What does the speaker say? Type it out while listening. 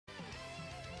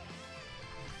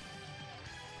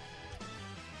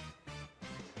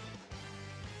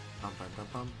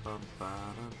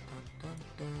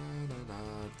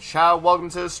Chat, welcome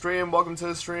to the stream. Welcome to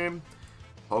the stream.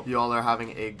 Hope you all are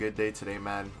having a good day today,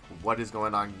 man. What is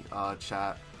going on,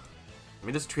 chat? Let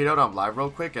me just tweet out on live real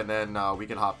quick, and then we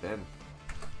can hop in.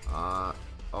 Oh,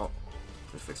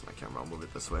 let me fix my camera. I'll move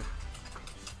it this way.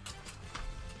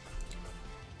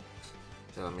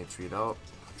 Okay, let me tweet out.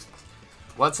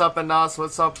 What's up, Anas?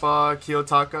 What's up,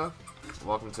 Kiyotaka?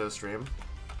 Welcome to the stream.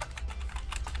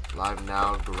 Live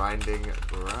now, grinding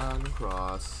Grand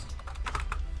Cross.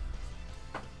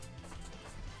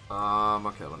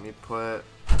 Okay, let me put...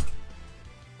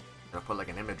 I'll put like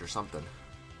an image or something.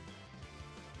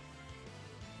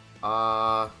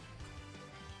 I'll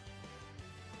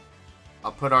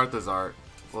put Arthur's art.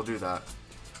 We'll do that.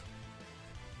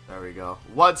 There we go.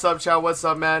 What's up, chat? What's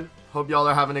up, man? Hope y'all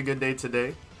are having a good day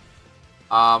today.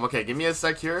 Okay, give me a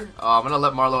sec here. I'm gonna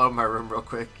let Marlo out of my room real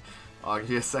quick. Give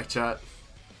me a sec, chat.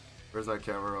 Where's that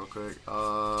camera real quick?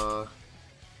 Boom.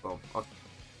 Okay.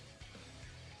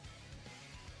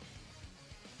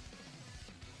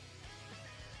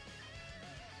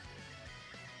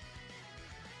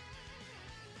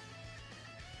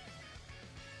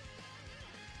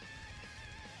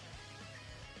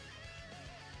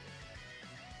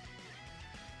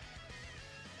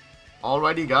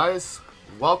 Alrighty, guys,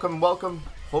 welcome.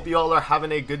 Hope you all are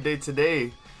having a good day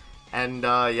today. And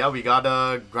yeah, we got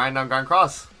a grind on Grand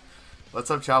Cross. What's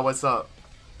up, chat? What's up?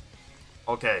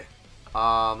 Okay,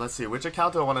 let's see, which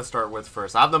account do I want to start with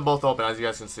first? I have them both open, as you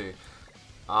guys can see.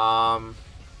 Do I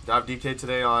have DK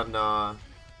today on the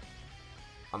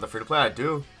free to play? I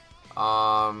do.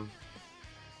 No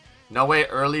way,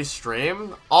 early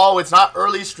stream? Oh, it's not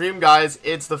early stream, guys.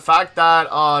 It's the fact that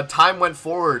time went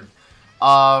forward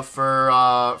for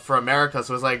America,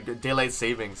 so it's like daylight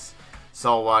savings.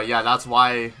 So yeah, that's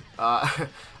why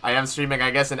I am streaming,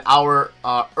 I guess, an hour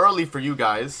early for you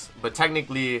guys, but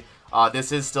technically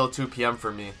this is still 2 p.m.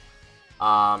 for me.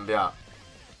 Yeah.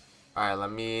 Alright,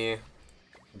 let me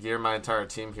gear my entire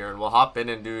team here and we'll hop in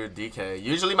and do DK.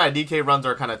 Usually my DK runs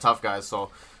are kind of tough, guys,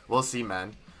 so we'll see,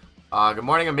 man. Good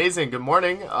morning, amazing. Good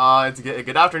morning. It's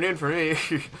good afternoon for me.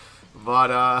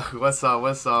 But what's up,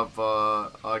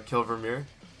 Kill Vermeer.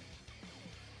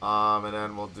 And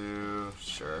then we'll do,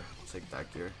 sure, take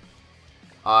that gear.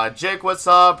 Jake, what's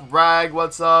up? Rag,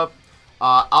 what's up?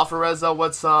 Alpha Reza,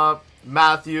 what's up?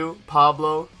 Matthew,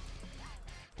 Pablo,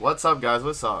 what's up, guys?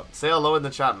 What's up? Say hello in the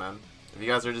chat, man. If you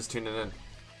guys are just tuning in,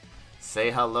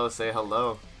 say hello, say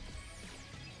hello.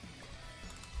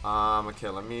 Okay,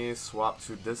 let me swap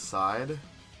to this side.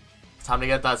 Time to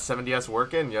get that 70S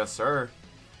working, yes, sir.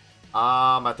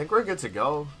 I think we're good to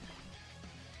go.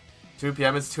 2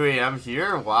 p.m. is 2 a.m.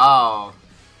 here. Wow.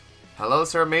 Hello,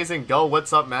 sir. Amazing. Go.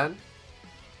 What's up, man?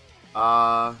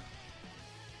 Burrito,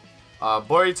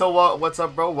 what's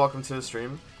up, bro? Welcome to the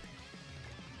stream.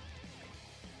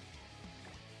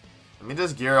 Let me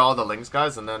just gear all the links,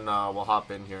 guys, and then we'll hop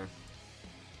in here.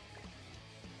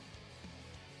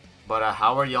 But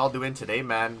how are y'all doing today,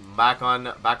 man? Back on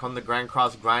the Grand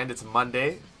Cross grind. It's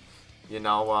Monday. You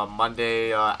know,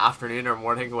 Monday afternoon or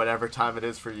morning, whatever time it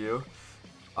is for you.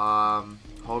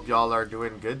 Hope y'all are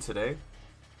doing good today.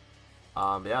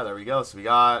 Yeah, there we go. So we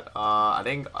got, I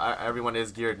think everyone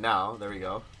is geared now. There we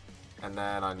go. And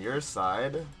then on your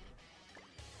side,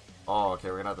 oh, okay,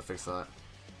 we're gonna have to fix that.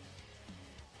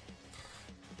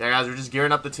 Yeah, guys, we're just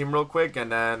gearing up the team real quick,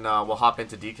 and then we'll hop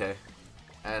into DK,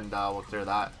 and we'll clear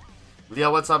that.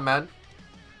 Leah, what's up, man?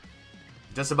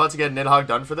 Just about to get Nidhogg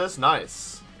done for this.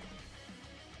 Nice.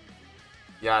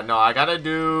 Yeah, no, I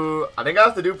think I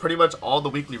have to do pretty much all the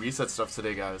weekly reset stuff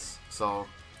today, guys. So,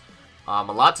 a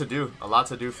lot to do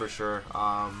for sure.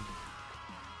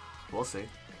 We'll see.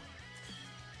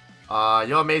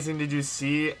 Yo, amazing, did you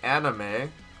see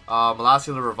anime?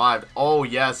 Malasila revived. Oh,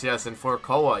 yes, in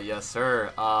 4-Koa, yes,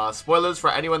 sir. Spoilers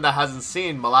for anyone that hasn't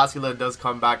seen, Malasila does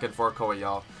come back in 4-Koa,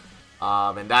 y'all.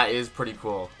 And that is pretty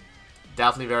cool.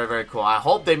 Definitely very, very cool. I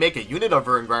hope they make a unit of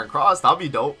her in Grand Cross. That'll be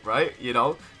dope, right? You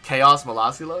know, Chaos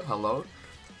Malasila. Hello.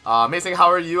 Amazing.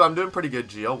 How are you? I'm doing pretty good,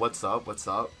 Gio. What's up? What's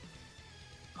up?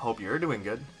 Hope you're doing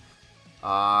good.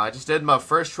 I just did my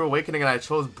first True Awakening and I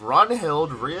chose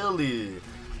Brunhild. Really?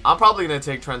 I'm probably going to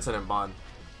take Transcendent Bond.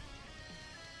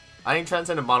 I think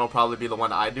Transcendent Bond will probably be the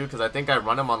one I do because I think I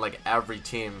run him on like every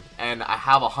team. And I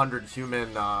have 100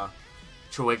 human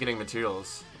True Awakening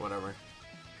materials. Whatever.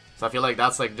 So I feel like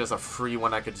that's like just a free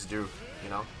one I could just do, you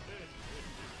know?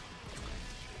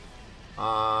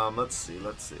 Let's see.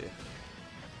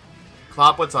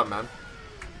 Klopp, what's up, man?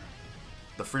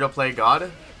 The free-to-play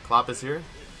god? Klopp is here.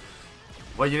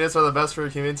 What units are the best for a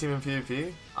human team in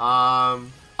PvP?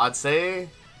 I'd say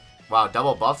Wow,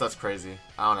 double buff? That's crazy.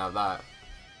 I don't have that.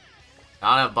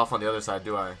 I don't have buff on the other side,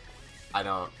 do I? I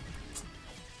don't.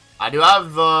 I do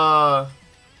have the...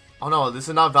 Oh no, this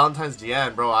is not Valentine's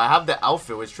DN, bro. I have the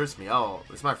outfit, which trips me out.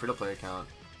 This is my free-to-play account.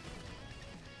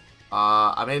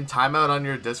 I'm in timeout on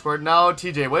your Discord now.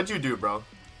 TJ, what'd you do, bro?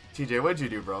 TJ, what'd you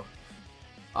do, bro?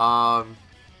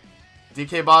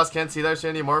 DK boss can't see that shit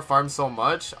anymore. Farm so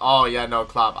much. Oh yeah, no,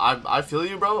 Clap. I feel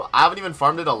you, bro. I haven't even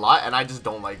farmed it a lot, and I just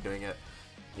don't like doing it.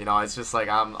 You know, it's just like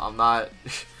I'm not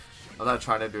I'm not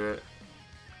trying to do it.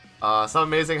 Some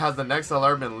Amazing has the next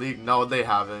LR been leaked. No, they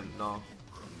haven't. No.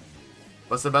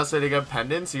 What's the best way to get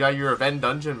pendants? You got your event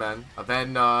dungeon, man. Event,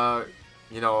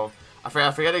 you know, I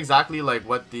forget exactly like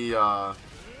what the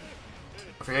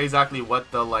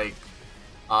like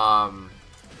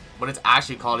what it's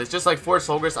actually called. It's just like for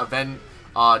Solgris event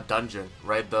dungeon,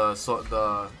 right?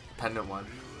 The pendant one.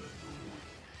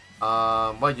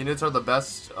 What units are the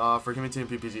best for community and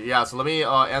PPG? Yeah, so let me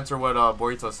answer what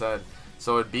Burrito said.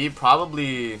 So it'd be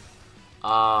probably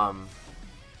I'm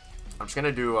just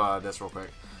gonna do this real quick.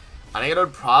 I think it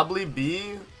would probably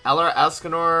be LR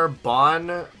Escanor,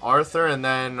 Bon, Arthur, and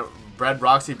then Bread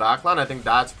Roxy Backline. I think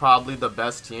that's probably the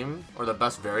best team or the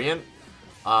best variant.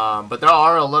 But there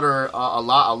are a lot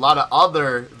of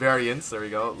other variants. There we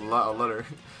go.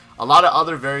 A lot of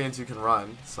other variants you can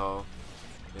run. So,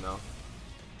 you know,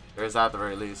 there's that at the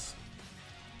very least.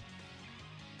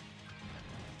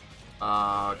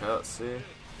 Okay, let's see.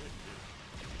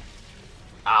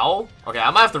 Ow. Okay, I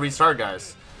might have to restart,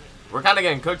 guys. We're kind of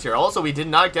getting cooked here. Also, we did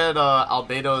not get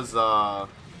Albedo's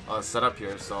setup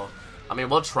here, so I mean,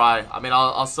 we'll try. I mean,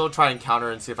 I'll still try and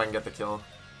counter and see if I can get the kill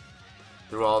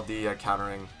through all the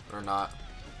countering or not.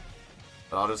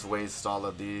 But I'll just waste all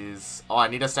of these. Oh, I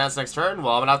need a stance next turn?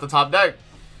 Well, I'm gonna have to top deck.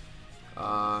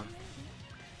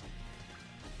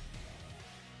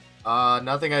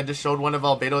 Nothing. I just showed one of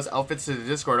Albedo's outfits to the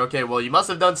Discord. Okay, well, you must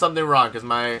have done something wrong, because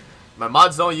my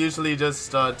mods don't usually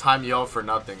just time you out for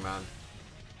nothing, man.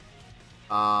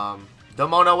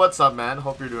 Demona, what's up, man?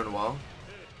 Hope you're doing well.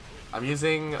 I'm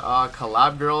using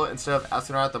Collab Girl instead of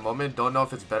Escanor at the moment. Don't know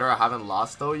if it's better. I haven't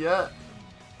lost though yet.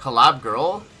 Collab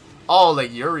Girl? Oh,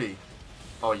 like Yuri.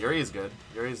 Oh, Yuri is good.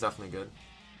 Yuri is definitely good.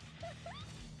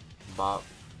 Bop.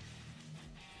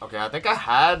 Okay, I think I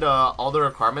had all the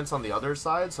requirements on the other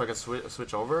side, so I can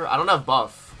switch over. I don't have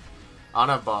buff. I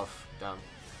don't have buff. Damn.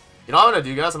 You know what I'm gonna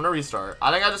do, guys? I'm gonna restart.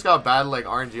 I think I just got bad like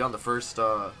RNG on the first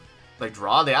like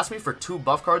draw. They asked me for 2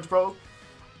 buff cards, bro.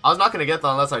 I was not gonna get that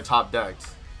unless I top decked.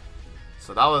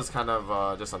 So that was kind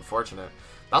of just unfortunate.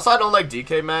 That's why I don't like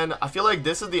DK, man. I feel like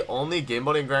this is the only game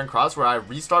mode in Grand Cross where I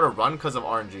restart a run because of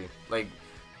RNG. Like,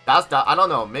 that's that. I don't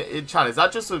know. Chat, is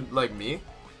that just like me?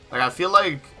 Like, I feel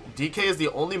like DK is the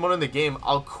only mode in the game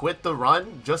I'll quit the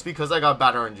run just because I got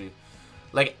bad RNG.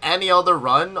 Like, any other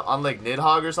run on like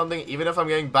Nidhogg or something, even if I'm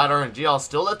getting bad RNG, I'll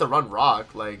still let the run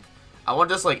rock. Like, I won't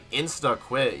just like insta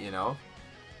quit, you know?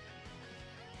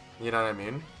 You know what I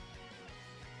mean?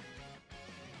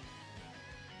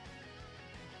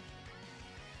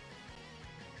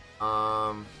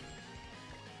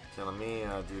 Okay, let me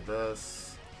do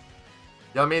this.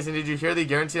 Yo, Amazing, did you hear the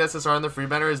guaranteed SSR on the free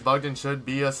banner is bugged and should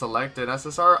be a selected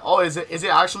SSR? Oh, is it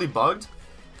actually bugged?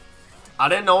 I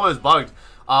didn't know it was bugged.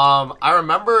 I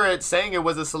remember it saying it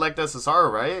was a select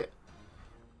SSR, right?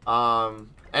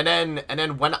 And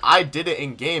then when I did it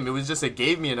in game, it was just it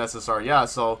gave me an SSR. Yeah,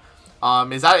 so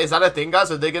is that a thing,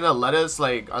 guys? Are they gonna let us,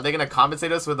 like, are they gonna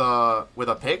compensate us with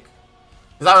a pick?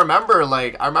 Because I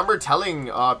remember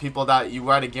telling people that you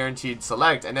had a guaranteed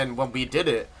select, and then when we did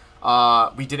it,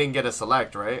 we didn't get a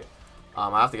select, right?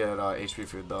 I have to get HP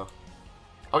food though.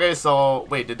 Okay, so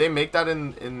wait, did they make that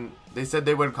in? They said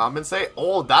they would compensate.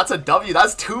 Oh, that's a W.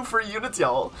 That's 2 for units,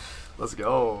 y'all. Let's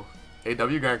go.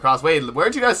 AW Grand Cross. Wait, where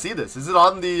did you guys see this? Is it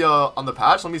on the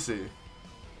patch? Let me see.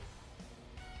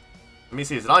 Let me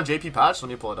see. Is it on JP patch? Let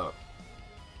me pull it up.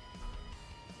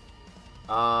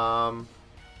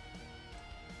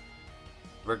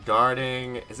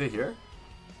 Regarding, is it here?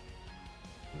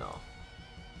 No.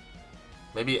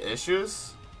 Maybe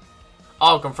issues?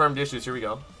 Oh, confirmed issues. Here we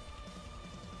go.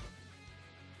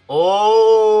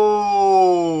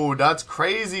 Oh, that's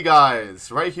crazy,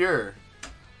 guys. Right here.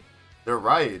 They're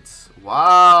right.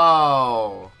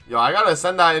 Wow. Yo, I gotta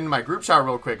send that in my group chat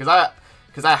real quick, cause I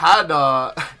had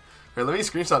here, let me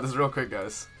screenshot this real quick,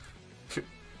 guys.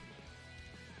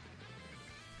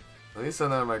 Let me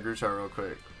send that in my group chat real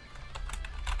quick.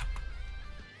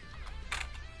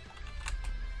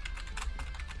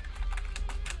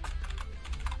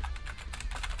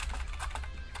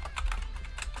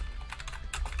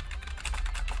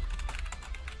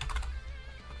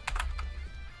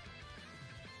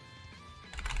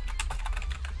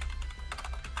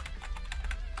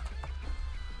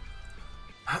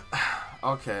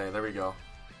 Okay, there we go.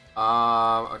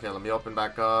 Okay, let me open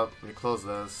back up. Let me close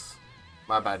this.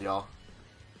 My bad, y'all.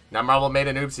 Netmarble made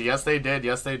an oopsie. Yes, they did.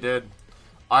 Yes, they did.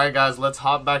 Alright, guys, let's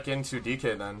hop back into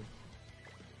DK then.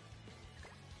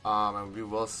 And we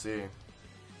will see.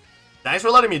 Thanks for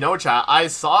letting me know, chat. I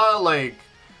saw, like,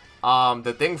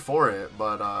 the thing for it,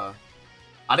 but,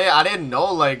 I didn't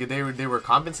know, like, they were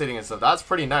compensating and stuff. That's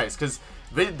pretty nice, because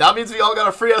that means we all got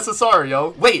a free SSR,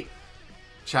 yo. Wait!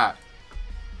 Chat.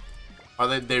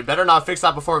 They better not fix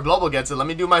that before Global gets it. Let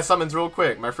me do my summons real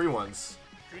quick. My free ones.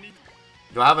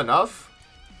 Do I have enough?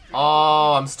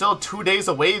 Oh, I'm still 2 days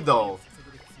away, though.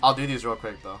 I'll do these real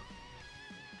quick, though.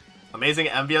 Amazing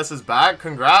MVS is back.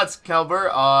 Congrats, Kelber.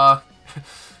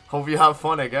 Hope you have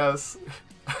fun, I guess.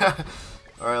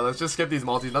 Alright, let's just skip these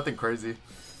multis. Nothing crazy.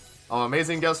 Oh,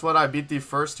 amazing. Guess what? I beat the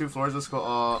first 2 floors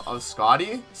of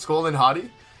Scotty, Skull and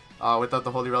Hottie, without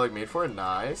the Holy Relic made for it.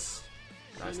 Nice.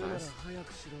 Nice, nice.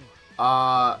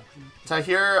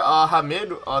 Tahir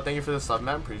Hamid, thank you for the sub,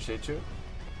 man. Appreciate you.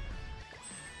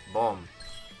 Boom.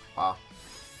 Wow.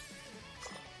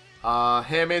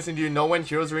 Hey, amazing. Do you know when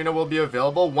Heroes Arena will be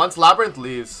available? Once Labyrinth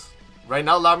leaves. Right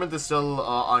now, Labyrinth is still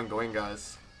ongoing,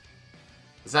 guys.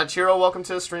 Is that Chiro? Welcome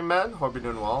to the stream, man. Hope you're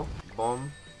doing well.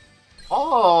 Boom.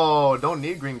 Oh, don't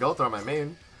need Green Gowther on my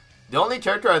main. The only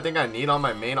character I think I need on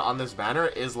my main on this banner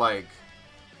is like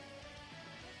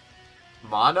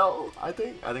Mono, I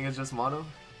think it's just Mono.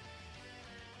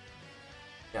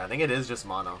 Yeah, I think it is just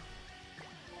Mono.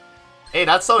 Hey,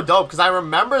 that's so dope, because I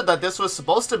remember that this was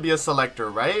supposed to be a selector,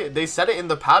 right? They said it in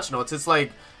the patch notes. It's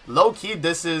like, low-key,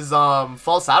 this is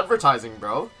false advertising,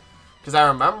 bro. Because I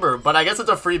remember, but I guess it's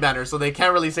a free banner, so they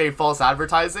can't really say false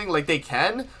advertising. Like, they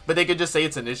can, but they could just say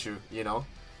it's an issue, you know?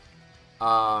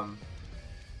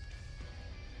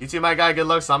 You too, my guy. Good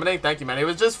luck summoning. Thank you, man. It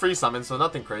was just free summon, so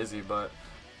nothing crazy, but...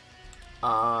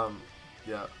 yeah.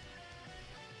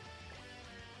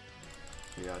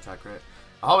 Yeah, attack crit.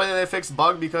 Oh, and they fixed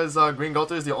bug because Green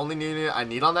Gowther is the only unit I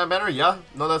need on that banner? Yeah,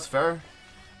 no, that's fair.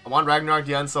 I want Ragnarok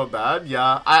Diane so bad.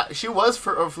 Yeah, she was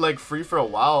for like free for a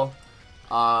while.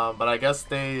 But I guess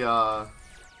they, yeah,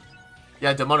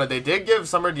 Demona, they did give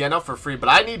Summer Diana for free, but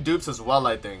I need dupes as well,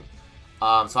 I think.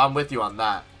 So I'm with you on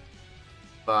that.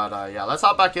 But, yeah, let's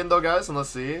hop back in, though, guys, and let's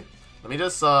see. Let me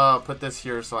just, put this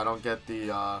here so I don't get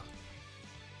the,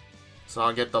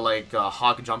 like,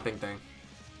 hawk jumping thing.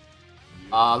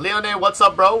 Leone, what's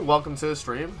up, bro? Welcome to the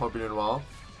stream. Hope you're doing well.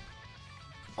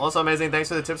 Also, amazing. Thanks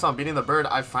for the tips on beating the bird.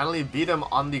 I finally beat him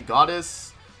on the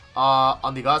goddess,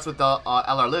 with the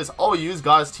LR Liz. Oh, you use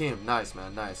God's team. Nice,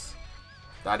 man. Nice.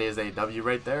 That is a W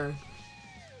right there.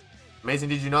 Amazing.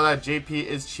 Did you know that JP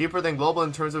is cheaper than Global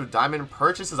in terms of diamond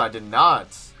purchases? I did not.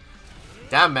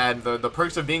 Damn, man. The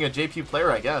perks of being a JP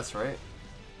player, I guess, right?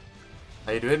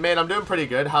 How you doing, man? I'm doing pretty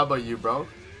good. How about you, bro?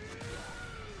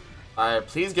 Alright,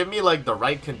 please give me, like, the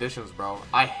right conditions, bro.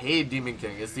 I hate Demon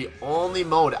King. It's the only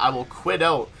mode I will quit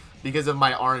out because of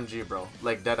my RNG, bro.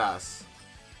 Like, deadass.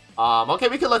 Okay,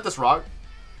 we could let this rock.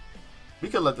 We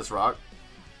could let this rock.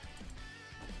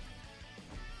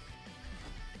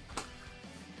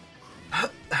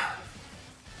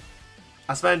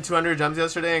 I spent 200 gems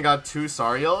yesterday and got 2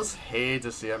 Sarios. Hate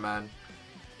to see it, man.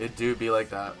 It do be like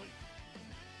that.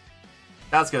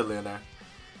 That's good, Leonard.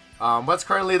 What's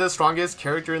currently the strongest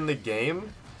character in the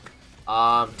game?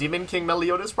 Demon King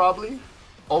Meliodas, probably.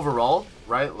 Overall,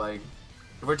 right? Like,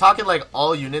 if we're talking, like,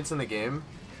 all units in the game,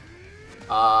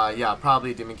 yeah,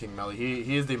 probably Demon King Meli.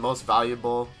 He is the most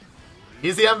valuable.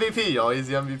 He's the MVP, yo. He's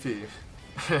the MVP.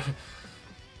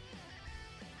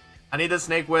 I need a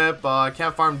Snake Whip.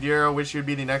 Can't farm deer. Wish you'd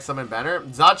be the next summon banner.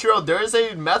 Zachiro, there is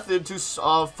a method to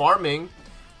farming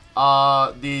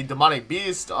the demonic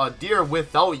beast deer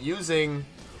without using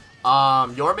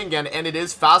Jormungand, and it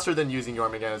is faster than using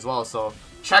Jormungand as well. So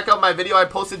check out my video I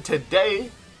posted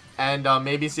today, and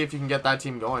maybe see if you can get that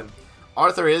team going.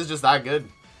 Arthur is just that good.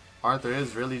 Arthur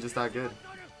is really just that good.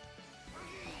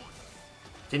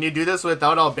 Can you do this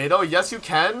without Albedo? Yes, you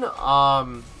can.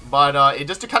 But it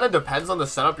just kind of depends on the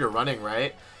setup you're running,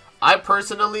 right? I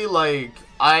personally, like,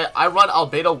 I run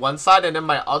Albedo one side, and then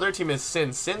my other team is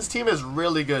Sin. Sin's team is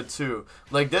really good too.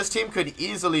 Like, this team could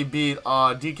easily beat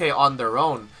DK on their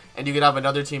own, and you could have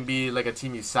another team be like a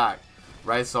team you sack,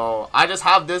 right? So I just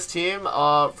have this team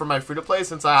for my free-to-play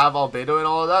since I have Albedo and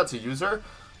all of that to use her.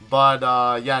 But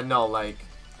yeah, no, like,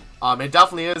 it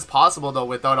definitely is possible though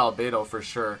without Albedo for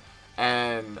sure.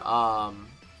 And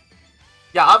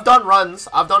yeah, I've done runs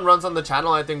on the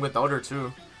channel, I think, without her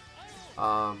too.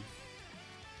 So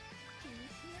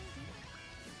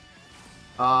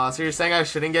you're saying I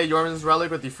shouldn't get Yorman's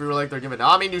Relic with the free relic they're giving? No,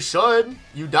 I mean, you should.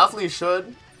 You definitely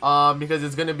should. because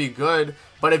it's gonna be good.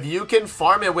 But if you can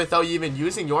farm it without even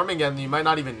using Jormungand, you might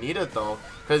not even need it though,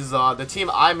 because the team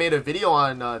I made a video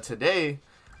on today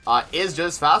is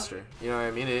just faster. You know what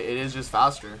I mean? It is just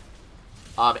faster,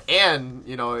 and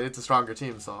you know it's a stronger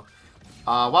team. So,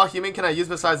 while human can I use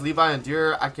besides Levi and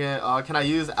Deer? I can I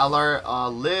use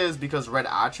LR Liz because red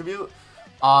attribute?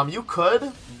 You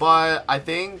could, but I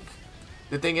think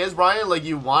the thing is, Brian, like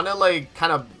you want to like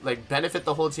kind of like benefit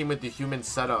the whole team with the human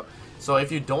setup. So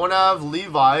if you don't have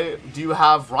Levi, do you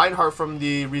have Reinhardt from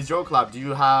the ReZero collab? Do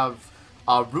you have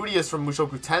Rudius from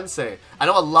Mushoku Tensei? I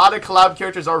know a lot of collab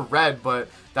characters are red, but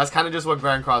that's kind of just what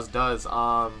Grand Cross does.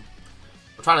 I'm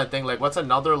trying to think, like, what's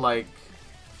another, like,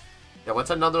 yeah, what's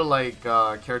another, like,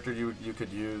 character you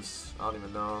could use? I don't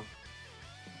even know.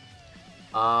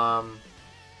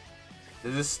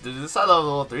 Does this side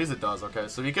level 3s? It does, okay.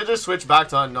 So we could just switch back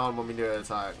to unknown when we do an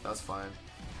attack. That's fine.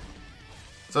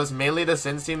 So it's mainly the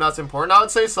Sins team that's important? I would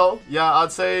say so. Yeah,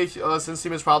 I'd say Sins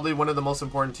team is probably one of the most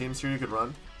important teams here you could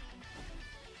run.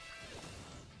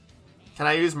 Can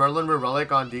I use Merlin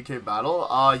Relic on DK Battle?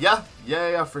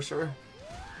 Yeah, for sure.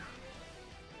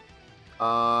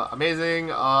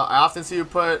 Amazing. I often see you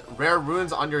put rare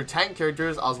runes on your tank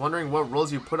characters. I was wondering what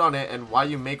roles you put on it and why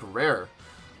you make rare.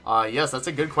 Yes, that's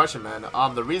a good question, man.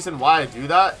 The reason why I do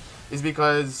that is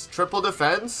because triple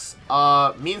defense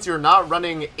means you're not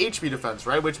running HP defense,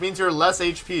 right? Which means you're less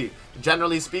HP,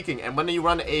 generally speaking. And when you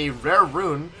run a rare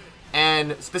rune,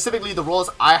 and specifically the roles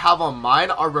I have on mine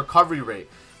are recovery rate.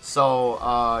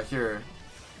 So, here.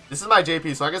 This is my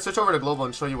JP, so I can switch over to global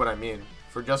and show you what I mean.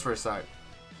 Just for a sec.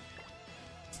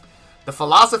 The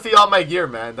philosophy on my gear,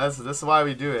 man. This is why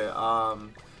we do it.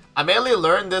 I mainly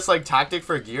learned this like tactic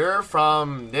for gear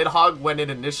from Nidhogg when it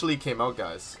initially came out,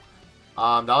 guys.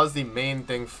 That was the main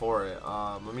thing for it.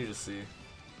 Let me just see.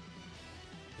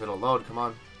 If it'll load, come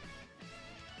on.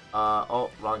 Oh,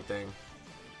 wrong thing.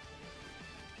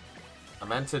 I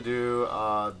meant to do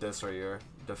this right here.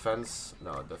 Defense,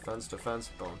 no, defense,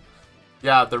 boom.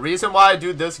 Yeah, the reason why I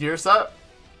do this gear set,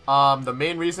 the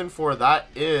main reason for that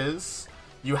is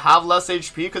you have less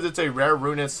HP because it's a rare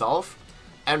rune itself.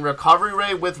 And recovery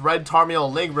rate with Red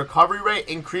Tarmiel Link, recovery rate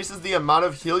increases the amount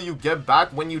of heal you get back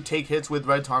when you take hits with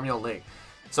Red Tarmiel Link.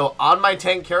 So on my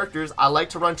tank characters, I like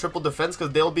to run triple defense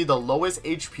because they'll be the lowest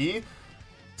HP.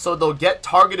 So they'll get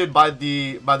targeted by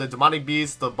the demonic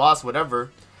beast, the boss,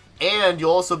 whatever. And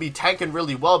you'll also be tanking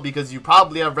really well because you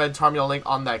probably have Red Tarmiel Link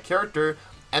on that character.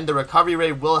 And the recovery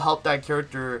rate will help that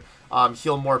character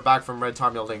heal more back from Red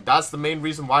Tarmiel Link. That's the main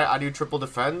reason why I do triple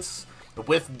defense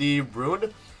with the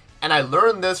rune. And I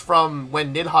learned this from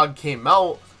when Nidhogg came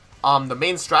out. The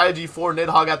main strategy for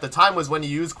Nidhogg at the time was when you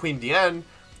use Queen Diane,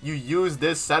 you use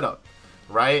this setup,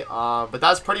 right? But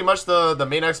that's pretty much the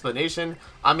main explanation.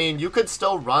 I mean, you could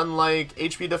still run like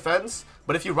HP defense,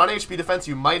 but if you run HP defense,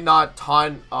 you might not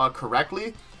taunt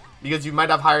correctly because you might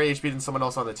have higher HP than someone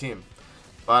else on the team.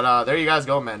 But there you guys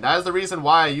go, man. That is the reason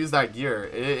why I use that gear.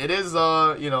 It is,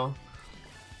 you know,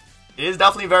 it is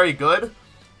definitely very good.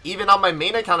 Even on my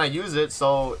main account, I use it,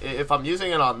 so if I'm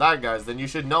using it on that, guys, then you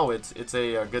should know it's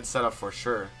a good setup for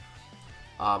sure.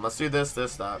 Let's do this,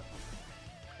 that.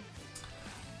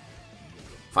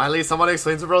 Finally, someone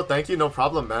explains it, bro. Thank you, no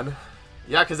problem, man.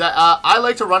 Yeah, because I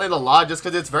like to run it a lot just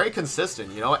because it's very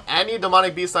consistent, you know? Any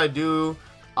demonic beast I do,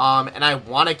 and I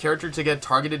want a character to get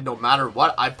targeted no matter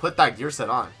what, I put that gear set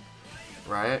on,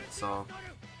 right? So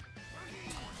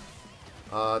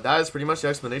that is pretty much the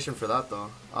explanation for that,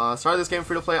 though. Started this game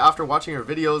free to play after watching your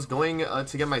videos. Going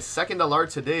to get my second LR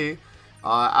today.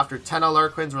 After 10 LR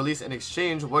coins released in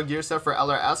exchange, what gear set for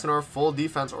LR Escanor? Full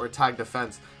defense or attack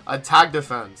defense? Attack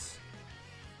defense.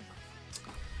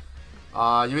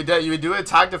 You would do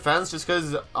attack defense just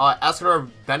because Escanor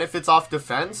benefits off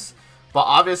defense, but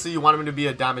obviously you want him to be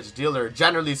a damage dealer,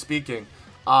 generally speaking.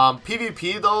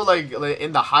 PvP though, like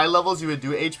in the high levels, you would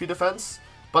do HP defense.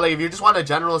 But like if you just want a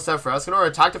general set for Escanor,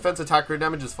 attack defense, attack crit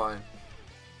damage is fine.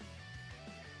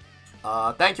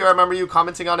 Thank you. I remember you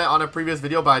commenting on it on a previous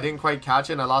video, but I didn't quite catch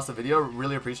it and I lost the video.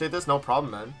 Really appreciate this. No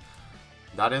problem, man.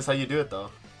 That is how you do it,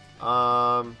 though.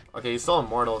 Okay, he's still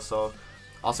immortal, so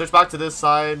I'll switch back to this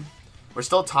side. We're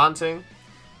still taunting.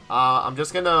 I'm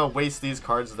just gonna waste these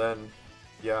cards then.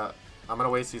 Yeah, I'm gonna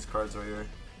waste these cards right here.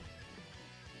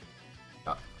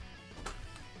 Yeah.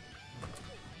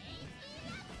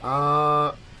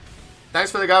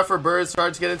 Thanks for the guy for birds.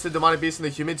 Started to get into Demonic Beast in the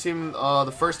human team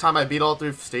the first time I beat all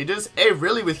 3 stages. Hey,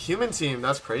 really? With human team?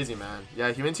 That's crazy, man.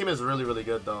 Yeah, human team is really, really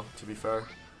good, though, to be fair.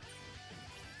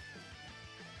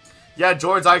 Yeah,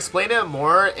 George, I explain it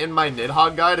more in my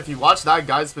Nidhogg guide. If you watch that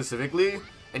guide specifically,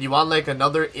 and you want, like,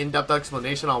 another in-depth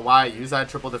explanation on why I use that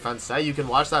triple defense set, you can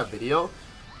watch that video.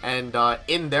 And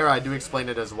in there, I do explain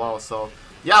it as well. So,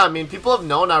 yeah, I mean, people have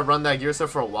known I run that gear set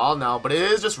for a while now, but it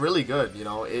is just really good, you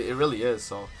know, it really is.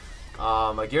 So,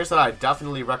 a gear set I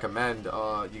definitely recommend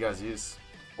you guys use,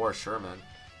 for sure, man.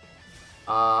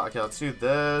 Okay, let's do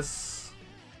this.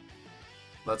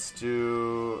 Let's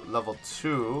do level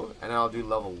 2, and then I'll do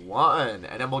level 1,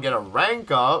 and then we'll get a rank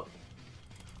up.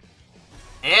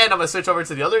 And I'm going to switch over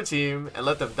to the other team and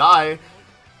let them die,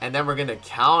 and then we're going to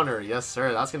counter. Yes,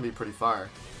 sir, that's going to be pretty fire.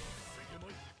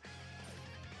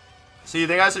 So you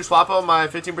think I should swap out my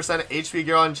 15% HP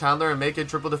gear on Chandler and make it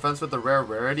triple defense with the rare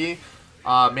rarity?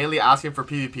 Mainly asking for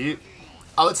PvP.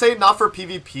 I would say not for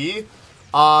PvP.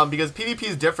 Because PvP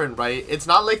is different, right? It's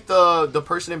not like the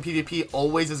person in PvP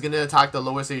always is going to attack the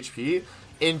lowest HP.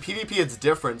 In PvP, it's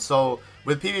different. So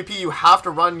with PvP, you have to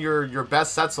run your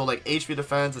best set. So like HP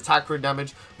defense, attack crit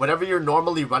damage, whatever you're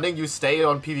normally running, you stay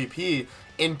on PvP.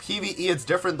 In PvE, it's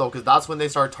different though, because that's when they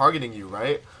start targeting you,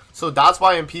 right? So that's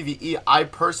why in PvE, I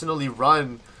personally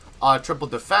run triple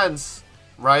defense,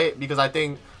 right? Because I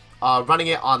think running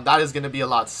it on that is going to be a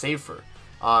lot safer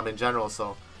in general.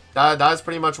 So that is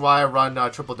pretty much why I run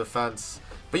triple defense.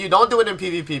 But you don't do it in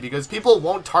PvP because people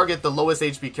won't target the lowest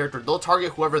HP character. They'll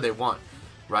target whoever they want,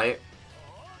 right?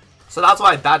 So that's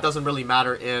why that doesn't really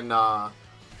matter in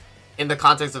the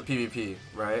context of PvP,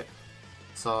 right?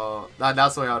 So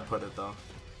that's the way I would put it though.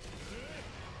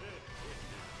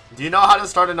 Do you know how to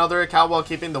start another account while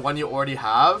keeping the one you already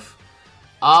have?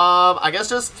 I guess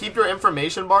just keep your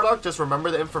information, Bardock. Just remember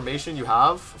the information you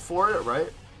have for it, right?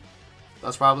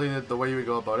 That's probably the way you would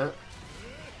go about it.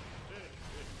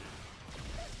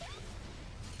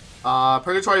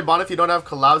 Purgatory Bond, if you don't have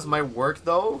collabs, might work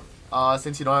though.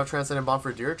 Since you don't have Transcendent Bond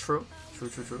for Deer. True,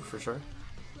 for sure.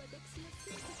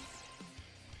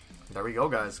 There we go,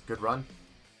 guys. Good run.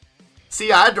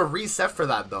 See, I had to reset for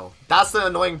that though. That's the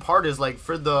annoying part, is like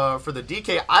for the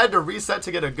DK, I had to reset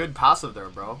to get a good passive there,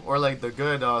 bro. Or like the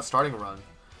good starting run.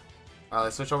 Alright,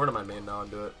 let's switch over to my main now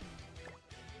and do it.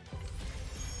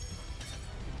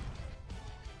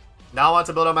 Now I want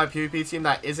to build up my PvP team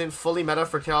that isn't fully meta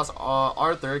for Chaos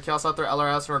Arthur. Chaos Arthur,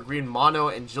 LRS, or Green Mono,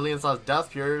 and Jillian's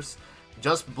Death Pierce.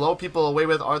 Just blow people away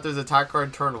with Arthur's attack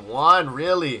card turn 1,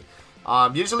 really.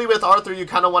 Usually with Arthur, you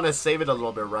kind of want to save it a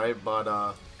little bit, right?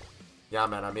 But, yeah,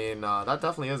 man, I mean, that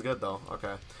definitely is good, though.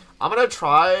 Okay. I'm going to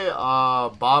try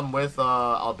Bomb with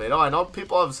Albedo. I know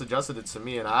people have suggested it to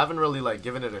me, and I haven't really, like,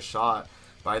 given it a shot.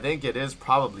 But I think it is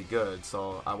probably good,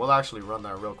 so I will actually run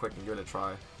that real quick and give it a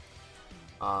try.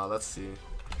 Let's see.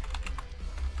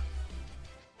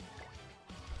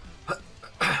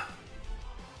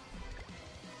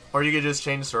 Or you could just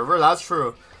change server. That's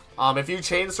true. If you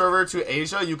change server to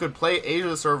Asia, you could play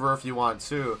Asia server if you want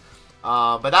to.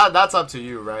 But that's up to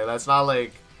you, right? That's not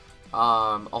like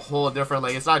a whole different,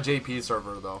 like, it's not JP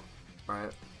server though,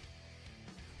 right?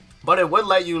 But it would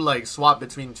let you like swap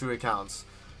between 2 accounts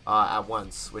at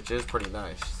once, which is pretty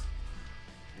nice.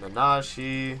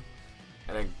 Nanashi.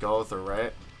 And then Gother,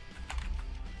 right?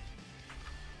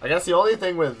 I guess the only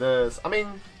thing with this, I mean,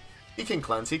 he can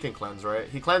cleanse, right?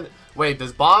 He cleanse. Wait,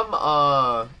 does Bomb,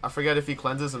 I forget if he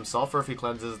cleanses himself or if he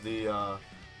cleanses the, I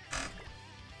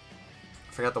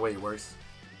forgot the way he works.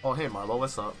 Oh, hey Marlo,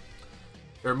 what's up?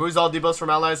 It removes all debuffs from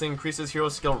allies and increases hero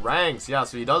skill ranks. Yeah,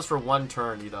 so he does for 1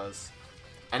 turn, he does.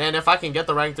 And then if I can get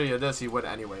the rank 3 of this, he would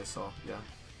anyway, so, yeah.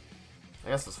 I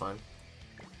guess it's fine.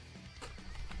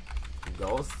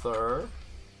 Gother.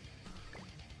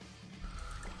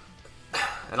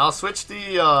 And I'll switch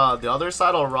the other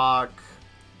side. I'll rock,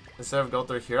 instead of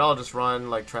Gother here, I'll just run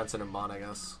like Transcendent Bond, I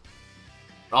guess.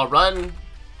 I'll run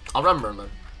Merlin.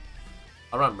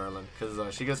 I'll run Merlin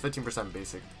because she gets 15%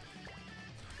 basic.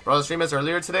 Bro, the stream is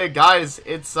earlier today, guys.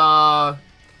 It's daylight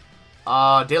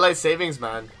savings,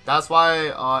 man. That's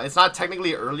why it's not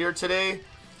technically earlier today.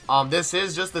 This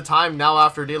is just the time now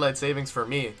after daylight savings for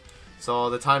me. So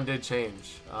the time did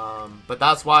change, but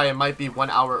that's why it might be 1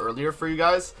 hour earlier for you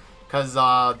guys, because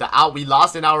we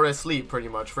lost an hour of sleep pretty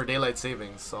much for daylight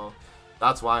savings, so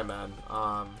that's why, man.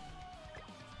 But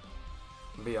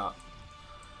yeah,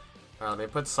 let me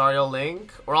put Sario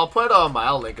Link, or I'll put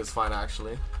Mile Link is fine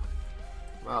actually.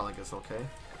 Mile Link is okay.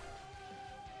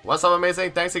 What's up,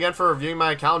 amazing? Thanks again for reviewing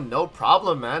my account. No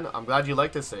problem, man. I'm glad you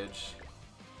liked this Sage.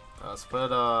 Let's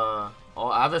put oh,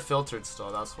 I have it filtered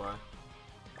still. That's why.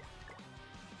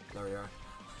 There we are.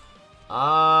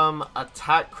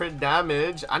 Attack crit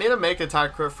damage. I need to make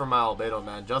attack crit for my Albedo,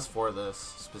 man, just for this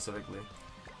specifically.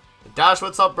 Dash,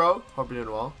 what's up, bro? Hope you're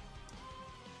doing well.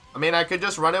 I mean, I could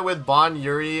just run it with Bond,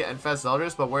 Yuri, and Fest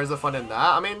Elders, but where's the fun in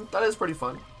that? I mean, that is pretty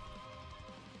fun.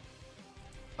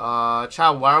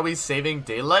 Chat, why are we saving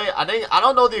daylight? I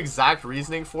don't know the exact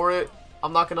reasoning for it.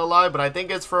 I'm not gonna lie, but I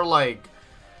think it's for like,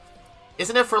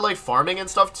 isn't it for like farming and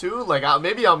stuff too? Like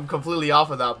maybe I'm completely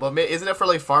off of that, but isn't it for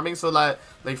like farming so that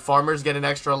like farmers get an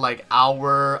extra like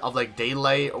hour of like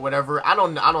daylight or whatever? I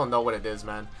don't know what it is,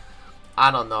 man.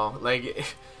 I don't know. Like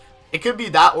it could be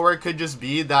that, or it could just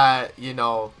be that, you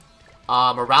know,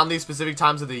 around these specific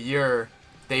times of the year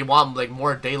they want like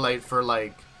more daylight for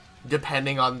like,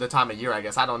 depending on the time of year, I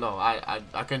guess. I don't know. I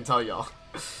couldn't tell y'all.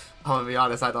 I'm gonna be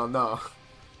honest, I don't know.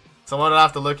 Someone would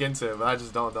have to look into it, but I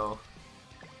just don't know.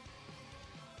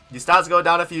 Your stats go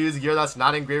down if you use gear that's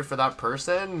not engraved for that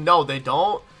person? No, they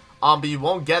don't. But you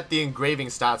won't get the engraving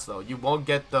stats though. You won't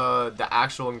get the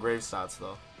actual engraved stats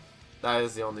though. That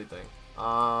is the only thing.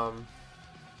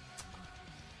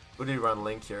 Who do you run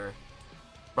Link here?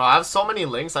 Bro, I have so many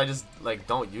links I just like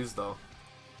don't use though.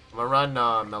 I'm gonna run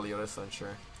Meliodas, I'm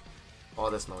sure. Oh,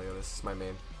 this Meliodas is my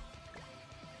main.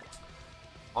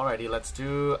 Alrighty, let's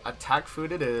do attack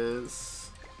food it is.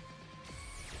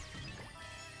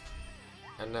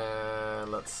 And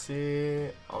then let's see.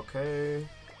 Okay.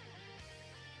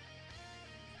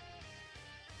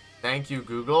 Thank you,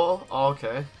 Google. Oh,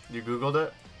 okay. You Googled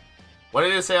it? What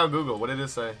did it say on Google? What did it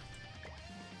say?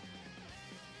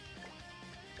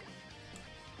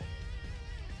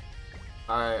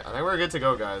 Alright, I think we're good to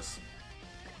go, guys.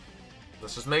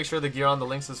 Let's just make sure the gear on the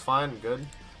links is fine. Good.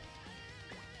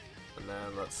 And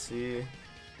then let's see.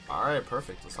 Alright,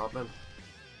 perfect. Let's hop in.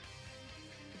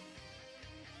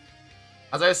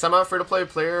 As a semi-free-to-play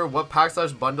player, what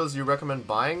pack/bundles do you recommend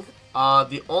buying?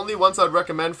 The only ones I'd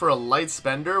recommend for a light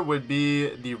spender would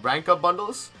be the rank up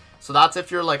bundles. So that's if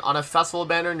you're like on a festival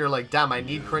banner and you're like, damn, I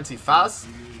need currency fast,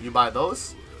 you buy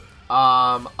those.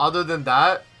 Other than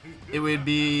that, it would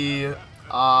be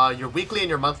your weekly and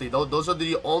your monthly. Those are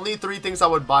the only three things I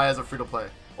would buy as a free-to-play.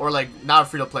 Or like, not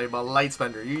free-to-play, but light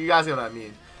spender. You guys get what I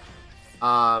mean.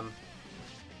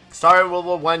 Star in World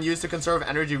War 1 used to conserve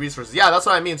energy resources. Yeah, that's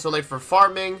what I mean. So like for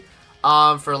farming,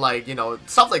 for like, you know,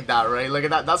 stuff like that, right? Like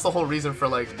that's the whole reason for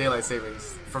like daylight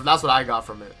savings. That's what I got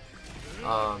from it.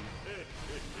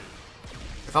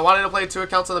 If I wanted to play 2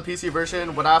 accounts on the PC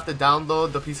version, would I have to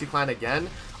download the PC client again?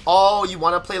 Oh, you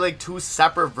want to play like 2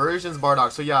 separate versions,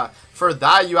 Bardock. So yeah, for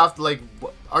that you have to like,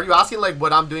 are you asking like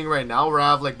what I'm doing right now, where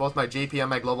I have like both my JP and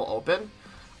my global open?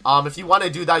 If you want to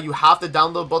do that, you have to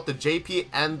download both the JP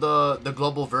and the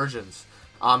global versions.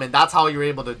 And that's how you're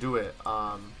able to do it.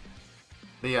 But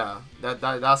yeah,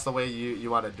 that's the way you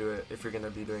want to do it if you're going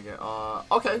to be doing it.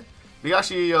 Okay, we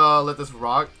actually let this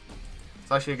rock.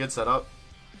 It's actually a good setup.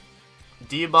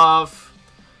 Debuff,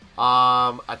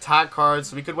 attack cards,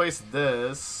 so we could waste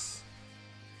this.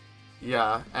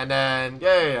 Yeah, and then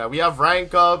yeah, we have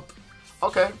rank up.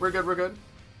 Okay, we're good.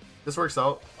 This works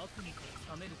out.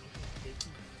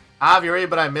 I have Yuri,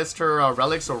 but I missed her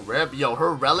relic, so rip. Yo,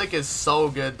 her relic is so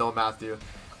good though, Matthew.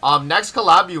 Next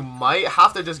collab, you might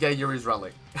have to just get Yuri's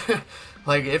relic.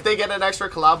 Like, if they get an extra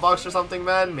collab box or something,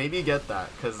 man, maybe get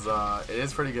that, because it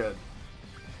is pretty good.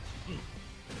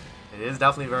 It is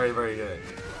definitely very, very good.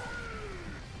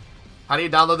 How do you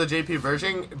download the JP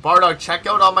version? Bardock, check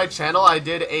out on my channel. I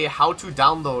did a how to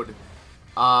download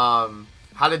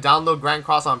Grand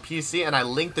Cross on PC, and I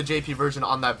linked the JP version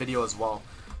on that video as well.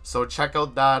 So check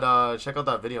out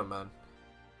that video, man.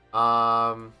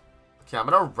 Okay, I'm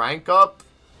gonna rank up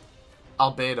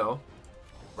Albedo,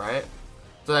 right?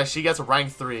 So that she gets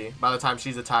rank 3 by the time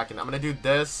she's attacking. I'm gonna do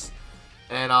this,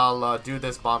 and I'll do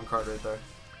this bomb card right there.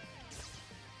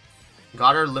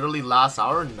 Got her literally last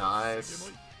hour.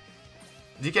 Nice.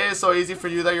 DK is so easy for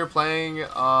you that you're playing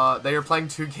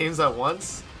 2 games at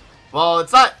once. Well,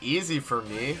 it's not easy for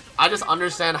me. I just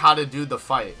understand how to do the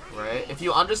fight, right? If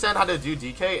you understand how to do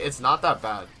DK, it's not that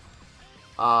bad.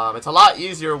 It's a lot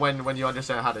easier when you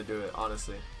understand how to do it,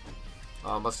 honestly.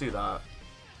 Let's do that.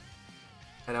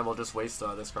 And then we'll just waste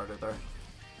this card right there.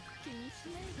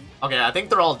 Okay, I think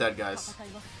they're all dead, guys.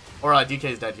 Or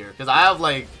DK's dead here. Because I have,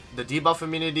 like, the debuff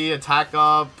immunity, attack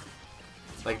up.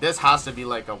 Like, this has to be,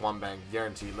 like, a one-bang.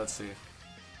 Guaranteed. Let's see.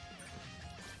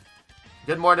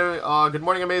 Good morning,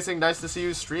 amazing. Nice to see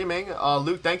you streaming.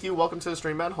 Luke, thank you. Welcome to the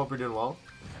stream, man. Hope you're doing well.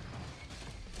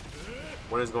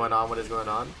 What is going on? What is going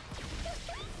on?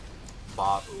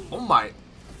 Bob. Oh my.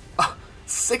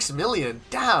 6 million.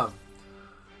 Damn.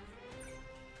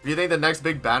 Do you think the next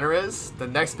big banner is? The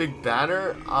next big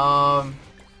banner? Well,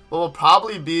 will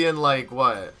probably be in, like,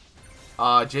 what?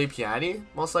 JP Annie,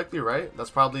 most likely, right? That's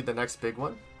probably the next big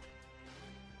one.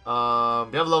 We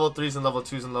have level 3s and level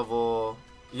 2s and level...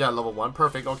 Yeah, level 1.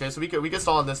 Perfect. Okay, so we can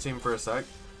stall on this team for a sec.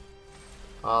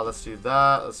 Let's do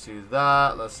that. Let's do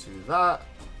that. Let's do that.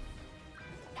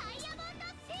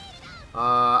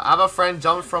 I have a friend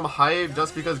jumped from hype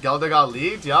just because Gelda got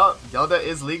leaked. Yeah, Gelda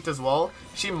is leaked as well.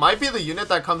 She might be the unit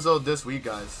that comes out this week,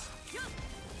 guys.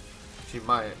 She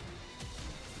might.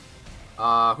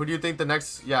 Who do you think the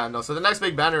next... Yeah, no. So the next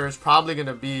big banner is probably going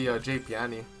to be Jay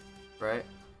Piani, right?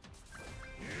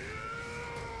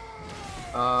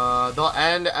 They'll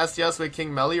end SDS with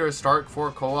King Melly or start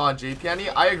for Koa on Jay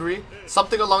Piani. I agree.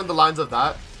 Something along the lines of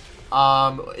that.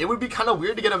 It would be kind of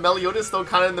weird to get a Meliodas though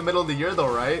kind of in the middle of the year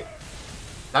though, right?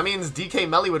 That means DK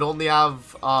Melly would only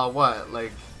have, what?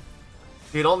 Like,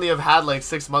 he'd only have had like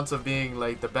 6 months of being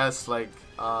like the best, like,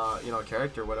 you know,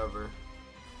 character, whatever.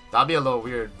 That'd be a little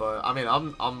weird, but I mean,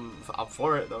 I'm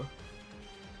for it though.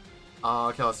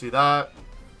 Okay, let's do that,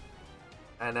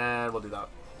 and then we'll do that.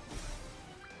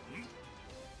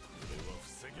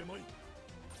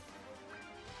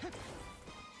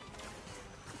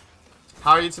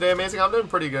 How are you today? Amazing. I'm doing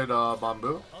pretty good,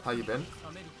 Bamboo. How you been?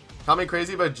 Call me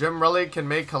crazy, but Gym Relic can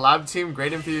make collab team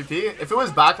great in PvP. If it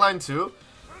was backline too,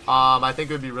 I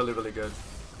think it would be really, really good.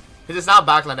 Because it's not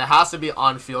backline. It has to be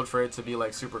on field for it to be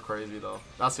like super crazy though.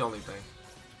 That's the only thing.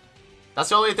 That's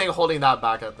the only thing holding that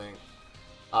back, I think.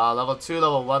 Level 2,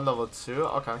 level 1, level 2.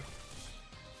 Okay.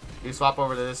 You swap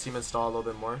over to this team and stall a little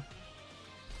bit more.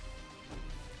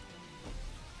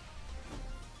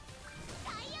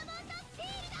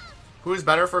 Who's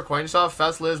better for coin shop?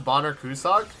 Fess, Liz, Bon, or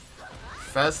Kusak?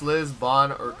 Fess, Liz,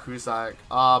 Bon, or Kusak?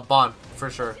 Bon,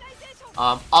 for sure.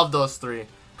 Of those three.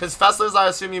 Because Fess, Liz, I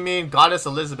assume you mean Goddess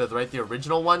Elizabeth, right? The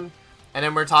original one. And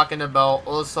then we're talking about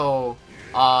also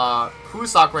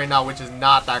Kusak right now, which is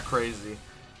not that crazy.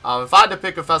 If I had to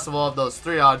pick a festival of those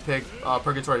three, I would pick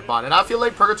Purgatory Bond. And I feel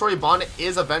like Purgatory Bond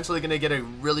is eventually going to get a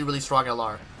really, really strong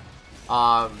LR.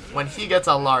 When he gets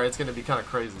LR, it's going to be kind of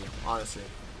crazy, honestly.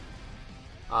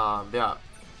 Yeah.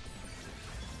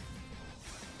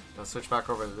 Let's switch back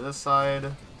over to this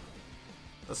side.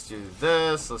 Let's do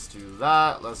this. Let's do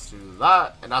that. Let's do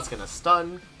that. And that's going to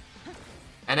stun.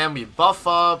 And then we buff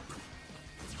up.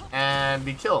 And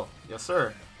we kill. Yes,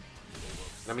 sir.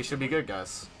 Then we should be good,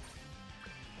 guys.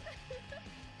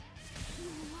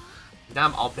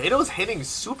 Damn, Albedo's hitting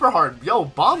super hard. Yo,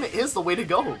 Bomb is the way to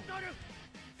go.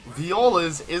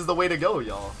 Violas is the way to go,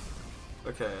 y'all.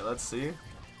 Okay, let's see.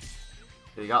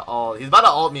 He got ult. He's about to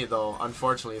ult me, though,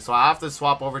 unfortunately. So I have to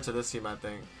swap over to this team, I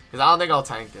think. Because I don't think I'll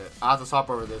tank it. I have to swap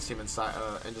over to this team and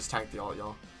just tank the ult,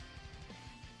 y'all.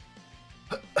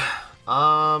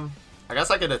 I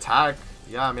guess I could attack.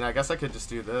 Yeah, I mean, I guess I could just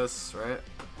do this, right?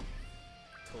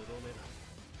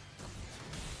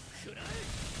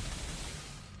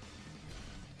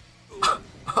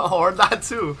 Or that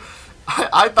too.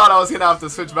 I thought I was gonna have to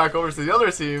switch back over to the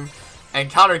other team and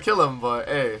counter kill him, but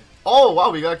hey. Oh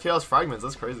wow, we got Chaos Fragments.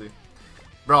 That's crazy.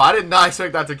 Bro, I did not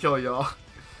expect that to kill y'all.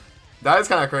 That is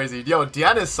kind of crazy. Yo,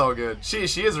 Diana is so good. She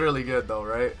is really good though,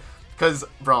 right? Cause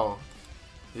bro,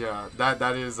 yeah,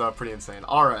 that is pretty insane.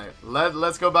 Alright,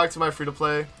 let's go back to my free to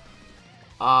play.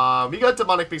 We got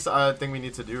Demonic Beast thing we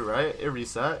need to do, right? It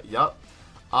reset. Yep.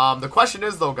 The question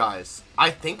is though, guys,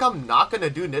 I think I'm not gonna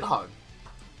do Nidhogg.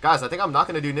 Guys, I think I'm not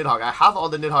going to do Nidhogg. I have all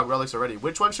the Nidhogg relics already.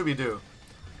 Which one should we do?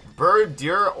 Bird,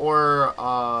 Deer, or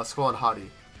Skull and Hottie?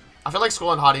 I feel like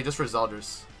Skull and Hottie just for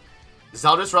Zeldris.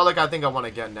 Zeldris relic I think I want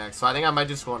to get next. So I think I might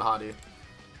do Skull and Hottie.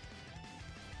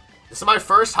 This is my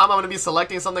first time I'm going to be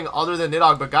selecting something other than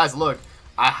Nidhogg. But guys, look.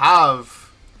 I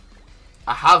have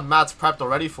mats prepped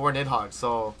already for Nidhogg.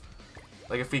 So,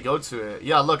 like if we go to it.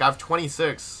 Yeah, look. I have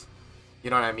 26. You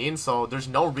know what I mean? So there's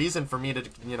no reason for me to,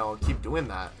 you know, keep doing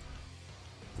that.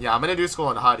 Yeah, I'm gonna do Skull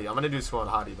and Hottie. I'm gonna do Skull and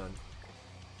Hottie then.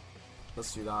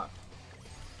 Let's do that.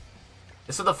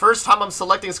 This is the first time I'm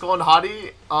selecting Skull and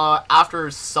Hottie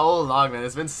after so long, man.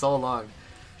 It's been so long.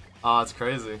 It's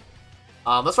crazy.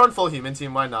 Let's run full human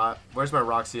team. Why not? Where's my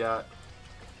Roxy at?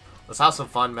 Let's have some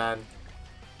fun, man.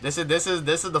 This is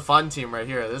the fun team right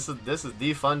here. This is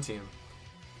the fun team.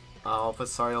 I'll put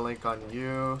Saria Link on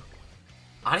you.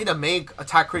 I need to make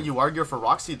attack crit UR gear for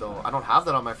Roxy though. I don't have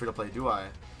that on my free to play, do I?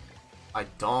 I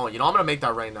don't. You know, I'm going to make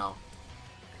that right now.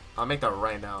 I'll make that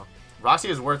right now. Roxy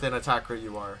is worth an attack crit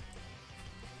UR.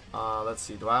 Let's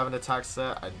see. Do I have an attack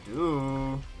set? I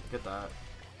do. Get that.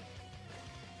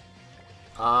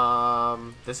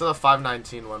 This is a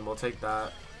 519 one. We'll take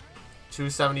that.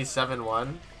 277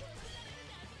 one.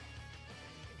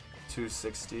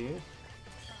 260.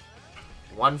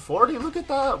 140. Look at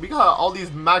that. We got all these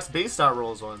max base stat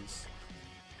rolls ones.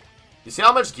 You see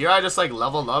how much gear I just like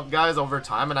leveled up, guys, over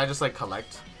time, and I just like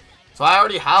collect. So I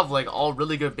already have like all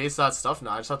really good base stat stuff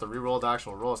now. I just have to re-roll the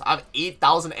actual rolls. I have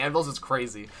 8,000 anvils. It's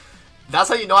crazy. That's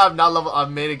how you know I've not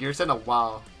made a gear set in a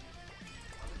while.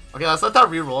 Okay, let's let that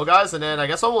re-roll, guys, and then I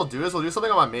guess what we'll do is we'll do something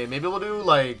on my main. Maybe we'll do,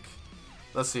 like...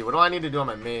 Let's see, what do I need to do on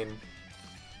my main?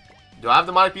 Do I have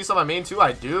Demonic Beast on my main, too?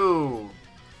 I do.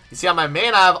 You see, on my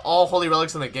main, I have all Holy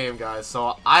Relics in the game, guys.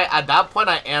 So, at that point,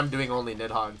 I am doing only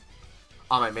Nidhogg.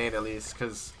 On my main, at least.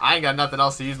 Because I ain't got nothing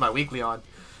else to use my weekly on.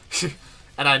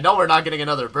 And I know we're not getting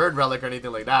another Bird Relic or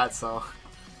anything like that, so...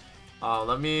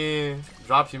 let me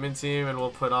drop Human Team, and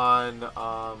we'll put on,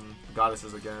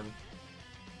 Goddesses again.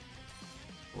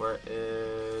 Where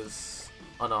is...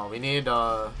 Oh no, we need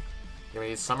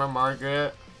Summer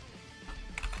Margaret,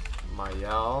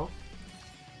 Mayel.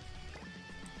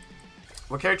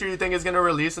 What character do you think is going to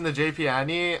release in the JP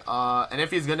Annie? And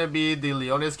if he's going to be the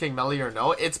Leonis King Melee or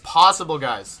no? It's possible,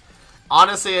 guys.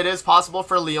 Honestly, it is possible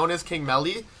for Leonis King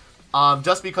Melee.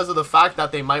 Just because of the fact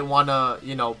that they might want to,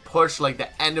 you know, push like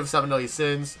the end of Seven Deadly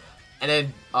Sins. And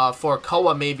then for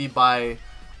Koa maybe by...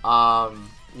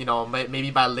 you know,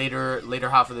 maybe by later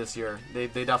half of this year. They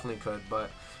definitely could, but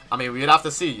I mean, we'd have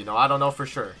to see, you know, I don't know for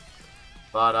sure.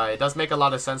 But it does make a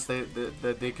lot of sense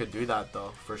that they could do that,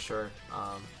 though, for sure.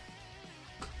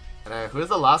 And who's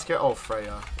the last character? Oh,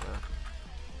 Freya. Yeah.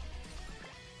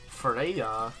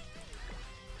 Freya.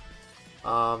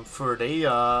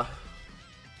 Freya.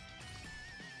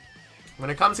 When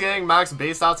it comes to getting max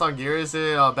base stats on gear, is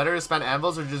it better to spend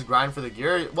anvils or just grind for the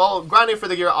gear? Well, grinding for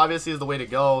the gear obviously is the way to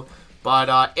go.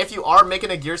 But if you are making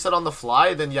a gear set on the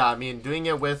fly, then yeah, I mean, doing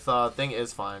it with thing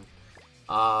is fine.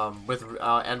 With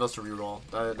anvils to reroll,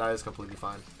 that is completely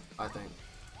fine, I think.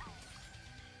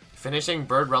 Finishing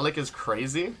Bird Relic is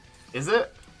crazy, is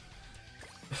it?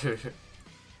 Where's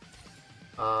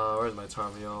my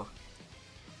Tarmiel?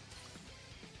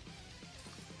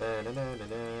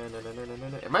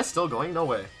 Am I still going? No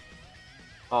way.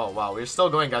 Oh wow, we're still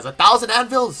going, guys. 1,000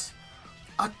 anvils!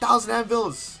 1,000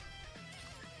 anvils!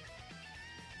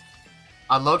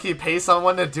 I low-key pay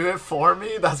someone to do it for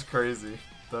me? That's crazy.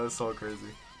 That is so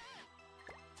crazy.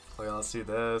 Okay, let's do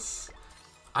this.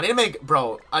 I need to make...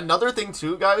 Bro, another thing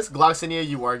too, guys. Gloxinia,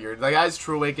 you are geared. The guy's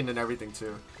True Awakened and everything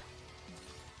too.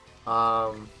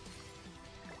 Mark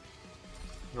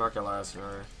Elias and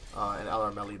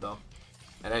LR Melee though.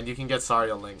 And then you can get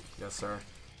Saria Link. Yes, sir.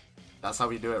 That's how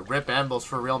we do it. Rip Anvils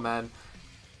for real, man.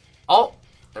 Oh,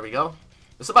 there we go.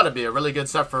 This is about to be a really good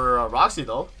set for Roxy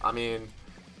though. I mean...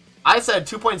 I said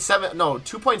 2.7, no,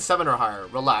 2.7 or higher.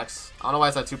 Relax. I don't know why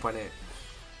I said 2.8.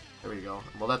 There we go.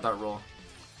 We'll let that roll.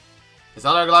 Is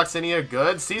Elder Gloxinia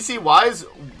good? CC-wise,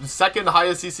 second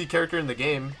highest CC character in the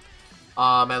game.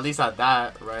 At least at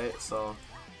that, right? So,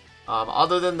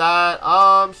 other than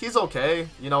that, he's okay.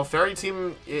 You know, Fairy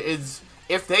Team is...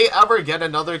 If they ever get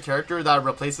another character that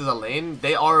replaces Elaine,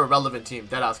 they are a relevant team.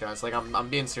 Deadass, guys. Like, I'm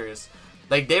being serious.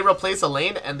 Like, they replace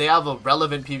Elaine, and they have a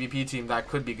relevant PvP team that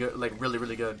could be good, like, really,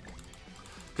 really good.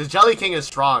 Because Jelly King is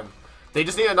strong. They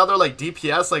just need another, like,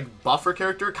 DPS, like, buffer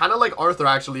character. Kind of like Arthur,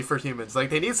 actually, for humans. Like,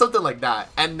 they need something like that.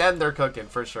 And then they're cooking,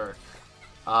 for sure.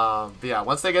 But yeah,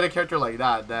 once they get a character like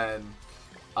that, then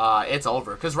it's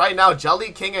over. Because right now,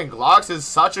 Jelly King and Glox is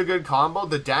such a good combo.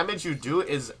 The damage you do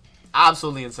is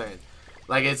absolutely insane.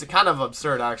 Like, it's kind of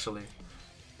absurd, actually.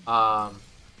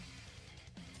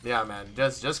 Yeah, man,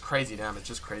 just crazy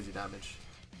damage,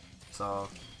 So,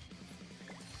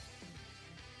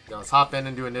 yeah, let's hop in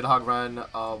and do a Nidhogg run.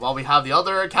 While we have the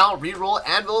other account reroll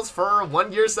anvils for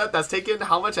 1 year set. That's taken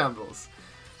how much anvils?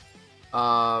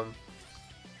 Yeah,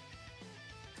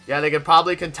 they could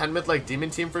probably contend with like Demon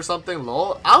Team for something.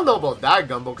 Lol. I don't know about that,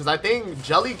 Gumbo, because I think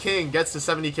Jelly King gets to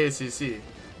 70k CC.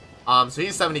 So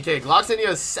he's 70k. Gloxinia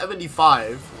is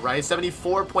 75, right?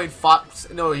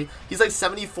 74.5. No, he's like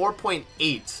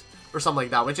 74.8 or something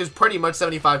like that, which is pretty much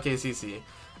 75k CC.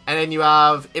 And then you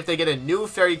have, if they get a new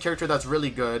fairy character that's really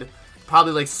good,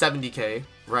 probably like 70k,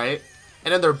 right?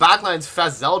 And then their backline's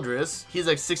Fest Zeldris. He's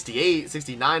like 68,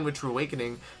 69 with True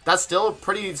Awakening. That's still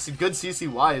pretty good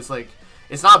CC-wise. Like,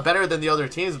 it's not better than the other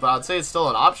teams, but I'd say it's still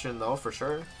an option, though, for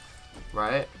sure.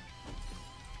 Right?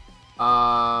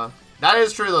 That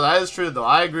is true, though. That is true, though.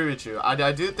 I agree with you.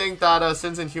 I do think that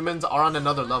Sins and Humans are on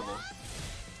another level.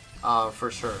 For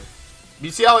sure.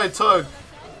 You see how it took...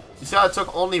 You see how it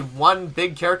took only one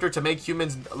big character to make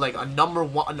Humans, like, an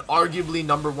arguably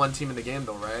 #1 team in the game,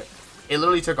 though, right? It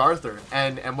literally took Arthur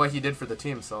and what he did for the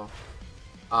team, so...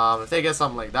 if they get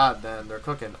something like that, then they're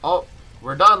cooking. Oh,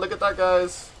 we're done. Look at that,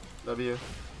 guys. W.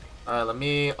 Alright, let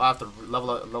me... I'll have to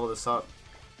level this up.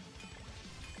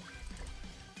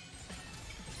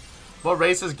 What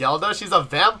race is Gelda? She's a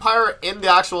vampire in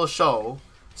the actual show.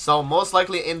 So, most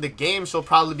likely in the game, she'll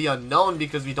probably be unknown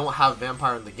because we don't have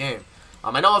vampire in the game.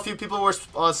 I know a few people were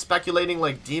speculating,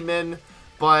 like, demon.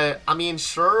 But, I mean,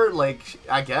 sure, like,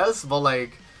 I guess. But,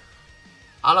 like...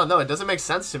 I don't know. It doesn't make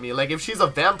sense to me. Like, if she's a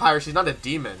vampire, she's not a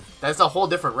demon. That's a whole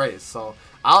different race. So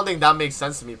I don't think that makes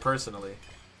sense to me personally.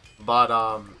 But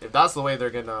if that's the way they're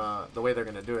gonna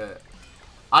do it,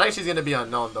 I think she's gonna be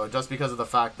unknown though, just because of the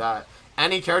fact that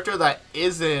any character that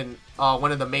isn't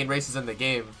one of the main races in the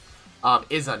game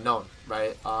is unknown,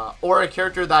 right? Or a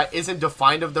character that isn't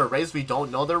defined of their race, we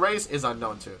don't know their race, is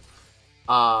unknown too.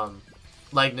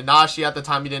 Like Nanashi at the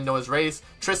time, you didn't know his race.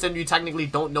 Tristan, you technically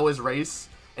don't know his race.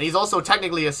 And he's also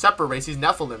technically a separate race. He's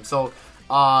Nephilim. So,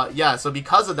 yeah. So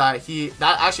because of that,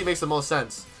 that actually makes the most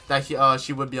sense that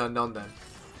she would be unknown then.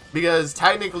 Because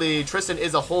technically, Tristan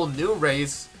is a whole new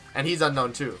race, and he's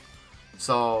unknown too.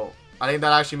 So, I think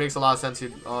that actually makes a lot of sense.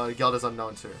 Gelda's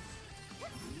unknown too.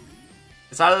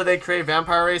 It's either they create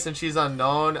vampire race and she's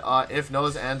unknown, if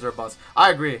no's, ands, or buts. I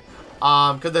agree.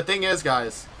 Because the thing is,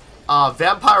 guys,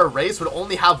 vampire race would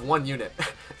only have one unit.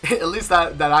 At least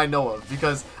that I know of.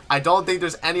 Because I don't think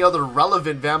there's any other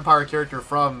relevant vampire character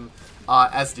from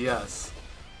SDS.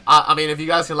 I mean, if you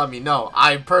guys can let me know.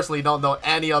 I personally don't know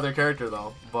any other character,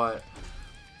 though. But,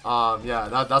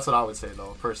 yeah, that's what I would say,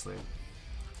 though, personally.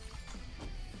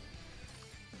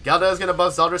 Gelda is going to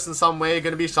buff Zeldris in some way.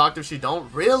 Going to be shocked if she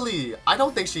don't. Really? I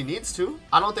don't think she needs to.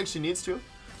 I don't think she needs to.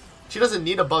 She doesn't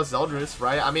need to buff Zeldris,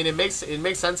 right? I mean, it makes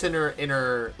sense in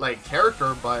her like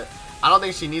character, but I don't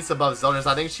think she needs to buff Zeldris.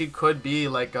 I think she could be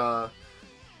like an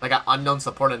unknown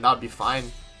support, and that'd be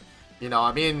fine. You know,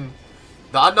 I mean,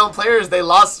 the unknown players, they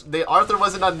lost. Arthur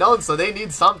wasn't unknown, so they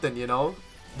need something. You know,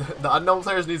 the unknown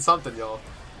players need something, yo.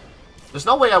 There's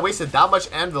no way I wasted that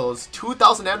much anvils.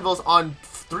 2,000 anvils on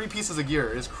 3 pieces of gear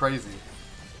is crazy.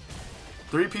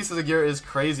 3 pieces of gear is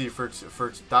crazy for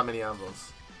that many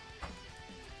anvils.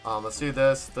 Let's do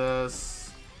this,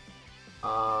 this,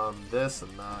 and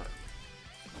that.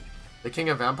 The King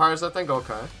of Vampires, I think?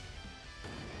 Okay.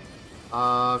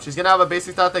 She's gonna have a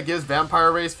basic stat that gives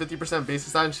Vampire Race 50% basic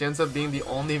stat, and she ends up being the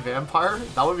only vampire?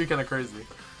 That would be kind of crazy.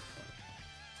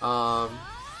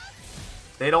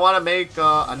 They don't want to make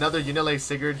another unit like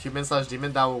Sigurd,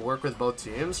 human/demon, that will work with both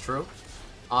teams. True.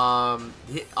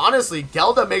 Honestly,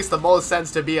 Gelda makes the most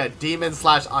sense to be a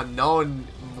demon/unknown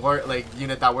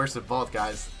unit that works with both,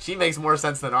 guys. She makes more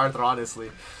sense than Arthur,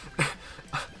 honestly.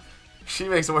 She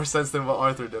makes more sense than what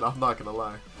Arthur did. I'm not gonna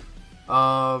lie.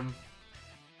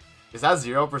 Is that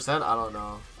 0%? I don't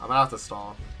know. I'm gonna have to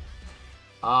stall.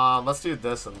 Let's do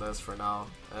this and this for now,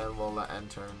 and we'll let end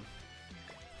turn.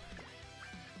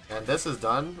 And this is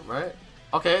done, right?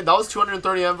 Okay, that was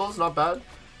 230 anvils, not bad.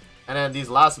 And then these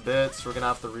last bits, we're gonna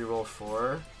have to reroll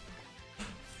 4.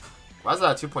 Why is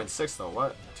that at 2.6 though?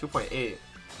 What? 2.8.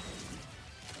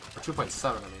 Or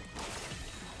 2.7, I mean.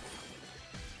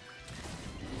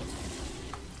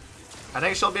 I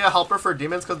think she'll be a helper for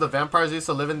demons because the vampires used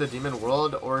to live in the demon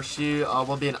world, or she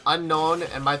will be an unknown,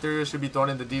 and my theory should be thrown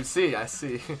in the deep sea. I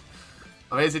see.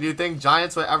 Amazing. Do you think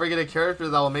Giants will ever get a character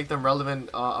that will make them relevant,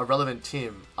 a relevant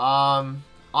team?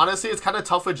 Honestly, it's kind of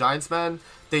tough with Giants, man.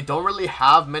 They don't really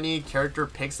have many character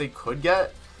picks they could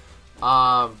get.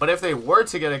 But if they were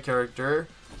to get a character,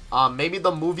 maybe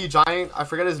the movie Giant, I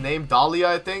forget his name, Dahlia,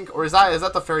 I think, or is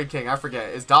that the Fairy King? I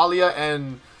forget. It's Dahlia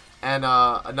and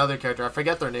another character. I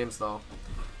forget their names though.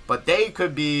 But they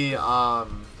could be for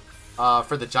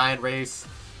the Giant race.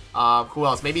 Who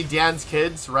else? Maybe Diane's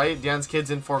kids, right? Diane's kids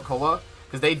in Fort Koa,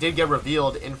 because they did get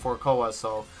revealed in Fort Koa,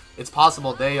 so it's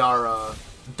possible they are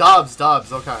Dubs.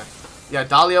 Okay, yeah,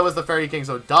 Dahlia was the Fairy King,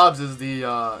 so Dubs is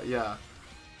the yeah.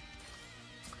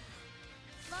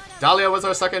 Dahlia was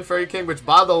our second Fairy King, which,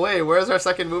 by the way, where's our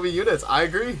second movie units? I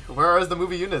agree. Where is the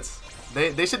movie units?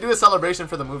 They should do a celebration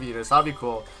for the movie units. That'd be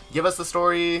cool. Give us the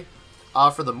story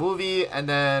for the movie, and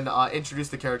then introduce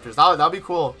the characters. That'd be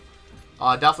cool.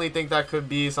 Definitely think that could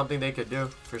be something they could do,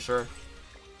 for sure.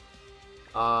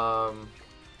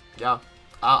 Yeah.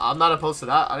 I'm not opposed to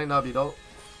that. I think that'd be dope.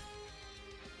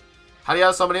 How do you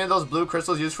have so many of those blue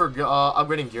crystals used for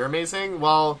upgrading gear amazing?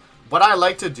 Well, what I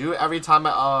like to do every time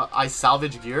I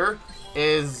salvage gear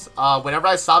is whenever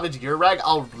I salvage gear rag,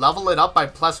 I'll level it up by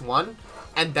 +1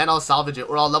 and then I'll salvage it,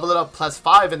 or I'll level it up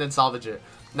 +5 and then salvage it.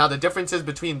 Now the differences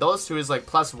between those two is like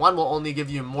 +1 will only give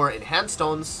you more enhanced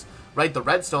stones, right? The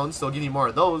red stones, so it'll give you more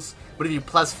of those. But if you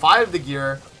 +5 the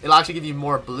gear, it'll actually give you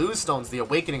more blue stones, the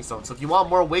awakening stones. So if you want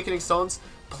more awakening stones,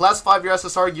 +5 your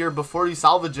SSR gear before you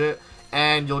salvage it,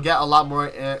 and you'll get a lot more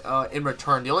in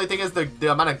return. The only thing is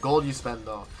the amount of gold you spend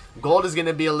though. Gold is going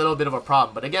to be a little bit of a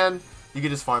problem, but again, you can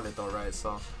just farm it though, right?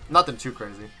 So nothing too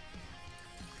crazy.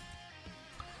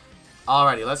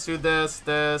 Alrighty, let's do this,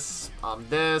 and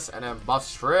then buff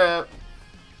strip.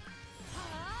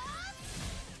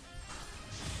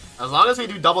 As long as we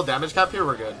do double damage cap here,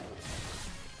 we're good.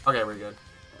 Okay, we're good.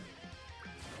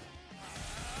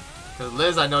 Because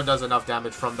Liz, I know, does enough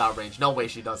damage from that range. No way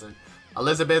she doesn't.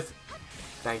 Elizabeth,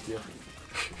 thank you.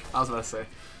 I was about to say.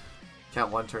 Can't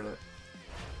one-turn it.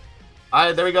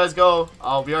 Alright, there we guys go.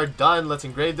 We are done. Let's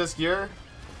engrave this gear.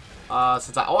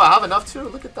 Since I have enough too.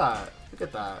 Look at that. Look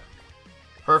at that.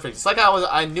 Perfect. It's like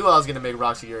I knew I was gonna make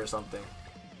Roxy gear or something.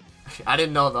 I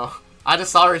didn't know though. I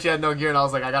just saw her, she had no gear, and I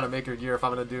was like, I gotta make her gear if I'm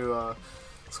gonna do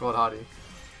Squad Hottie.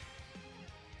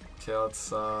 Okay, let's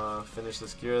finish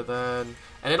this gear then.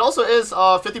 And it also is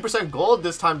 50% gold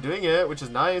this time doing it, which is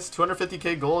nice.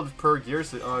 250k gold per gear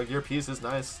piece is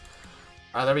nice.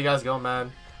 Alright, there we guys go, man.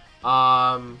 Do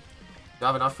I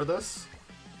have enough for this?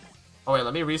 Oh wait,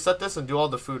 let me reset this and do all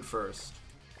the food first.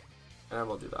 And then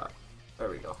we'll do that. There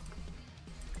we go.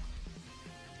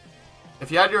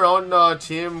 If you had your own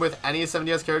team with any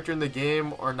 70s character in the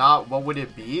game or not, what would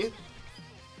it be?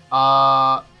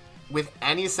 With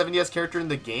any 70s character in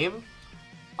the game,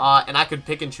 and I could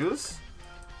pick and choose,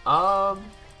 I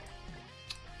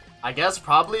guess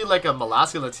probably like a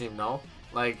Melascula team, no?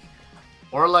 Like,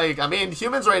 or like, I mean,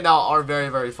 humans right now are very,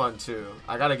 very fun too.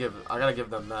 I gotta give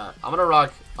them that. I'm gonna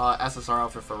rock SSR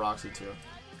outfit for Roxy too.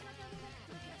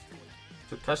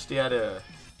 To catch the idea.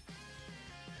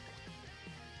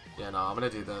 Yeah, no, I'm gonna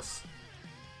do this.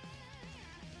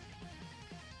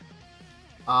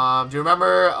 Do you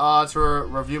remember to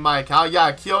review my account?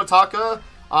 Yeah, Kiyotaka.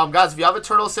 Guys, if you have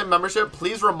Eternal Sim membership,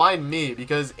 please remind me,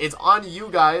 because it's on you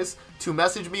guys to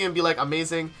message me and be like,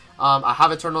 amazing, I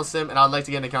have Eternal Sim and I'd like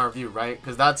to get an account review, right?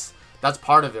 Because that's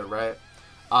part of it, right?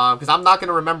 Because I'm not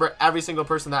gonna remember every single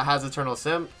person that has Eternal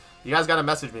Sim. You guys gotta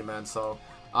message me, man. So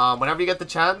whenever you get the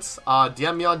chance,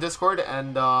 DM me on Discord,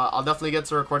 and I'll definitely get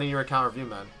to recording your account review,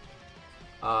 man.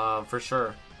 For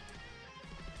sure.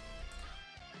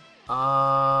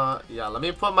 Yeah, let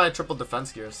me put my triple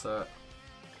defense gear set.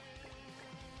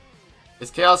 Is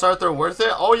Chaos Arthur worth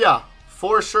it? Oh yeah,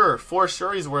 for sure. For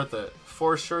sure he's worth it.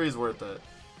 For sure he's worth it.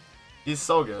 He's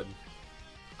so good.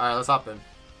 Alright, let's hop in.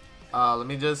 Let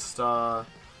me just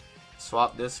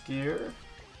swap this gear.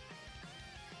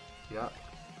 Yeah.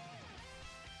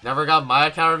 Never got my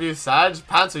account review, Sag.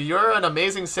 Pantsu, you're an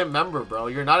amazing Sim member, bro.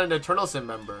 You're not an Eternal Sim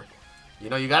member. You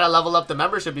know, you gotta level up the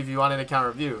membership if you want an account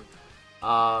review.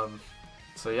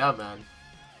 So yeah, man.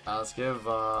 Let's give,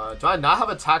 do I not have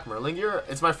attack Merlin gear?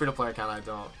 It's my free-to-play account, I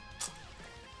don't.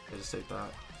 I just take that.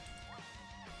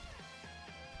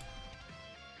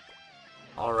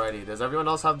 Alrighty, does everyone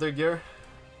else have their gear?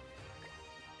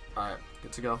 Alright,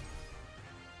 good to go.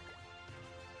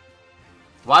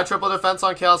 Why triple defense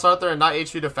on Chaos Arthur and not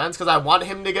HP defense? Because I want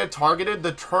him to get targeted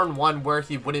the turn 1 where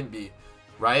he wouldn't be,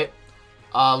 right?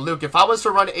 Luke, if I was to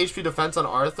run HP defense on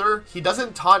Arthur, he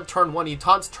doesn't taunt turn 1, he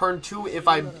taunts turn 2 if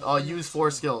I use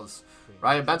 4 skills,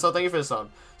 right? Benzo, thank you for the sub.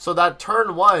 So that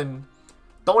turn 1,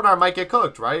 Thonar might get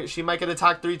cooked, right? She might get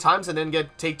attacked 3 times and then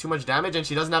take too much damage, and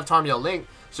she doesn't have Tarmiel Link,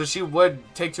 so she would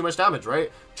take too much damage, right?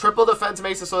 Triple defense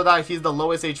makes it so that he's the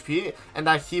lowest HP and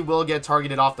that he will get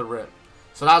targeted off the rip.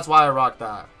 So that's why I rock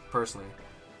that, personally.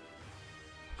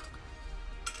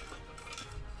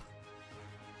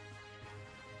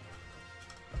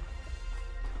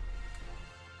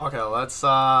 Okay, let's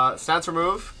stance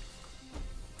remove,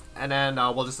 and then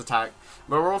we'll just attack.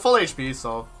 But we're full HP,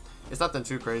 so it's nothing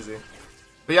too crazy.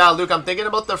 But yeah, Luke, I'm thinking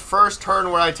about the first turn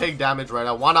where I take damage, right?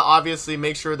 I want to obviously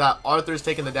make sure that Arthur's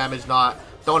taking the damage, not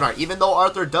Thonar. Even though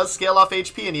Arthur does scale off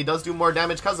HP and he does do more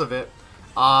damage because of it,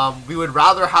 we would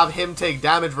rather have him take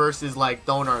damage versus like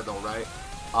Thonar, though, right?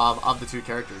 Of the two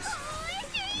characters.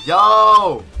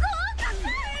 Yo!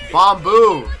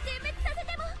 Bamboo!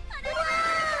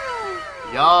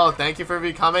 Yo, thank you for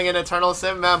becoming an Eternal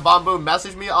Sim, man. Bamboo,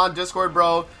 message me on Discord,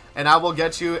 bro, and I will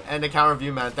get you an account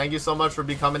review, man. Thank you so much for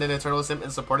becoming an Eternal Sim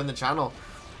and supporting the channel.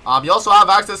 You also have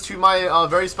access to my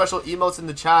very special emotes in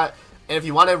the chat, and if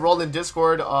you want to enroll in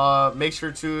Discord, make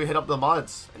sure to hit up the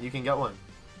mods, and you can get one.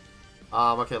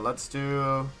 Okay, let's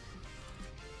do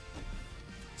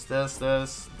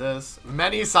this.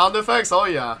 Many sound effects? Oh,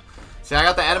 yeah. See, I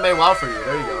got the anime wow for you.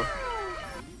 There you go.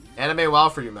 Anime wow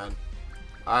for you, man.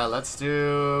 Alright, let's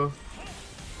do...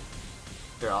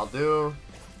 Here, I'll do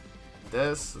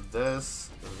this, and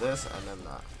then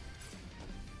that.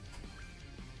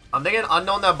 I'm thinking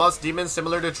Unknown that buffs demons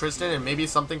similar to Tristan, and maybe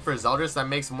something for Zeldris that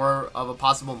makes more of a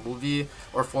possible movie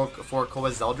or for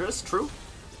Koa Zeldris. True.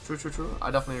 True.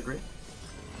 I definitely agree.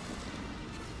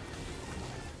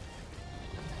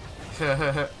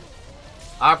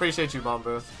 I appreciate you,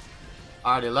 Bamboo.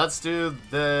 Alrighty, let's do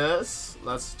this.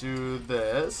 Let's do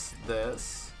this.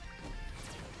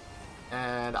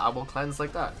 And I will cleanse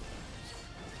like that.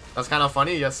 That's kind of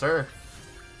funny, yes sir.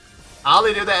 I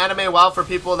only do the anime WoW for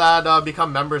people that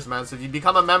become members, man. So if you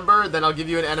become a member, then I'll give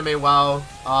you an anime WoW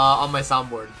on my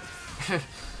soundboard.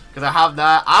 Because I have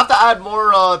that. I have to add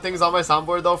more things on my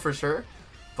soundboard though, for sure.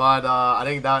 But I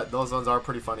think that those ones are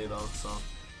pretty funny though. So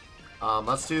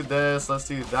let's do this. Let's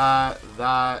do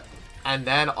that. And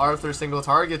then Arthur single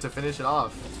target to finish it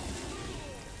off.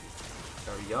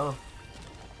 There we go.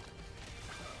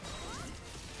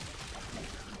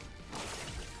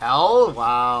 Hell?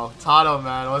 Wow. Tato,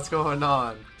 man. What's going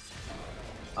on?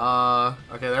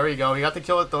 Okay, there we go. We got the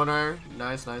kill with Thonar.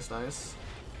 Nice, nice, nice.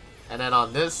 And then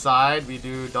on this side, we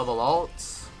do double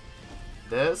ults.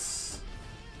 This.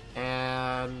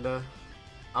 And I'm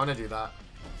gonna do that.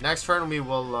 Next turn,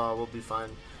 we'll be fine.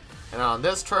 And on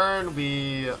this turn,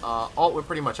 we ult with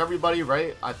pretty much everybody,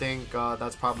 right? I think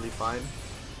that's probably fine.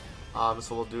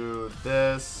 So we'll do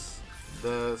this,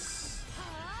 and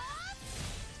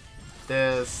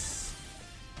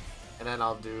then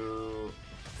I'll do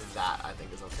that. I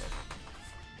think is okay.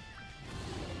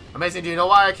 Amazing. Do you know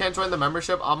why I can't join the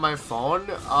membership on my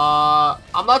phone?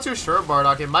 I'm not too sure,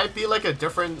 Bardock. It might be like a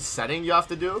different setting you have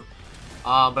to do.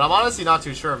 But I'm honestly not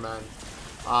too sure, man.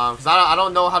 Because I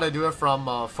don't know how to do it from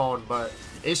phone, but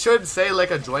it should say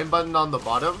like a join button on the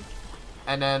bottom,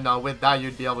 and then with that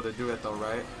you'd be able to do it though,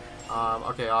 right?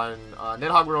 Okay, on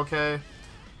Nidhogg we're okay.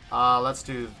 Let's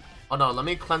do. Oh no, let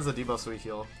me cleanse the debuff so we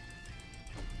heal.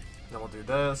 Then we'll do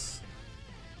this.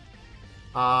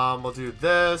 We'll do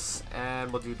this,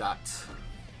 and we'll do that,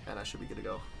 and I should be good to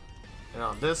go. And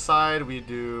on this side we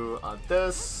do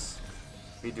this.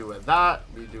 We do with that.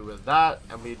 We do with that,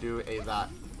 and we do a that.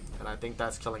 And I think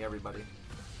that's killing everybody.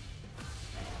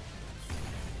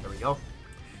 There we go.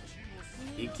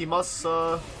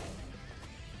 Ikimasu.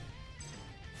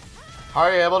 How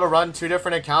are you able to run two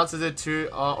different accounts? Is it two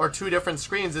or two different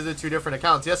screens? Is it two different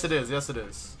accounts? Yes, it is. Yes, it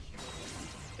is.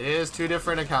 It is two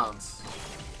different accounts.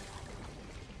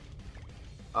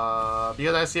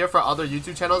 Because I see it for other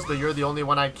YouTube channels, but you're the only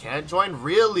one I can't join.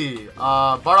 Really?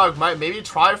 Bardock might maybe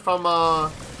try from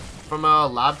a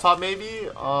laptop maybe,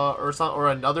 or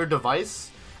another device.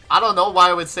 I don't know why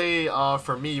I would say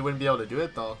for me you wouldn't be able to do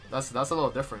it though. That's a little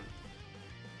different.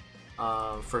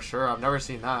 For sure, I've never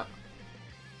seen that.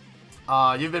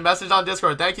 You've been messaged on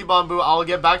Discord. Thank you, Bamboo. I'll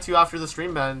get back to you after the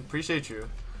stream, man. Appreciate you.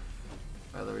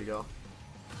 Alright, there we go.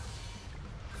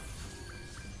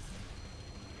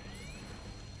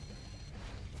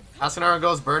 Askinara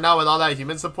goes burnout with all that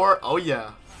human support. Oh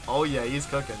yeah. Oh yeah, he's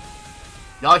cooking.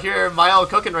 Y'all hear Mael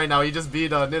cooking right now. He just beat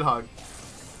Nidhogg.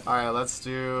 Alright, let's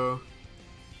do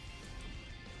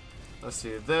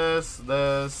this, and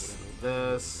that.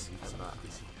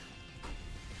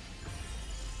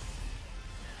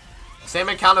 Same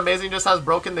account, Amazing just has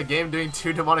broken the game doing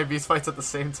two demonic beast fights at the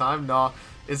same time. No,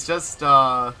 it's just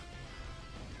across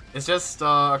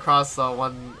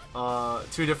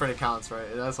two different accounts,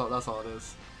 right? That's all it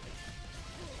is.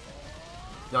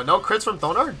 Yo, no crits from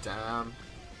Thonar? Damn.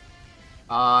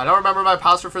 I don't remember my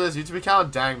password for this YouTube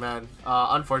account. Dang, man.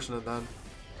 Unfortunate then.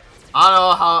 I don't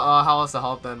know how else to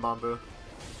help then, Bamboo.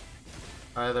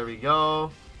 Alright, there we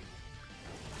go.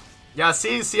 Yeah,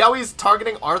 see how he's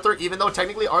targeting Arthur, even though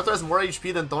technically Arthur has more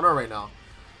HP than Thonar right now.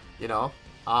 You know?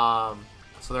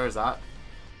 So there's that.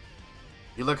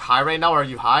 You look high right now, or are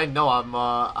you high? No, I'm,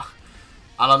 I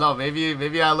don't know.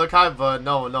 Maybe I look high, but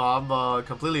no, I'm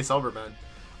completely sober, man.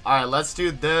 Alright, let's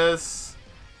do this.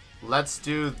 Let's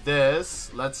do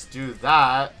this. Let's do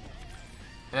that.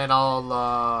 And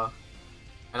I'll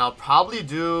probably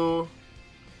do...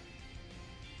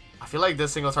 I feel like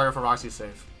this single target from Roxy is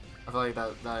safe. I feel like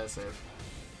that is safe.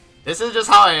 This is just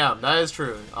how I am. That is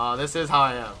true. This is how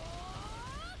I am.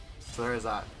 So there is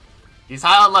that. He's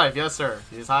high on life. Yes, sir.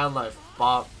 He's high on life.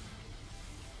 Bop.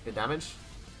 Good damage.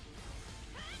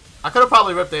 I could have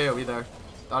probably ripped the AoE there.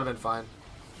 That would have been fine.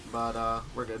 But,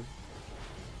 we're good.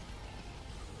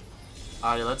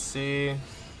 Alright, let's see.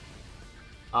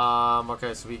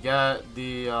 Okay, so we get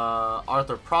the,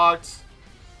 Arthur proct.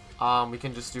 We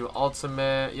can just do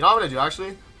ultimate. You know what I'm gonna do,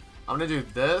 actually? I'm gonna do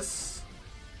this.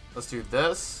 Let's do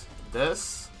this.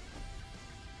 This.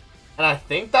 And I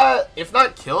think that, if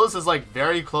not kills, is, like,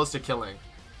 very close to killing.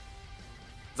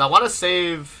 Because I want to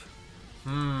save...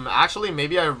 actually,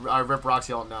 maybe I rip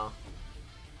Roxy ult now.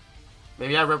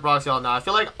 Maybe I rip Roxy ult now. I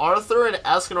feel like Arthur and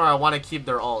Escanor, I want to keep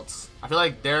their ults. I feel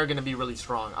like they're going to be really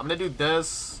strong. I'm going to do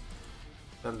this,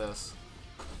 then this.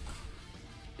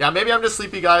 Yeah, maybe I'm just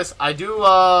sleepy, guys. I do,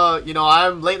 you know,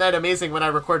 I'm late night amazing when I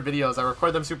record videos. I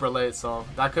record them super late, so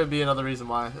that could be another reason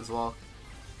why as well.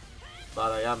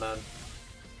 But, yeah, man.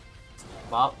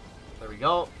 Bop. There we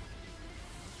go.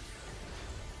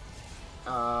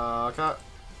 Okay.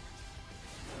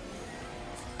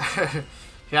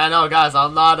 Yeah, no, guys,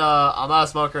 I'm not a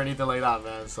smoker or anything like that,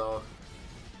 man. So,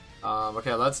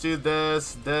 okay, let's do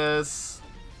this, this,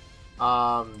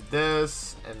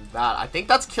 this, and that. I think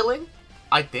that's killing.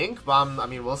 I think, but I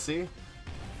mean, we'll see.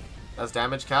 That's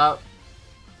damage cap.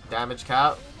 Damage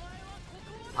cap.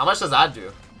 How much does that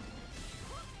do?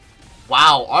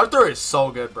 Wow, Arthur is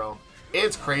so good, bro.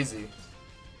 It's crazy.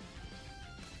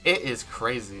 It is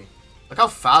crazy. Look how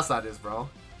fast that is, bro.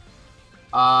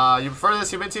 You prefer this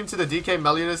human team to the DK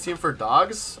Meliodas team for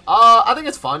dogs? I think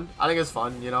it's fun. I think it's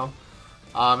fun, you know.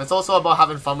 It's also about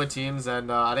having fun with teams, and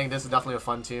I think this is definitely a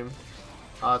fun team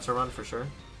to run for sure.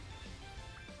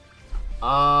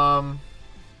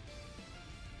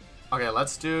 Okay,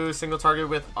 let's do single target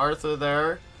with Arthur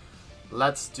there.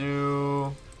 Let's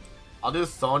do... I'll do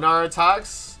Thonar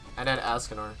attacks, and then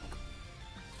Escanor.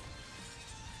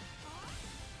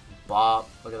 Bop.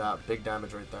 Look at that. Big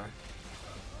damage right there.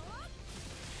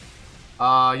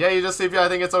 Yeah, you just sleepy. I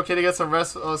think it's okay to get some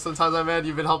rest sometimes, my man.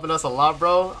 You've been helping us a lot,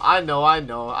 bro. I know, I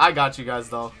know. I got you guys,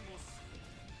 though.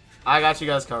 I got you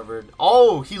guys covered.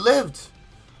 Oh, he lived.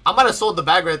 I might have sold the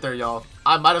bag right there, y'all.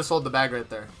 I might have sold the bag right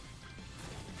there.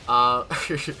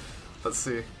 Let's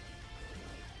see.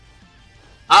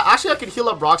 Actually, I could heal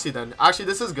up Roxy then. Actually,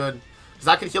 this is good. Because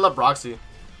I could heal up Roxy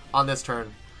on this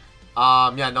turn.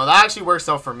 Yeah, no, that actually works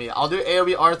out for me. I'll do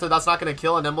AoE Arthur. That's not going to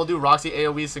kill. And then we'll do Roxy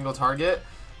AoE single target.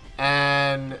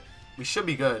 And we should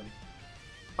be good.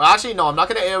 Well, actually, no, I'm not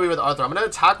going to AoE with Arthur. I'm going to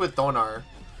attack with Thonar.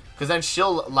 Because then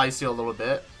she'll Lycio a little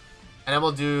bit. And then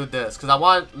we'll do this. Because I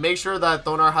want make sure that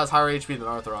Thonar has higher HP than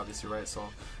Arthur, obviously, right? So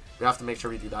we have to make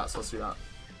sure we do that. So let's do that.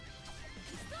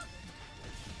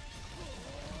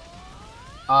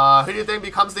 Who do you think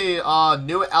becomes the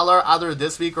new LR either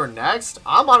this week or next?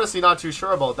 I'm honestly not too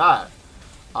sure about that.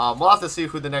 We'll have to see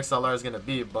who the next LR is going to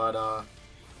be. But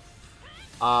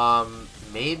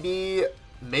maybe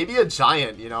a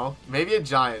giant, you know? Maybe a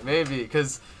giant, maybe.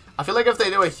 Because I feel like if they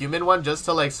do a human one just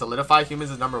to like solidify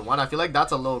humans as #1, I feel like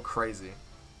that's a little crazy.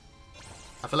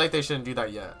 I feel like they shouldn't do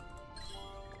that yet.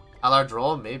 LR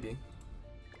Droll, maybe.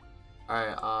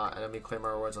 Alright, and let me claim my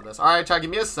rewards on this. Alright, chat, give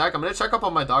me a sec. I'm gonna check up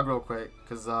on my dog real quick.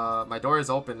 Because my door is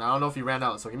open. I don't know if he ran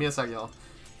out, so give me a sec, y'all.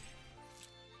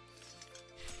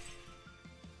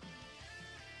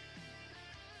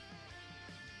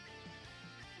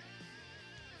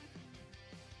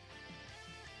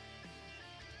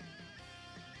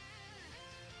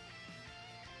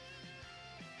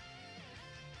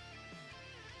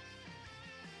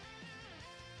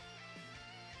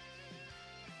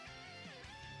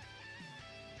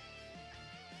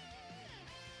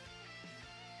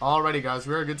 Alrighty, guys,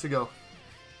 we are good to go.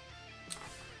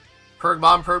 Perk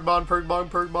bomb, perk bomb, perk bomb,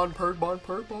 perk bomb, perk bomb,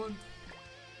 perk bomb.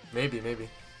 Maybe.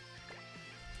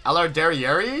 LR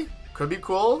Derriere? Could be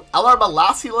cool. LR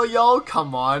Malasila, yo?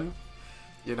 Come on.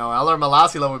 You know, LR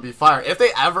Malasila would be fire. If they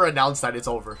ever announce that, it's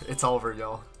over. It's over,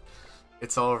 yo.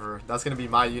 It's over. That's gonna be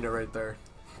my unit right there.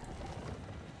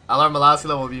 LR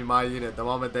Malasila will be my unit the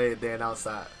moment they announce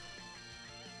that.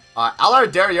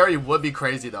 LR Derriere would be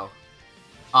crazy, though.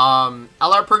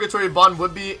 LR Purgatory Bond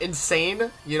would be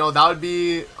insane. You know, that would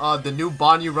be the new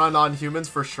bond you run on humans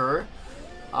for sure.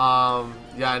 Yeah,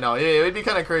 I know. It would be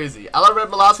kind of crazy. LR Red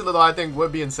Malasila, though, I think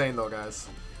would be insane, though, guys.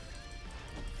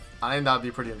 I think that would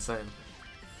be pretty insane.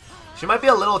 She might be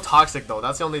a little toxic, though.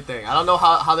 That's the only thing. I don't know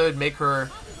how they would make her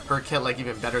kit, like,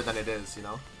 even better than it is, you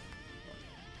know?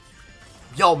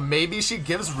 Yo, maybe she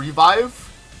gives revive.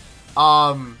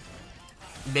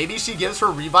 Maybe she gives her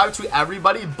revive to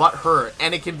everybody but her,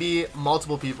 and it can be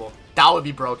multiple people. That would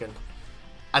be broken.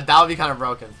 That would be kind of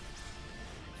broken.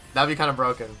 That would be kind of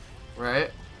broken,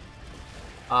 right?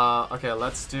 Okay,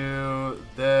 let's do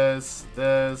this,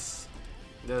 this,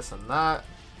 this, and that.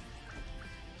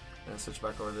 And switch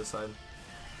back over this side.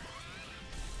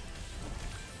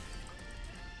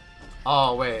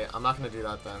 Oh, wait, I'm not going to do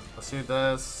that then. Let's do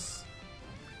this.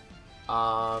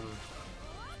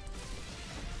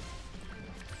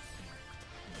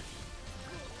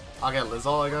 I'll get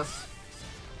Lizzle, I guess.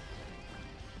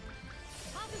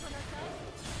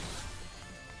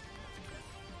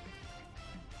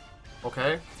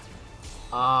 Okay.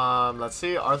 Let's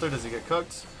see. Arthur, does he get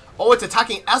cooked? Oh, it's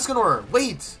attacking Escanor!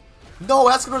 Wait! No,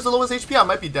 Escanor's the lowest HP. I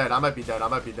might be dead. I might be dead. I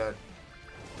might be dead.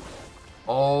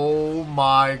 Oh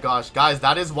my gosh. Guys,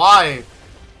 that is why.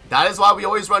 That is why we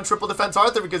always run triple defense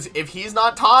Arthur, because if he's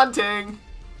not taunting,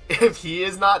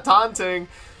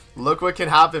 look what can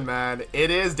happen, man.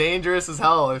 It is dangerous as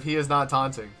hell if he is not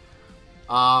taunting.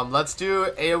 Let's do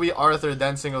AoE Arthur,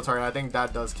 then single target. I think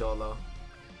that does kill, though.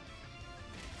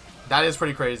 That is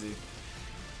pretty crazy.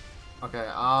 Okay,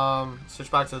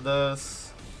 switch back to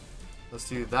this. Let's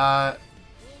do that.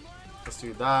 Let's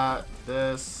do that,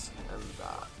 this, and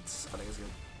that. I think it's good.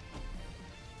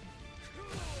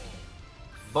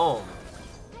 Boom.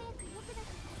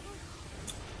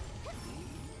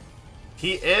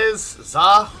 He is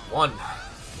the one.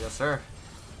 Yes, sir.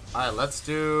 Alright, let's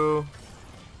do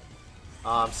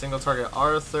single target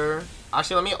Arthur.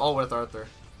 Actually, let me ult with Arthur.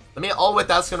 Let me ult with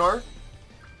Escanor.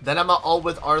 Then I'm gonna ult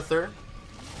with Arthur.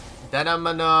 Then I'm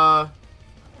gonna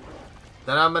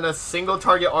single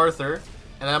target Arthur.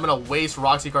 And then I'm gonna waste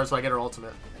Roxy card so I get her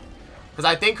ultimate. Because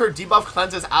I think her debuff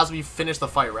cleanses as we finish the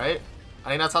fight, right? I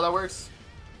think that's how that works.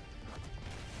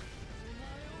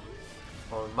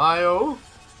 Oh, Mayo.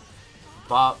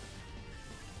 Bop.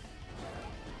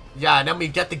 Yeah, and then we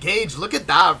get the gauge. Look at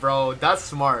that, bro. That's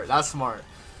smart. That's smart.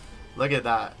 Look at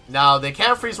that. Now, they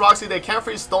can't freeze Roxy. They can't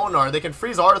freeze Stonar. They can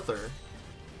freeze Arthur.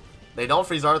 They don't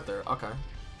freeze Arthur. Okay.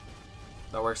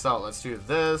 That works out. Let's do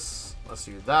this. Let's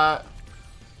do that.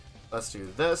 Let's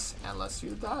do this. And let's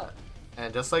do that.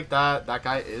 And just like that, that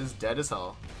guy is dead as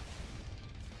hell.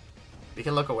 We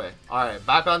can look away. Alright,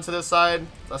 back onto this side.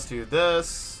 Let's do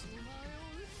this.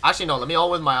 Actually, no. Let me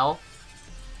ult with my ult.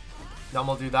 Then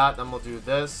we'll do that. Then we'll do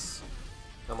this.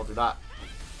 Then we'll do that.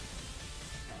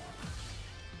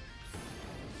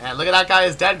 And look at that guy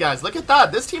is dead, guys. Look at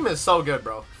that. This team is so good,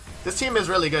 bro. This team is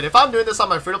really good. If I'm doing this on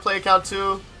my free-to-play account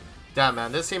too, damn,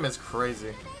 man. This team is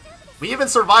crazy. We even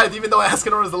survived even though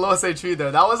Escanor was the lowest HP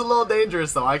there. That was a little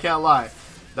dangerous, though. I can't lie.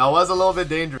 That was a little bit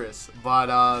dangerous.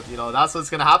 But, you know, that's what's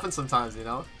going to happen sometimes, you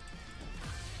know?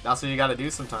 That's what you got to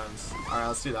do sometimes. Alright,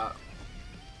 let's do that.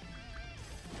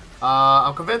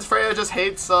 I'm convinced Freya just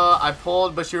hates I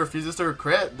pulled, but she refuses to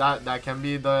crit. That can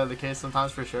be the case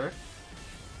sometimes for sure.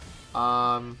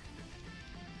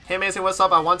 Hey Amazing, what's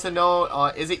up? I want to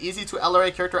know, is it easy to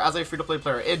LRA character as a free-to-play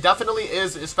player? It definitely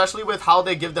is, especially with how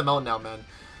they give them out now,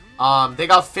 man. They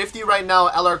got 50 right now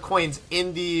LR coins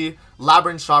in the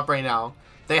Labyrinth shop right now.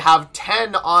 They have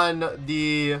 10 on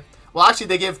the... Well, actually,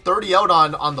 they gave 30 out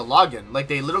on the login. Like,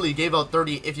 they literally gave out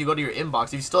 30 if you go to your inbox.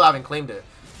 If you still haven't claimed it.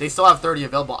 They still have 30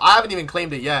 available. I haven't even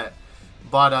claimed it yet.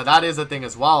 But that is a thing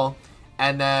as well.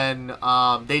 And then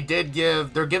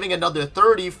they're giving another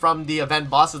 30 from the event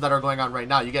bosses that are going on right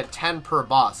now. You get 10 per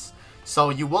boss.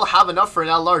 So you will have enough for an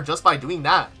LR just by doing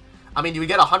that. I mean, you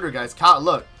get 100, guys.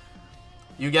 Look.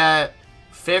 You get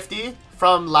 50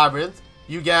 from Labyrinth.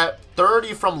 You get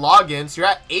 30 from login. So you're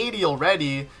at 80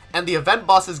 already. And the event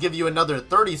bosses give you another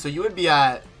 30. So you would be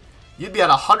at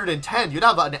 110. You'd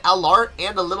have an LR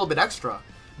and a little bit extra.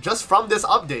 Just from this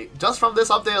update. Just from this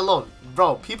update alone.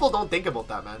 Bro, people don't think about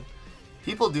that, man.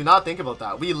 People do not think about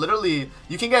that. We literally...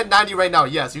 You can get 90 right now.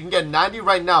 Yes, you can get 90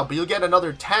 right now. But you'll get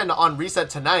another 10 on reset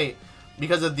tonight.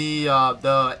 Because of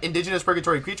the Indigenous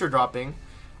Purgatory creature dropping.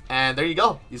 And there you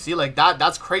go. You see, like,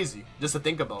 that's crazy. Just to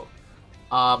think about.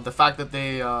 The fact that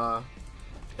that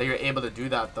you're able to do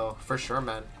that, though. For sure,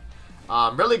 man.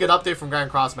 Really good update from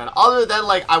Grand Cross, man. Other than,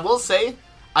 like, I will say...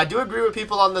 I do agree with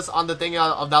people on the thing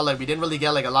of that, like, we didn't really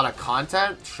get, like, a lot of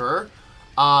content, sure.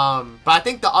 But I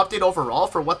think the update overall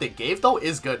for what they gave, though,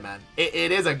 is good, man.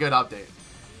 It is a good update.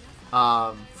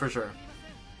 For sure.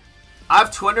 I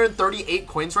have 238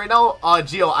 coins right now.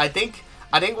 Gio, I think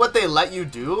what they let you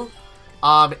do,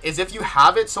 is if you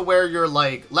have it so where you're,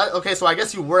 like, okay, so I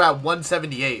guess you were at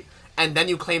 178, and then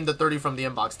you claim the 30 from the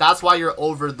inbox. That's why you're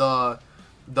over the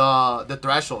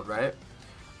threshold, right?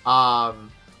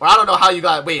 Or I don't know how you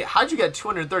got... Wait, how'd you get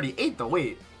 238, though?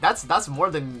 Wait, that's more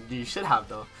than you should have,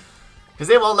 though. Because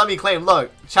they won't let me claim.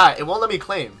 Look, chat, it won't let me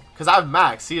claim. Because I have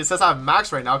max. See, it says I have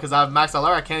max right now because I have max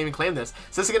LR. I can't even claim this.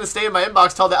 So this is going to stay in my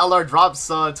inbox till the LR drops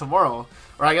tomorrow.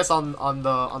 Or I guess on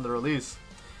the release.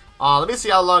 Let me see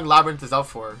how long Labyrinth is out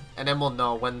for. And then we'll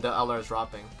know when the LR is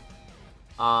dropping.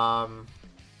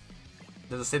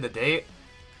 Does it say the date?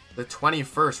 The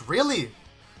 21st. Really?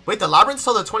 Wait, the Labyrinth's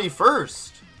till the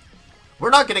 21st. We're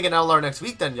not getting an LR next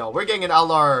week then, y'all. We're getting an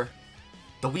LR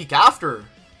the week after.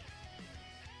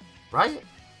 Right?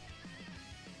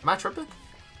 Am I tripping?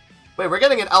 Wait, we're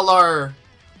getting an LR...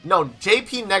 No,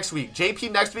 JP next week.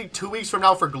 JP next week, 2 weeks from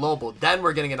now for Global. Then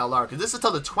we're getting an LR. Because this is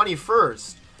till the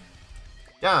 21st.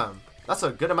 Yeah, that's a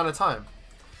good amount of time.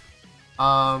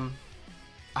 I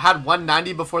had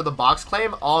 190 before the box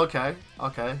claim. Oh, okay.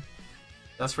 Okay.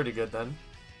 That's pretty good then.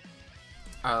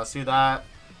 Alright, let's do that.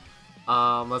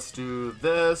 Let's do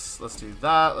this. Let's do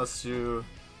that. Let's do...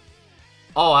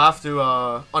 Oh, I have to,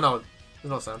 Oh, no.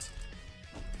 There's no sense.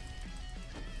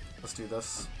 Let's do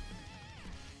this.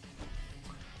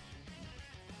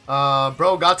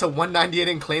 Bro got to 198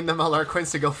 and claimed them LR coins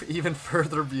to go even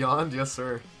further beyond. Yes,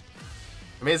 sir.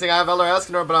 Amazing. I have LR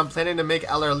Escanor, but I'm planning to make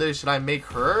LR Liz. Should I make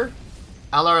her?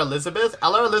 LR Elizabeth.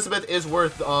 LR Elizabeth is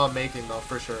worth making though,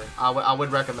 for sure. I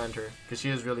would recommend her because she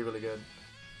is really, really good.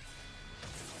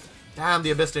 Damn,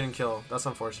 the Abyss didn't kill. That's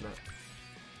unfortunate.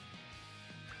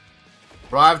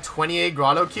 Bro, I have 28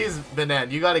 Grotto keys.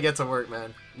 Banan, you gotta get to work,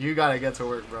 man. You gotta get to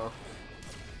work, bro.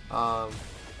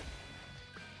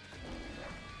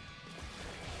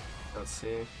 Let's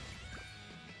see.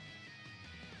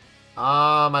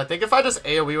 I think if I just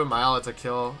AoE with my ally, it's a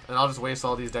kill, and I'll just waste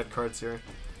all these dead cards here.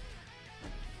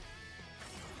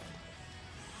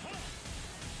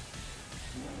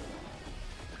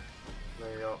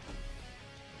 There you go.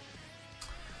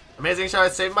 Amazing. Should I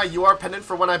save my UR pendant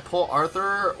for when I pull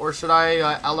Arthur, or should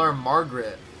I LR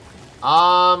Margaret?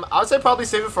 I would say probably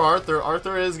save it for Arthur.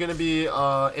 Arthur is gonna be,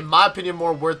 in my opinion,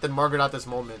 more worth than Margaret at this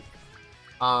moment.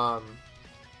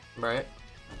 Right?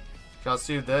 Okay, let's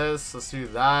do this, let's do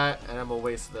that, and then we'll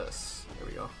waste this. Here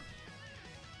we go.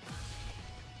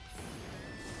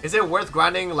 Is it worth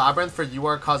grinding Labyrinth for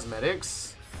UR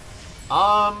cosmetics?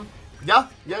 Yeah,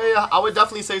 I would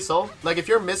definitely say so. Like, if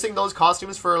you're missing those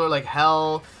costumes for, like,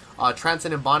 Hell,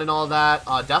 Transcendent Bond and all that,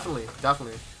 definitely.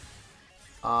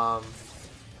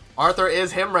 Arthur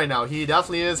is him right now. He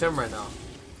definitely is him right now.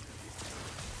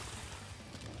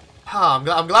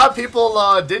 I'm glad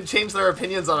people did change their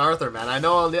opinions on Arthur, man. I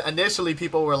know initially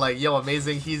people were like, yo,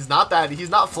 amazing, he's not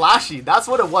flashy. That's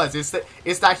what it was. It's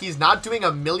that he's not doing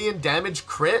a million damage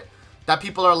crit that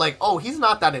people are like, oh, he's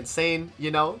not that insane,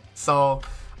 you know? So,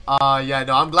 yeah,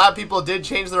 no, I'm glad people did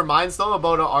change their minds, though,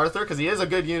 about Arthur, because he is a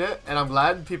good unit, and I'm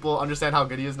glad people understand how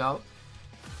good he is now.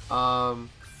 Yeah,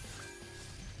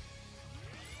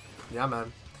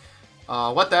 man.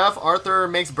 What the F? Arthur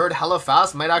makes Bird hella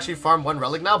fast. Might actually farm one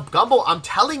relic now. Gumbo, I'm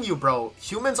telling you, bro.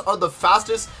 Humans are the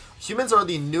fastest. Humans are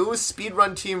the new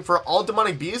speedrun team for all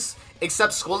demonic beasts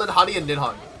except Skull and Hadi and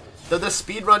Nidhogg. They're the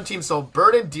speedrun team. So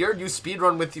Bird and Deer, you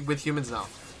speedrun with humans now.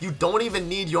 You don't even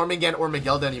need Jormungand or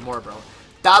Miguelda anymore, bro.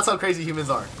 That's how crazy humans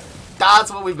are. That's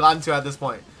what we've gotten to at this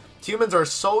point. Humans are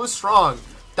so strong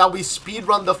that we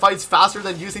speedrun the fights faster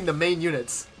than using the main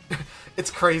units.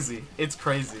 It's crazy. It's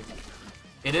crazy.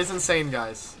 It is insane,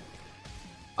 guys.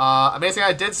 Amazing.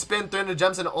 I did spin 300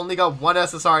 gems and only got one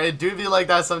SSR. It do be like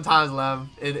that sometimes, Lem.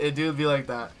 It do be like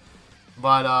that.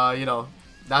 But you know,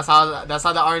 that's how the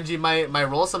RNG might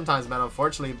roll sometimes, man.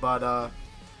 Unfortunately, but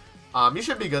you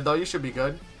should be good though. You should be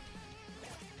good.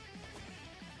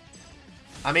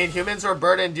 I mean, humans were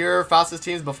Bird and Deer fastest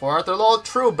teams before Arthur. Lol,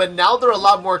 true, but now they're a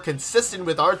lot more consistent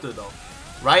with Arthur though,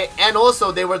 right? And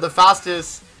also they were the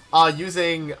fastest.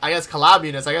 Using, I guess, collab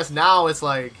units. I guess now it's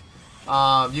like,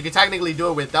 you can technically do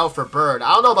it without for Bird.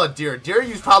 I don't know about Deer. Deer,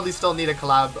 you probably still need a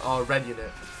collab red unit.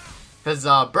 Because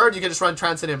Bird, you can just run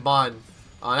Transcendent Bond.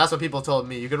 That's what people told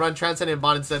me. You can run Transcendent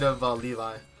Bond instead of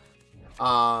Levi.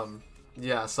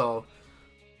 Yeah, so,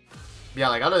 yeah,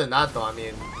 like, other than that, though, I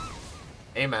mean,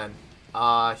 amen.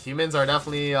 Humans are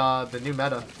definitely the new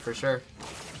meta, for sure.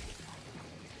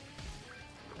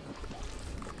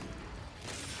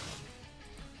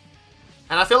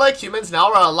 And I feel like humans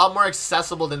now are a lot more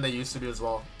accessible than they used to be as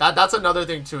well. That's another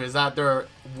thing too, is that they're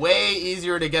way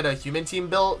easier to get a human team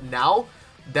built now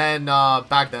than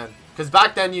back then. Because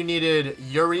back then you needed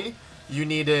Yuri, you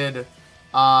needed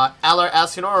LR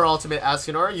Escanor or Ultimate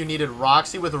Escanor, you needed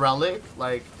Roxy with Relic.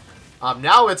 Like,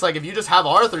 now it's like if you just have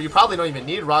Arthur, you probably don't even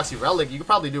need Roxy Relic. You could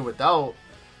probably do it without.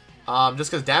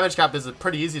 Just because damage cap is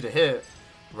pretty easy to hit,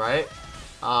 right?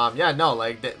 Yeah, no,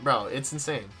 like, bro, it's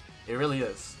insane. It really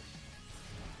is.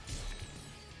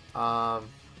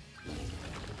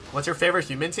 What's your favorite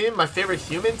human team? My favorite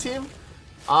human team?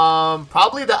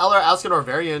 Probably the LR Escanor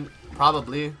variant.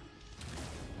 Probably.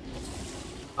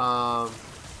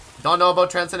 Don't know about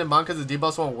Transcendent Bond because his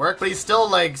debuffs won't work, but he's still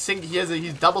like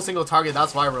he's double single target.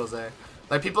 That's why Rose.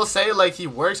 Like people say like he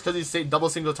works because he's double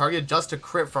single target just to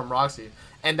crit from Roxy,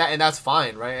 and that's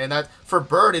fine, right? And that for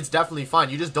Bird it's definitely fine.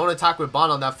 You just don't attack with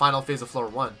Bond on that final phase of floor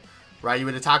 1, right? You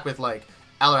would attack with like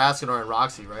LR Escanor and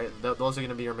Roxy, right? Those are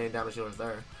gonna be your main damage dealers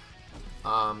there.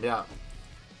 Yeah.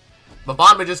 But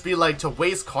Bond would just be like to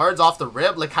waste cards off the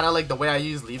rip, like kind of like the way I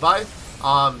use Levi.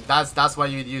 That's why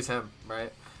you'd use him,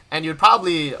 right? And you'd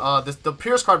probably the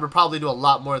Pierce card would probably do a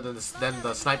lot more than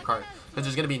the Snipe card, because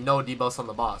there's gonna be no debuffs on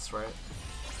the boss, right?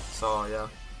 So yeah,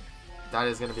 that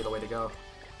is gonna be the way to go.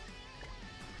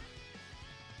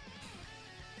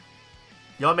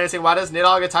 Yo, amazing. Why does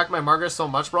Nidhogg attack my Margaret so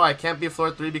much, bro? I can't be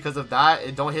floor 3 because of that.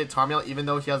 It don't hit Tarmiel even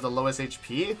though he has the lowest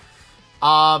HP.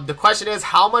 The question is,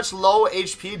 how much low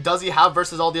HP does he have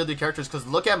versus all the other characters? Because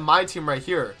look at my team right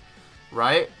here,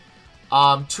 right?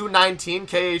 219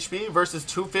 KHP versus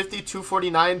 250,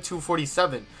 249,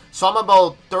 247. So I'm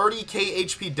about 30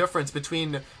 KHP difference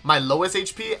between my lowest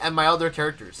HP and my other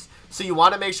characters. So you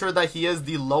want to make sure that he is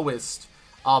the lowest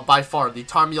by far, the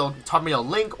Tarmiel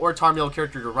Link or Tarmiel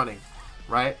character you're running,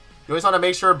 right? You always want to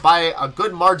make sure by a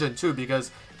good margin too,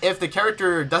 because if the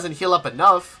character doesn't heal up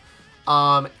enough,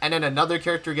 and then another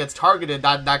character gets targeted,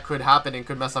 that could happen and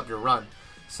could mess up your run.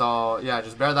 So yeah,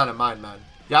 just bear that in mind, man.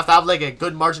 You have to have like a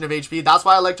good margin of HP. That's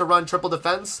why I like to run triple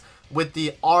defense with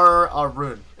the R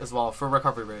rune as well for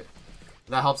recovery rate.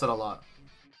 That helps it a lot.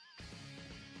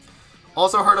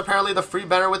 Also heard apparently the free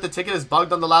banner with the ticket is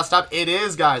bugged on the last stop. It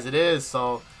is, guys. It is.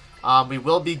 So we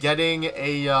will be getting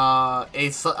a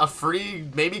free,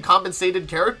 maybe compensated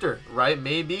character, right?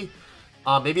 Maybe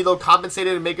they'll compensate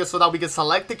it and make it so that we can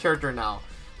select the character now.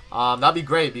 That'd be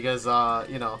great because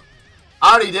you know,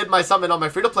 I already did my summon on my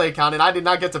free-to-play account and I did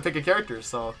not get to pick a character.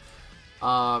 So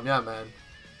yeah, man.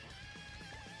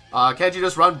 Can't you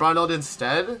just run Brunhild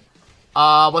instead?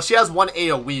 Well, she has one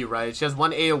AoE, right? She has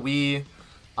one AoE.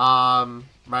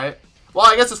 Right? Well,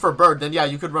 I guess it's for Bird. Then yeah,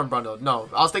 you could run Brunhild. No,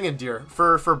 I was thinking Deer.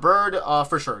 For Bird,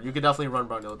 for sure. You could definitely run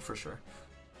Brunhild for sure.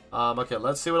 Okay,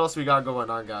 let's see what else we got going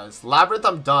on, guys. Labyrinth,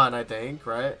 I'm done, I think,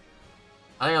 right?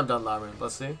 I think I'm done Labyrinth.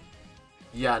 Let's see.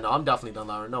 Yeah, no, I'm definitely done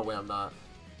Labyrinth. No way I'm not.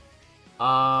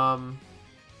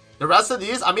 The rest of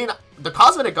these, I mean, the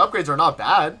cosmetic upgrades are not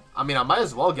bad. I mean, I might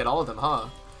as well get all of them, huh?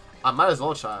 I might as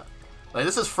well, chat. Like,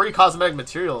 this is free cosmetic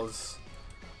materials.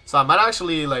 So I might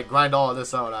actually, like, grind all of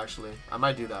this out, actually. I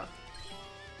might do that.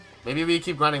 Maybe we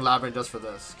keep grinding Labyrinth just for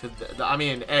this. Because, I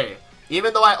mean, hey,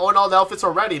 even though I own all the outfits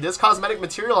already, this cosmetic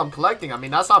material I'm collecting, I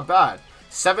mean, that's not bad.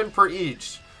 7 per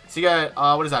each. So you get,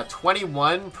 what is that,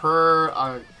 21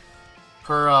 per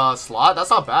slot? That's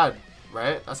not bad,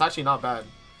 right? That's actually not bad.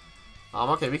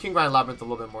 Okay, we can grind Labyrinth a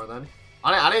little bit more then.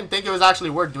 I didn't think it was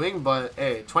actually worth doing, but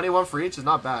hey, 21 for each is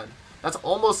not bad. That's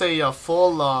almost a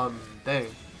full thing.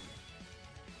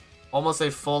 Almost a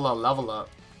full level up.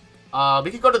 We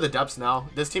can go to the depths now.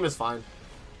 This team is fine.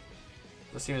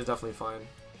 This team is definitely fine.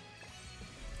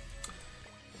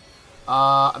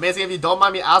 Amazing, if you don't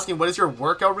mind me asking, what is your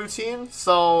workout routine?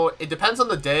 So, it depends on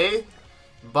the day.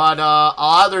 But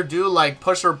I'll either do like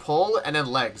push or pull and then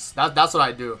legs. That's what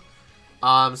I do.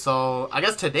 So I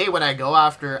guess today when I go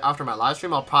after my live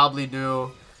stream, I'll probably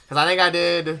do, because I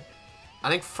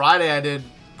think Friday I did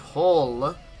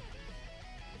pull.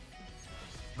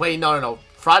 Wait, no.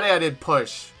 Friday I did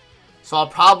push. So I'll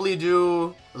probably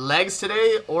do legs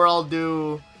today, or I'll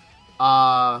do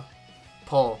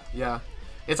pull. Yeah,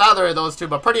 it's either of those two,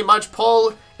 but pretty much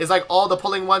pull is like all the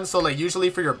pulling ones. So like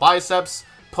usually for your biceps,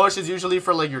 push is usually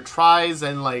for like your tries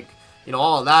and like, you know,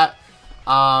 all of that.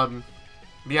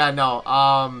 Yeah, no.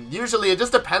 Usually it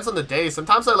just depends on the day.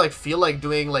 Sometimes I like feel like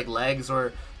doing like legs,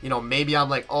 or you know, maybe I'm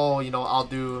like, oh, you know, I'll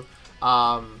do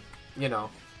you know,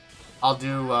 I'll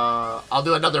do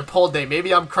another pull day.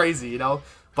 Maybe I'm crazy, you know.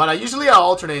 But usually I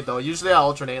alternate though. Usually I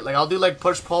alternate. Like I'll do like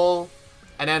push pull,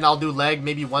 and then I'll do leg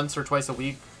maybe once or twice a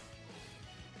week.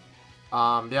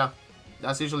 Yeah,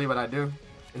 that's usually what I do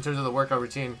in terms of the workout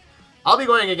routine. I'll be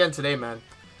going again today, man.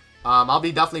 I'll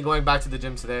be definitely going back to the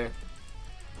gym today.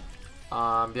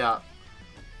 Yeah.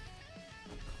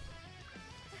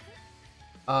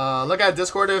 Look at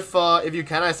Discord if you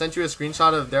can. I sent you a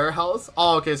screenshot of their health.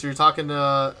 Oh, okay. So you're talking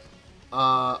to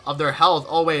of their health.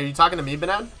 Oh wait, are you talking to me,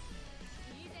 Banan?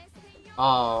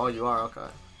 Oh, you are, okay.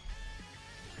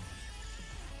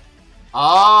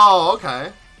 Oh,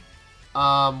 okay.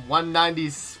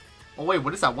 190. Oh wait,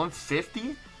 what is that?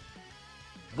 150?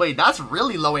 Wait, that's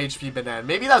really low HP, Banan.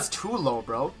 Maybe that's too low,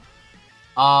 bro.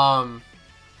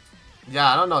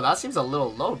 Yeah, I don't know. That seems a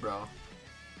little low, bro.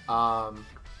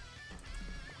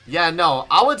 Yeah, no.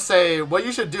 I would say what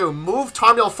you should do, move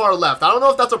Tarmiel far left. I don't know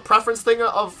if that's a preference thing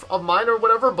of mine or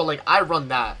whatever, but, like, I run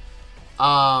that.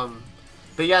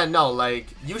 But, yeah, no. Like,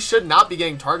 you should not be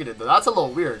getting targeted, though. That's a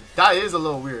little weird. That is a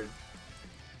little weird.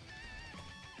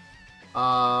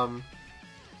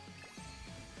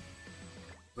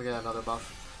 Look at another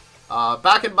buff.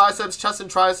 Back and biceps, chest and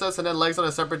triceps, and then legs on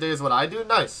a separate day is what I do.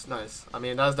 Nice, nice. I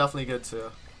mean, that's definitely good too.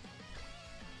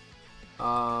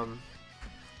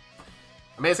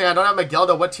 Amazing. I don't have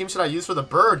Megilda. What team should I use for the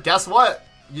bird? Guess what?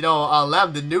 You know,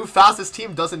 Lem, the new fastest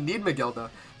team doesn't need Megilda.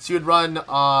 So you'd run,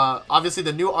 obviously,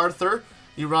 the new Arthur.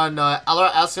 You run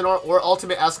Elara Escanor or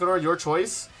Ultimate Escanor, your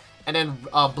choice. And then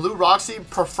Blue Roxy,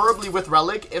 preferably with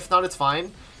Relic. If not, it's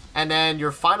fine. And then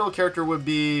your final character would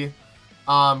be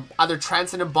either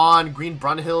Transcendent Bond, Green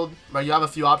Brunhild, right? You have a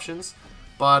few options,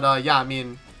 but yeah, I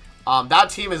mean, that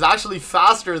team is actually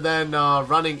faster than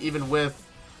running even with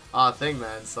thing,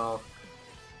 man. So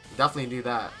definitely do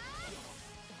that.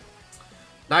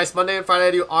 Nice. Monday and Friday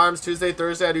I do arms. Tuesday,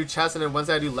 Thursday I do chest, and then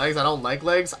Wednesday I do legs. I don't like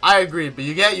legs. I agree, but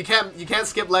you can't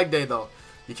skip leg day though.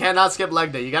 You cannot skip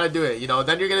leg day. You gotta do it. You know,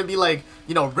 then you're gonna be like,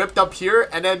 you know, ripped up here,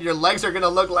 and then your legs are gonna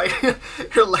look like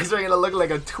your legs are gonna look like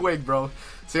a twig, bro.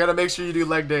 So you gotta make sure you do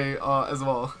leg day as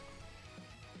well.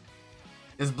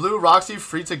 Is Blue Roxy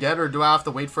free to get, or do I have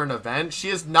to wait for an event? She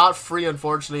is not free,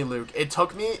 unfortunately, Luke. It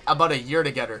took me about a year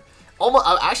to get her. Almost,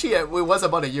 actually, it was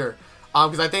about a year.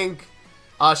 Because I think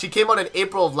she came out in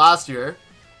April of last year,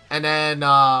 and then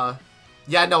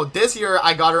yeah, no, this year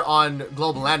I got her on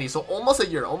Global Annie, so almost a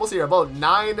year, about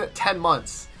 9-10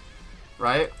 months,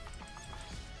 right?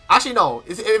 Actually, no,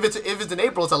 if it's in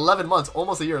April, it's 11 months,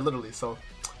 almost a year, literally. So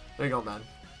there you go, man.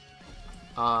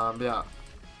 Yeah.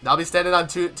 I'll be standing on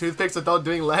toothpicks without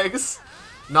doing legs.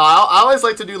 No, I always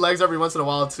like to do legs every once in a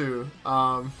while too.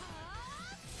 Bardock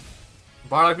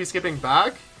be skipping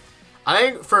back. I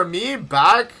think for me,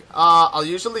 back, I'll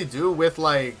usually do with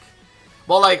like,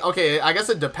 well, like, okay, I guess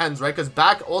it depends, right? Because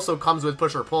back also comes with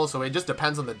push or pull, so it just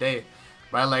depends on the day,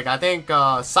 right? Like, I think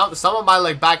some of my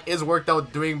like back is worked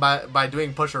out doing by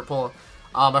doing push or pull.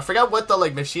 I forget what the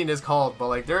like machine is called, but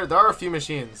like there are a few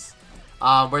machines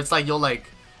where it's like you'll like.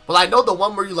 Well, I know the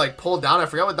one where you like pull down. I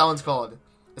forget what that one's called.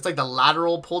 It's like the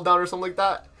lateral pull down or something like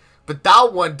that. But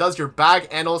that one does your back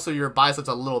and also your biceps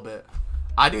a little bit.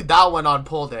 I do that one on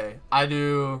pull day. I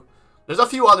do. There's a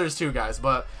few others too, guys,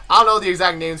 but I don't know the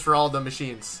exact names for all the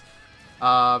machines.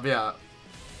 Yeah.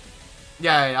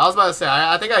 I was about to say.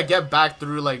 I think I get back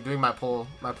through like doing my pull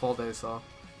day. So,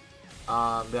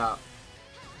 yeah.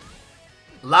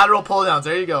 Lateral pull downs.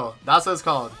 There you go. That's what it's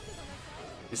called.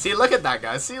 You see, look at that,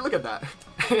 guys. See, look at that.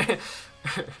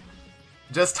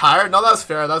 Just tired? No, that's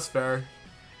fair. That's fair.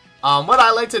 What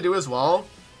I like to do as well,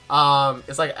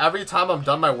 it's like every time I'm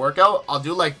done my workout, I'll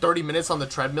do like 30 minutes on the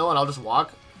treadmill and I'll just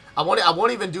walk. I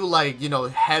won't even do like, you know,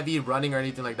 heavy running or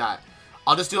anything like that.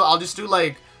 I'll just do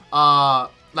like an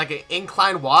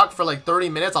incline walk for like 30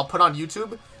 minutes. I'll put on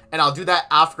YouTube and I'll do that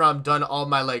after I'm done all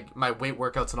my like my weight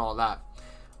workouts and all that.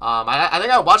 I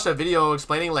think I watched a video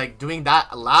explaining like doing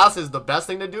that last is the best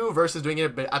thing to do versus doing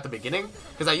it at the beginning,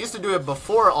 because I used to do it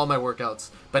before all my workouts,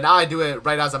 but now I do it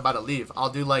right as I'm about to leave. I'll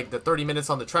do like the 30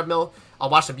 minutes on the treadmill. I'll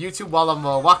watch some YouTube while I'm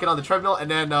walking on the treadmill, and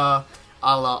then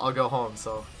I'll go home.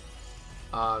 So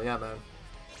yeah, man.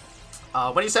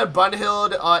 When you said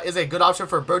Brunhild is a good option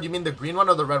for Bird, you mean the green one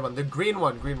or the red one? The green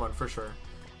one for sure.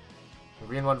 The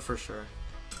green one for sure.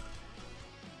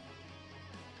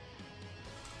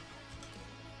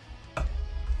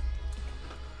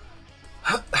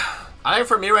 I think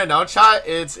for me right now, chat,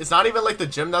 it's not even like the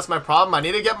gym that's my problem. I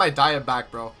need to get my diet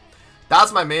back, bro.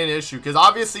 That's my main issue, because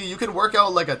obviously you can work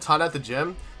out like a ton at the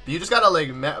gym, but you just gotta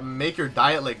like make your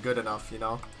diet like good enough, you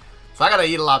know. So I gotta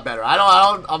eat a lot better.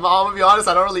 I'm gonna be honest,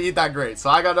 I don't really eat that great, so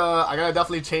I gotta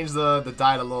definitely change the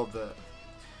diet a little bit.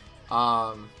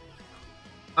 I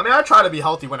mean, I try to be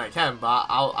healthy when I can, but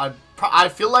I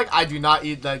feel like I do not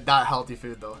eat like that healthy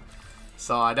food though.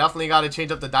 So I definitely got to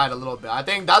change up the diet a little bit. I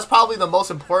think that's probably the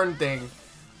most important thing,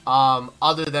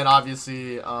 other than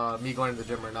obviously me going to the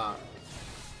gym or not.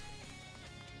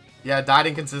 Yeah,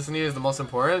 dieting consistency is the most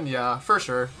important. Yeah, for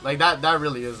sure. Like that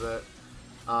really is it.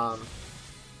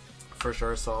 For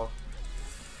sure. So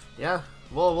yeah,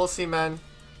 we'll see, man.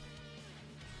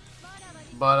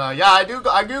 But yeah, I do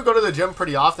go to the gym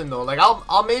pretty often though. Like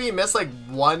I'll maybe miss like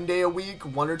 1 day a week,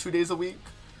 1 or 2 days a week.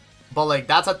 But like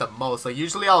that's at the most. Like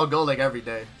usually I'll go like every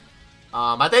day.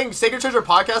 I think Sacred Treasure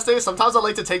podcast day, sometimes I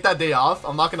like to take that day off.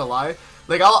 I'm not gonna lie.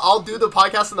 Like I'll do the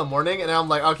podcast in the morning and then I'm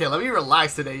like, okay, let me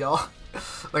relax today, y'all.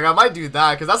 Like I might do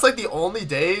that because that's like the only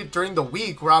day during the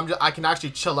week where I can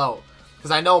actually chill out.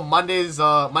 Because I know Monday,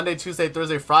 Tuesday,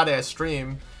 Thursday, Friday I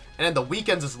stream, and then the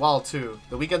weekends as well too.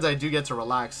 The weekends I do get to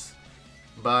relax.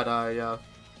 But yeah,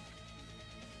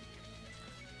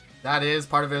 that is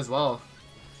part of it as well.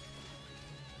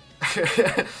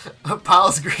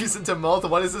 Piles grease into mouth.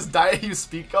 What is this diet you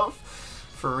speak of?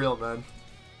 For real, man.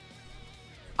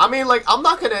 I mean, like, I'm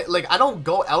not gonna, like, I don't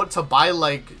go out to buy,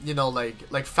 like, you know,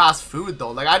 like fast food,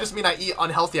 though. Like, I just mean I eat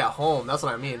unhealthy at home. That's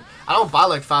what I mean. I don't buy,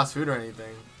 like, fast food or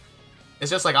anything. It's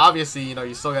just, like, obviously, you know,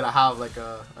 you still gotta have, like,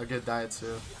 a good diet,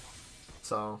 too.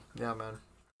 So, yeah, man.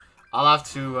 I'll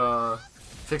have to,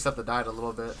 fix up the diet a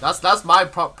little bit. That's my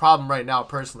problem right now,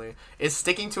 personally, is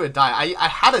sticking to a diet. I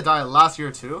had a diet last year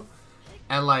too,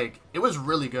 and like it was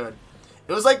really good.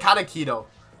 It was like kind of keto,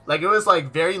 like it was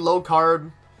like very low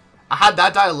carb. I had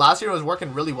that diet last year. It was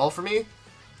working really well for me.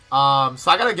 So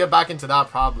I gotta get back into that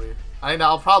probably. I think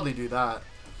I'll probably do that.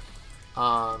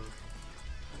 Yeah.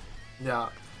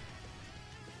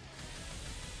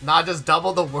 Not just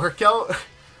double the workout.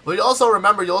 But you also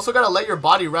remember, you also gotta let your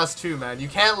body rest too, man. You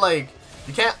can't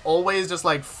always just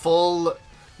like full,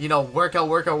 you know, workout,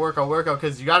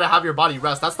 because you gotta have your body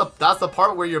rest. That's the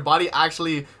part where your body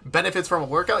actually benefits from a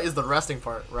workout, is the resting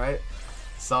part, right?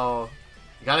 So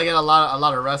you gotta get a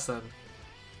lot of rest in.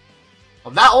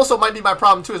 That also might be my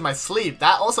problem too, is my sleep.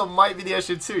 That also might be the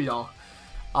issue too, y'all.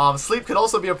 Sleep could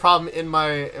also be a problem in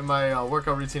my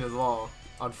workout routine as well,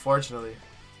 unfortunately.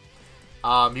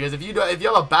 Because if you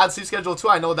have a bad sleep schedule too,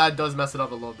 I know that does mess it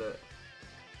up a little bit.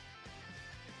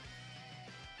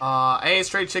 I ate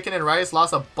straight chicken and rice,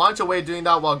 lost a bunch of weight doing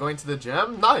that while going to the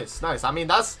gym. Nice. I mean,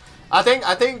 that's, I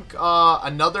think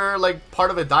another like part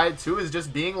of a diet too is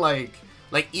just being like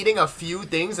eating a few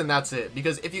things and that's it.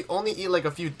 Because if you only eat like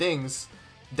a few things,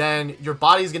 then your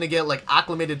body's gonna get like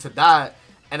acclimated to that,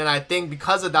 and then I think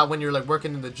because of that, when you're like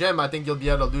working in the gym, I think you'll be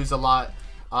able to lose a lot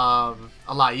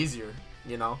easier,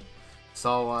 you know.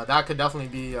 So that could definitely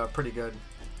be pretty good.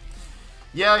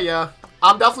 Yeah.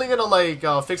 I'm definitely gonna like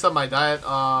fix up my diet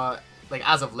like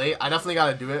as of late. I definitely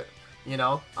gotta do it, you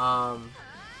know. Yeah,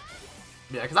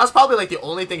 because that's probably like the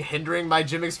only thing hindering my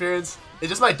gym experience. It's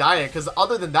just my diet, because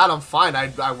other than that, I'm fine.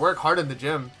 I work hard in the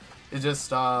gym. It's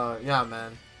just yeah,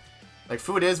 man. Like,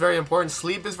 food is very important.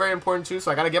 Sleep is very important too, so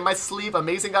I gotta get my sleep.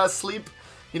 Amazing, gotta sleep,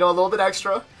 you know, a little bit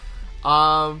extra.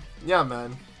 Yeah,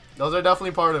 man. Those are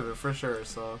definitely part of it, for sure,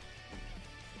 so.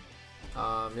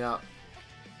 Yeah.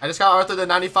 I just got Arthur the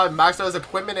 95 maxed out his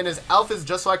equipment and his outfits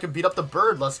just so I can beat up the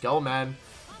bird. Let's go, man.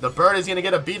 The bird is gonna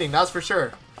get a beating, that's for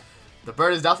sure. The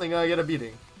bird is definitely gonna get a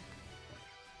beating.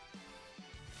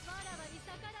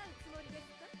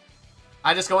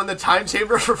 I just go in the time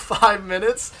chamber for 5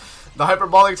 minutes. The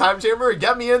hyperbolic time chamber.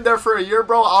 Get me in there for a year,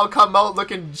 bro. I'll come out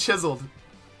looking chiseled.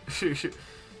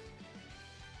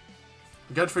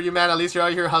 Good for you, man. At least you're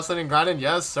out here hustling and grinding.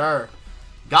 Yes, sir.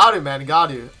 Got to, man.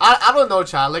 Got to. I don't know,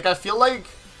 Chad. Like, I feel like,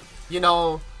 you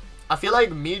know, I feel like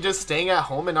me just staying at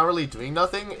home and not really doing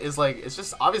nothing is like, it's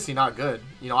just obviously not good.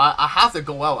 You know, I have to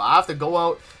go out. I have to go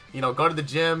out, you know, go to the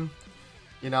gym,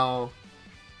 you know,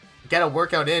 get a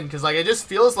workout in. Because, like, it just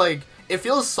feels like, it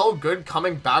feels so good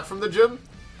coming back from the gym.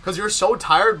 Because you're so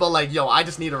tired, but like, yo, I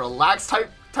just need a relaxed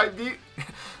type beat.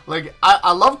 Like,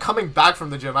 I love coming back from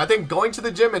the gym. I think going to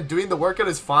the gym and doing the workout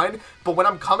is fine, but when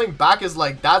I'm coming back is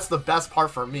like, that's the best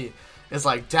part for me. It's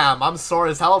like, damn, I'm sore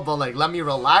as hell, but like, let me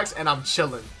relax and I'm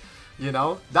chilling. You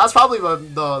know? That's probably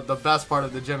the best part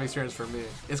of the gym experience for me,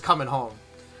 is coming home.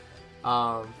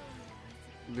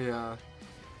 Yeah.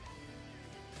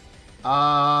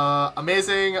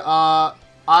 Amazing.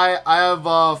 I have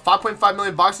 5.5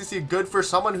 million box CC, good for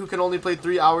someone who can only play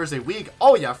 3 hours a week.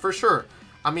 Oh yeah, for sure.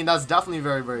 I mean, that's definitely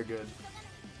very, very good.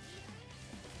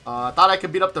 I thought I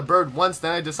could beat up the bird once,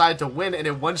 then I decided to win and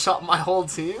it one-shot my whole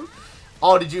team.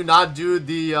 Oh, did you not do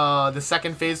the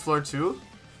second phase floor 2?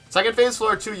 Second phase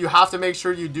floor 2, you have to make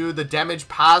sure you do the damage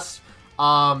past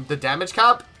the damage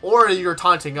cap, or you're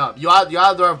taunting up. You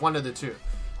either have one of the two.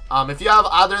 If you have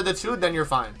either of the two, then you're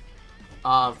fine.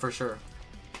 For sure.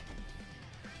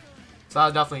 So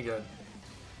that's definitely good.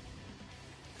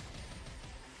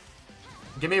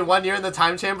 Give me 1 year in the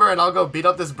time chamber and I'll go beat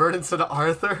up this bird instead of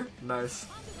Arthur. Nice.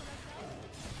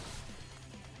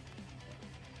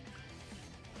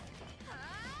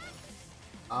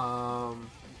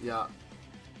 Yeah.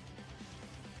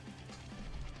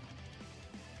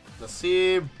 Let's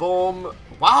see. Boom.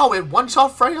 Wow, it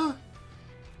one-shot Freya?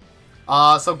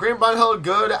 So Green Bundle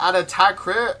good at attack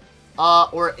crit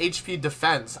or HP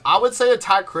defense. I would say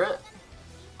attack crit.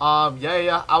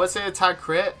 Yeah. I would say attack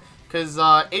crit. Because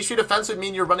HP defense would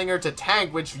mean you're running her to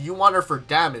tank, which you want her for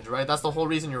damage, right? That's the whole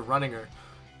reason you're running her.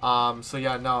 So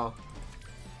yeah, no.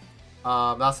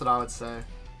 That's what I would say.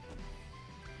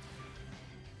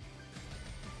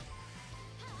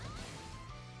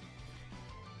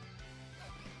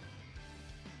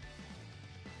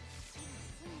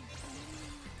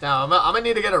 Now, I'm gonna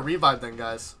need to get a revive then,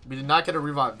 guys. We did not get a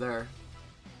revive there.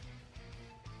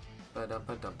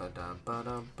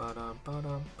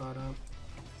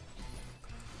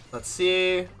 Let's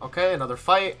see. Okay, another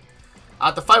fight. I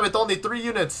have to fight with only 3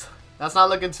 units. That's not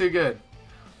looking too good.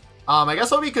 I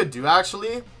guess what we could do,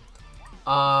 actually.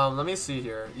 Let me see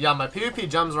here. Yeah, my PvP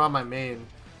gems are on my main.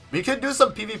 We could do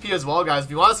some PvP as well, guys. If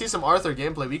you want to see some Arthur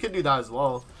gameplay, we could do that as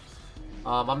well.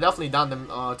 I'm definitely down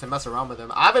to mess around with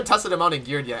him. I haven't tested him out in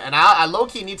geared yet, and I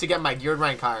low-key need to get my geared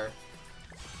rank higher.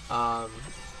 I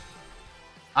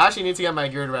actually need to get my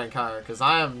geared rank higher, because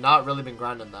I have not really been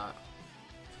grinding that.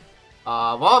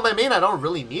 Well, on my main, I don't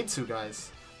really need to,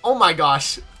 guys. Oh my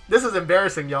gosh. This is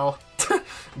embarrassing, y'all.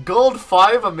 Gold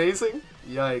 5, amazing.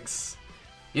 Yikes.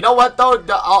 You know what though?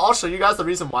 I'll show you guys the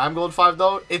reason why I'm gold 5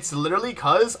 though. It's literally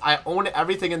because I own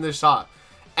everything in this shop.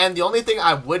 And the only thing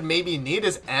I would maybe need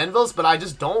is anvils, but I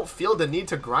just don't feel the need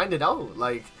to grind it out.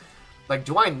 Like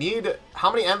do I need...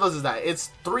 How many anvils is that?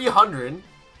 It's 300,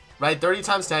 right? 30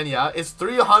 times 10, yeah. It's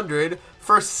 300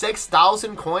 for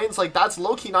 6,000 coins. Like, that's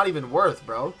low-key not even worth,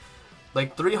 bro.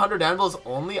 Like, 300 anvils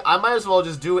only? I might as well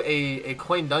just do a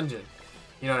coin dungeon.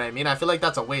 You know what I mean? I feel like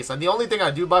that's a waste. And the only thing I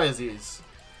do buy is these.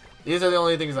 These are the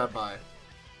only things I buy.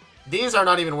 These are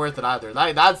not even worth it either.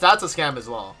 That's a scam as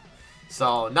well.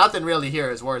 So, nothing really here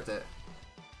is worth it.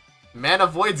 Man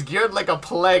avoids geared like a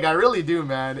plague. I really do,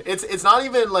 man. It's not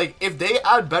even like, if they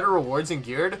add better rewards in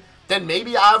geared, then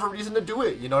maybe I have a reason to do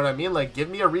it. You know what I mean? Like, give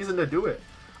me a reason to do it.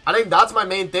 I think that's my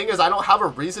main thing, is I don't have a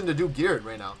reason to do geared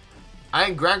right now. I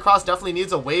think Grand Cross definitely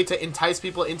needs a way to entice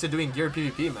people into doing geared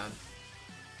PvP, man.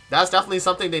 That's definitely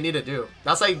something they need to do.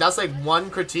 That's like one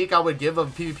critique I would give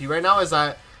of PvP right now, is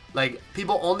that like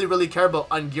people only really care about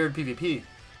ungeared PvP.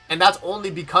 And that's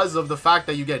only because of the fact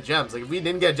that you get gems. Like, if we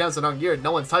didn't get gems and ungeared,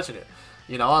 no one's touching it.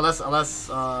 You know, unless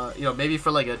you know, maybe for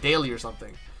like a daily or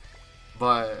something.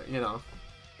 But, you know.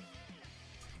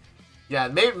 Yeah,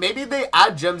 maybe they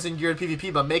add gems in geared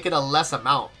PvP, but make it a less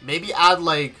amount. Maybe add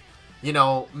like, you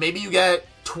know, maybe you get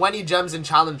 20 gems in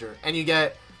Challenger, and you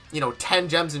get, you know, 10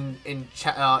 gems in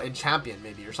Champion,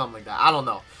 maybe, or something like that. I don't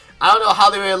know. I don't know how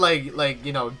they would like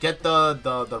you know, get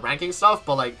the ranking stuff,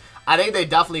 but like, I think they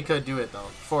definitely could do it though,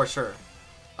 for sure.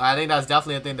 I think that's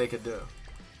definitely a thing they could do,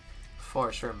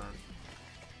 for sure, man.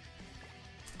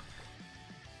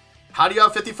 How do you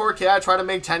have 54k? I tried to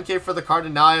make 10k for the card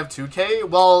and now I have 2k.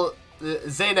 Well,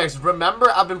 Zanex, remember,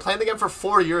 I've been playing the game for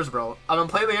 4 years, bro. I've been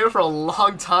playing the game for a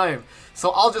long time. So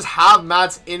I'll just have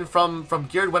mats in from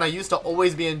geared when I used to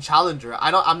always be in Challenger.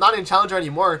 I'm not in Challenger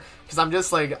anymore because I'm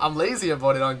just like, I'm lazy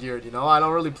about it on geared, you know? I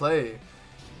don't really play.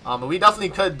 But we definitely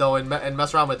could though, and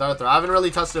mess around with Arthur. I haven't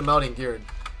really tested him out in geared,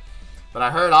 but I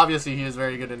heard obviously he is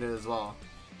very good in it as well.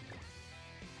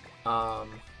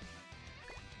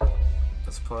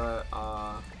 Let's put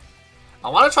I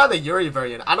want to try the Yuri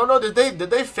variant. I don't know, did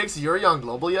they fix Yuri on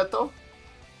global yet though?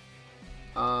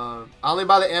 I only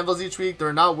buy the anvils each week.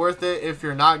 They're not worth it if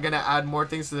you're not gonna add more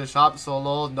things to the shop. So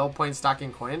lol, no point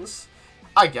stacking coins.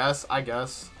 I guess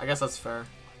that's fair.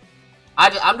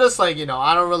 I'm just like, you know,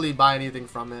 I don't really buy anything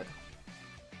from it.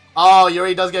 Oh,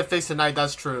 Yuri does get fixed tonight.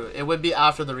 That's true. It would be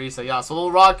after the reset. Yeah, so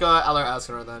we'll rock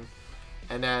LR then,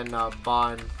 and then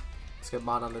Bond. Let's get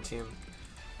Bond on the team.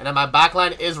 And then my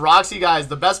backline is Roxy, guys.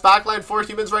 The best backline for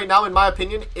humans right now, in my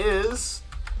opinion, is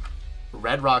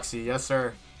Red Roxy. Yes,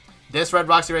 sir. This Red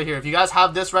Roxy right here. If you guys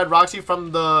have this Red Roxy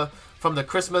from the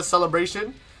Christmas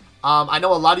celebration, I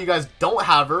know a lot of you guys don't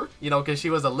have her, you know, because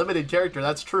she was a limited character.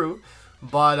 That's true.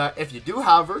 But if you do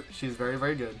have her, she's very,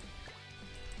 very good.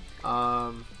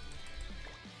 Have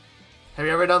you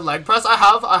ever done leg press? I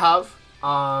have.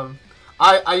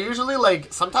 I usually,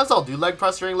 like, sometimes I'll do leg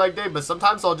press during leg day, but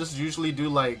sometimes I'll just usually do,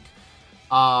 like,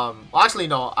 well, actually,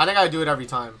 no. I think I do it every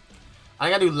time. I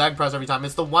think I do leg press every time.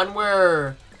 It's the one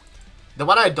where, the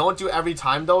one I don't do every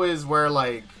time, though, is where,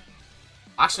 like,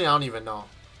 actually, I don't even know.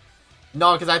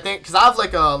 No, because I have,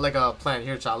 like a plan.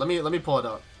 Here, child. Let me pull it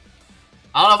up.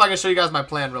 I don't know if I can show you guys my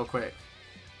plan real quick.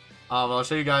 I'll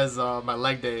show you guys my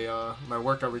leg day, my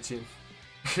workout routine.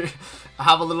 I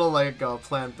have a little, like,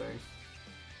 plan thing.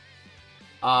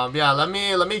 Yeah, let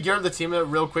me gear the team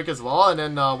real quick as well, and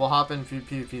then we'll hop in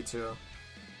PvP too.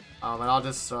 And I'll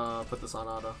just put this on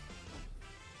auto.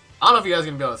 I don't know if you guys are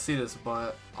gonna be able to see this,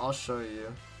 but I'll show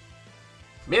you.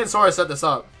 Me and Sora set this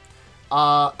up.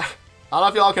 I don't know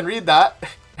if y'all can read that,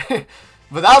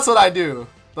 but that's what I do.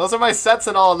 Those are my sets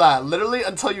and all that. Literally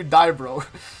until you die, bro.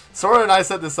 Sora and I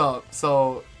set this up.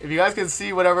 So if you guys can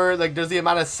see whatever, like, there's the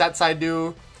amount of sets I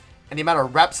do and the amount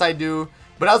of reps I do.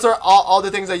 But those are all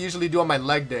the things I usually do on my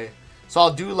leg day. So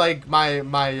I'll do like my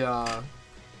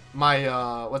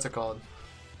what's it called?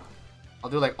 I'll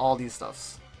do like all these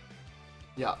stuffs.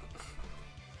 Yeah.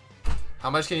 How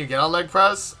much can you get on leg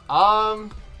press? I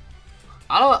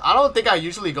don't think I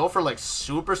usually go for like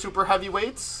super heavy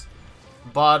weights.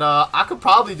 But I could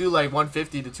probably do like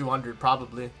 150 to 200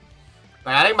 probably.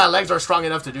 Like, I think my legs are strong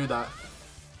enough to do that.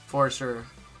 For sure.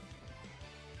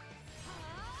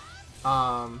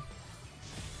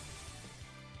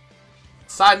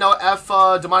 Side note, F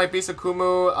Demonic Beast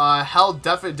Akumu, hell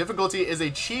difficulty is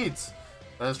a cheat.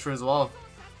 That is true as well.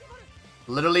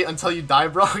 Literally until you die,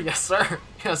 bro. Yes, sir.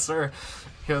 Yes, sir.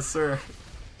 Yes, sir.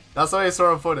 That's the way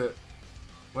Sora put it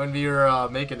when we were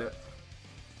making it.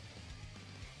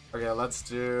 Okay, let's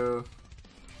do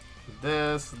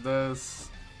this,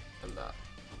 and that.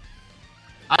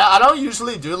 I don't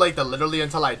usually do like the literally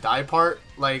until I die part.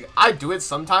 Like I do it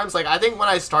sometimes. Like I think when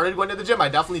I started going to the gym, I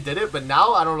definitely did it, but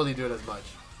now I don't really do it as much,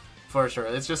 for sure.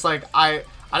 It's just like I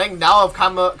think now I've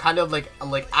kind of like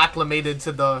acclimated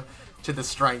to the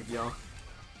strength, yo.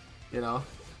 You know.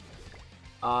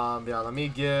 Yeah. Let me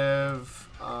give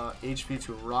HP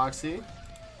to Roxy,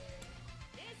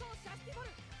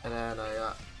 and then I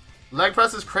got. Leg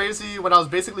press is crazy. When I was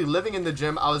basically living in the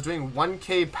gym, I was doing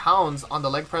 1k pounds on the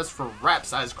leg press for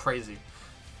reps. That is crazy.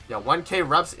 Yeah, 1k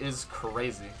reps is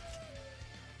crazy.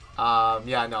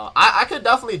 Yeah, no. I could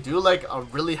definitely do like a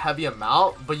really heavy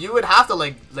amount, but you would have to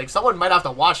like someone might have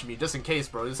to watch me just in case,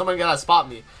 bro. Someone gotta spot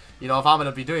me, you know, if I'm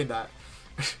gonna be doing that.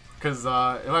 Because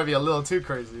it might be a little too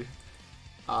crazy.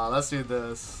 Let's do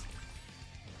this.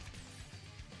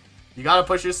 You gotta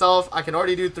push yourself. I can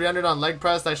already do 300 on leg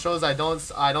press. That shows I don't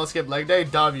skip leg day.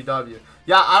 WW.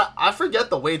 Yeah, I forget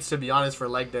the weights, to be honest, for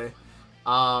leg day.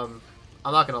 I'm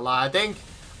not gonna lie. I think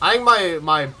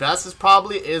my best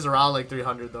is around like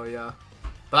 300 though. Yeah,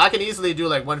 but I can easily do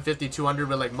like 150, 200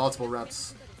 with like multiple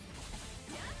reps.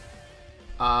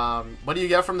 What do you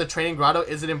get from the training grotto?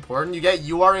 Is it important? You get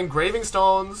UR engraving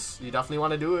stones. You definitely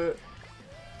want to do it.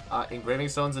 Engraving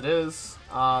stones it is.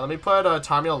 Let me put a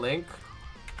Tarmiel link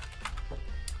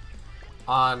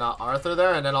on Arthur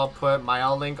there, and then I'll put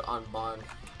Mael link on Bon.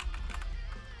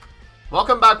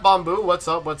 Welcome back, Bamboo. What's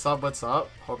up? What's up? What's up?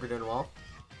 Hope you're doing well.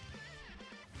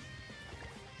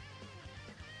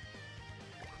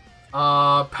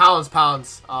 Pounds,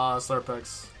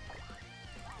 Slurpix.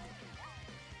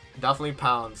 Definitely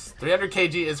pounds. 300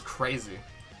 kg is crazy.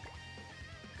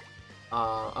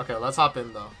 Okay, let's hop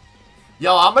in though.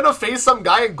 Yo, I'm gonna face some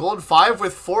guy in gold 5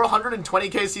 with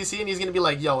 420k CC, and he's gonna be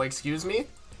like, yo, excuse me?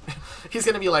 He's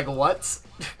gonna be like, what?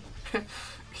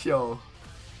 Yo,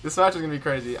 this match is gonna be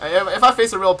crazy. If I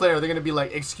face a real player, they're gonna be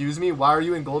like, excuse me, why are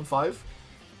you in gold 5?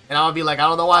 And I'll be like, I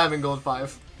don't know why I'm in gold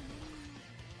 5.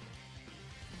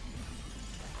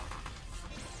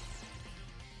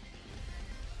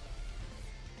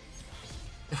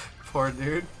 Poor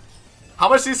dude. How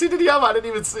much CC did he have? I didn't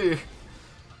even see.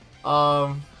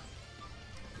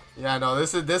 Yeah, no,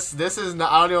 this is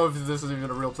not. I don't know if this is even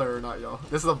a real player or not, yo.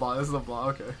 This is a bot. This is a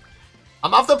bot. Okay.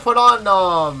 I'm gonna have to put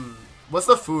on what's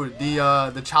the food?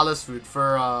 The chalice food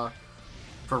for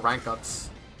rank ups.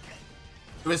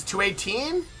 It was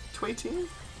 218, 218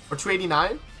 or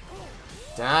 289.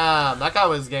 Damn, that guy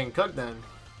was getting cooked then.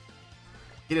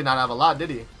 He did not have a lot, did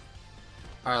he?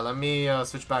 All right, let me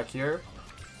switch back here.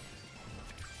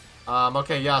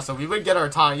 Okay, yeah, so we would get our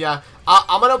time. Yeah,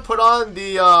 I'm gonna put on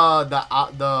it's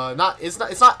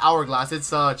not hourglass, it's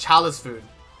chalice food,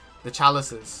 the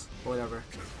chalices or whatever,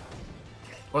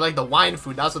 or like the wine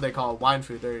food. That's what they call it, wine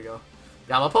food. There you go.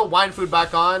 Yeah, I'm gonna put wine food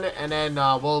back on, and then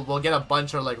we'll get a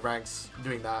bunch of like ranks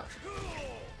doing that.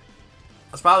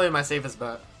 That's probably my safest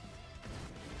bet.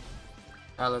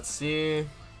 Let's see.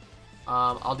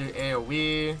 I'll do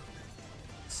AoE,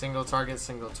 single target,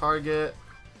 single target.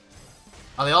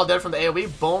 Are they all dead from the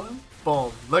AoE? Boom,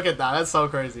 boom. Look at that. That's so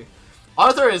crazy.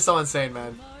 Arthur is so insane,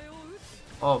 man.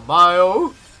 Oh,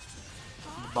 Mayo.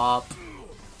 Bop.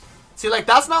 See, like,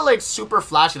 that's not, like, super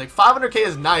flashy. Like, 500k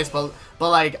is nice, but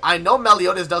like, I know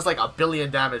Meliodas does, like, 1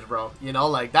 billion damage, bro. You know,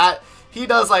 like, that. He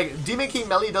does, like, Demon King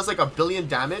Meli does, like, 1 billion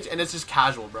damage, and it's just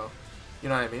casual, bro. You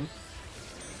know what I mean?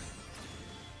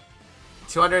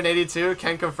 282.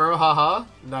 Can confirm. Haha.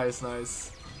 Nice,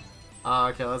 nice.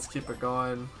 Okay, let's keep it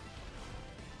going.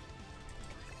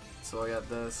 So I got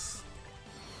this.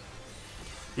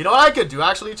 You know what I could do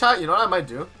actually, chat? You know what I might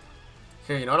do?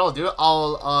 Here, you know what I'll do?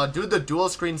 I'll do the dual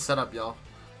screen setup, yo.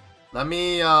 Let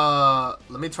me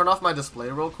turn off my display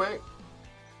real quick.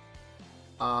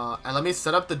 And let me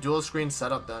set up the dual screen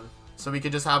setup then. So we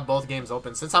could just have both games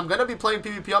open. Since I'm gonna be playing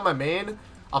PvP on my main,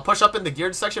 I'll push up in the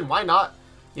geared section. Why not?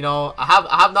 You know, I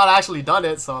have not actually done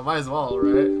it, so I might as well,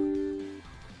 right?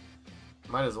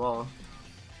 Might as well.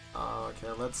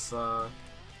 Okay, let's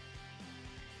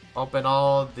open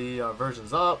all the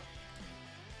versions up.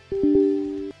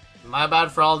 My bad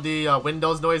for all the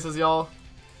Windows noises, y'all.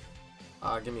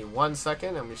 Give me 1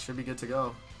 second and we should be good to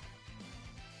go.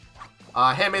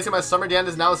 Hey, amazing, my Summer Dan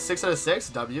is now 6 out of 6.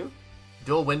 W.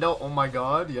 Dual window, oh my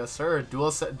god, yes sir.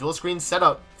 Dual screen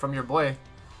setup from your boy.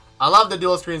 I love the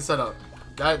dual screen setup.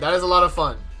 That is a lot of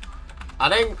fun. I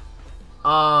think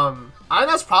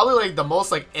that's probably like the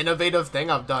most like innovative thing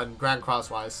I've done Grand Cross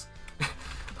wise.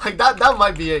 Like that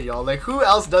might be it, y'all. Like who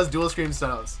else does dual screen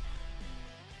setups?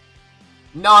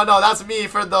 No, that's me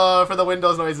for the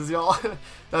Windows noises, y'all.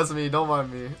 That's me, don't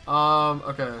mind me.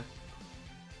 Okay.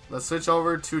 Let's switch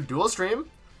over to dual stream.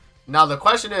 Now the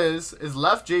question is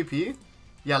left JP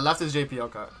Yeah, left is JP.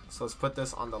 Okay. So let's put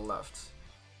this on the left.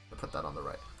 We'll put that on the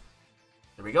right.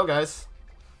 There we go, guys.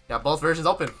 Yeah, both versions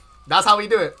open. That's how we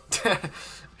do it.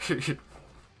 If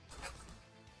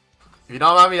you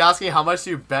don't mind me asking, how much do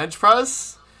you bench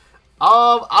press?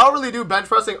 I don't really do bench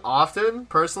pressing often,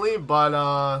 personally,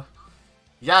 but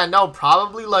yeah, no,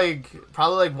 probably like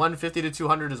 150 to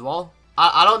 200 as well.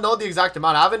 I don't know the exact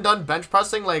amount. I haven't done bench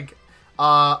pressing like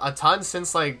a ton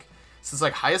since like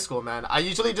high school, man. I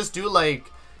usually just do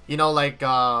like, you know, like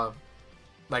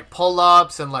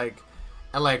pull-ups and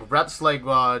reps like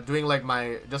doing like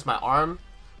my arm.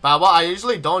 But well, I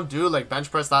usually don't do like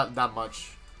bench press that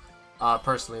much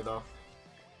personally though.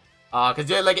 Cause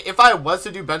yeah, like if I was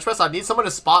to do bench press, I'd need someone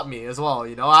to spot me as well,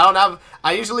 you know. I don't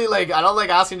like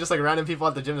asking just like random people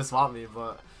at the gym to spot me,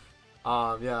 but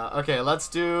yeah, okay, let's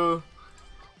do.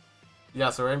 Yeah,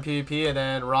 so we're in PvP and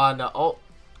then we're on oh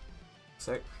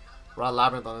sick. We're on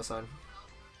Labyrinth on this side.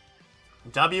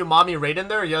 W mommy Raiden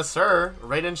there? Yes sir.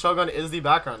 Raiden Shogun is the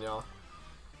background, y'all.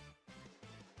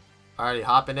 Alrighty,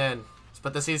 hopping in. Let's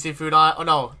put the CC food on. Oh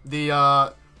no,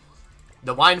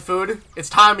 the wine food. It's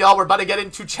time, y'all. We're about to get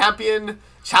into champion,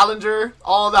 challenger,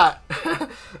 all of that.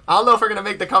 I don't know if we're gonna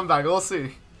make the comeback. We'll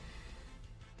see.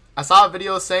 I saw a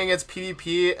video saying its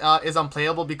PvP is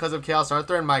unplayable because of Chaos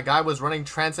Arthur, and my guy was running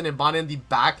Transcendent Bond in the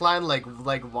backline.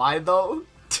 Like why though?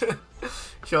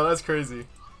 Yo, that's crazy.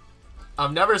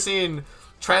 I've never seen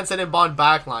Transcendent Bond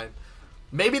backline.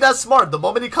 Maybe that's smart. The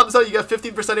moment he comes out, you get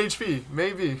 15% HP.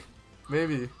 Maybe.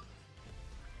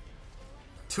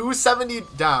 270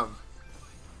 down.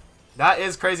 That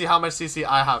is crazy how much CC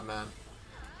I have, man.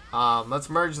 Let's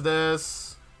merge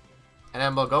this. And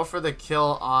then we'll go for the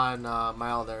kill on my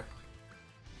elder.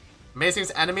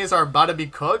 Amazing's enemies are about to be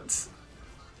cooked.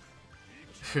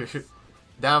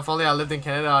 Damn, if only I lived in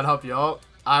Canada, I'd help you out.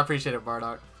 I appreciate it,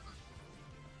 Bardock.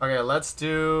 Okay, let's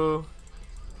do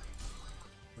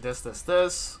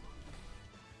this.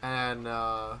 And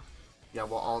yeah,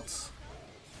 we'll ult.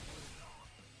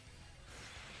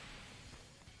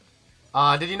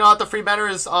 Did you know that the free banner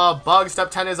is bug?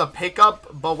 Step 10 is a pickup,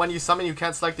 but when you summon, you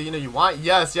can't select the unit you want.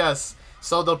 Yes.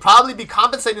 So they'll probably be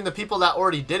compensating the people that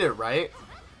already did it, right?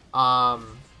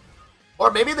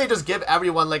 Or maybe they just give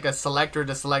everyone like a selector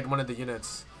to select one of the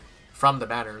units from the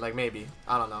banner. Like maybe.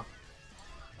 I don't know.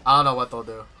 I don't know what they'll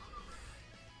do.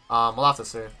 We'll have to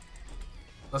see.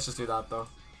 Let's just do that though.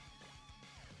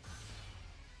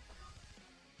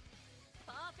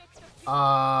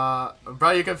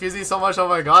 Bro, you confuse me so much. Oh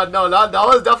my god. No, that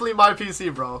was definitely my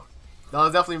PC, bro. That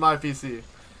was definitely my PC.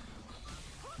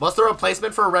 What's the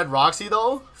replacement for Red Roxy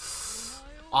though?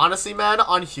 Honestly, man,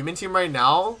 on human team right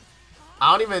now,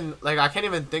 I can't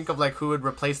even think of like who would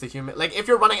replace the human. Like if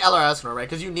you're running LRS, right?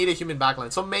 Because you need a human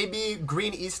backline. So maybe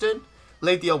Green Easton,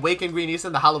 like the Awakened Green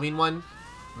Easton, the Halloween one.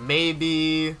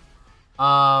 Maybe,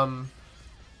 who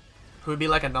would be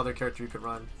like another character you could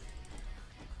run?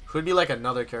 Who'd be like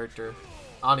another character?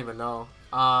 I don't even know.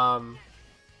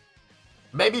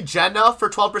 Maybe Jenna for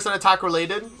 12% attack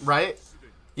related, right?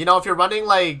 You know, if you're running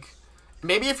like,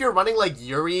 maybe if you're running like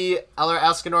Yuri, Eller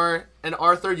Escanor, and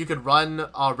Arthur, you could run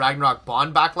Ragnarok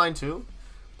Bond backline too.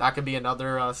 That could be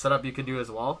another setup you could do as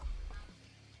well.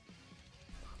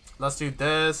 Let's do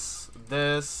this,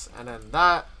 and then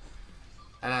that.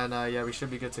 And then, yeah, we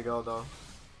should be good to go though.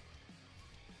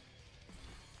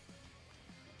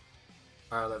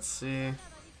 Alright, let's see.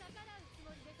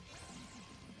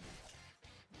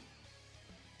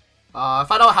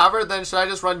 If I don't have her, then should I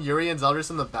just run Yuri and Zeldris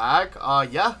in the back?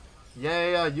 Yeah,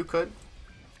 you could.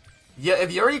 Yeah,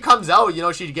 if Yuri comes out, you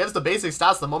know, she gives the basic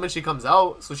stats the moment she comes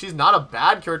out. So she's not a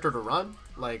bad character to run.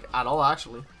 Like, at all,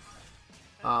 actually.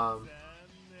 My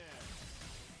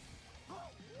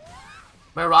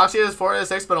Roxy is 4 to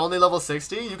 6, but only level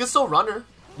 60. You can still run her.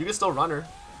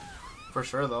 For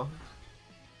sure, though.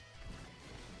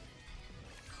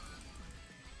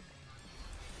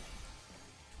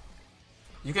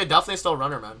 You could definitely still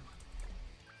run her, man.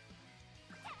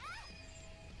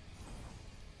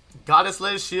 Goddess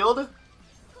Liz shield?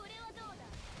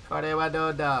 You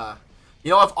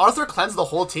know, if Arthur cleansed the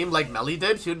whole team like Melly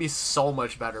did, he would be so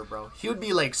much better, bro. He would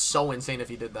be, like, so insane if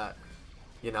he did that.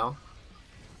 You know?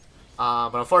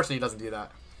 But unfortunately, he doesn't do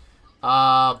that.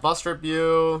 Buff strip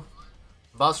you.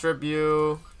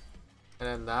 And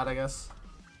then that, I guess.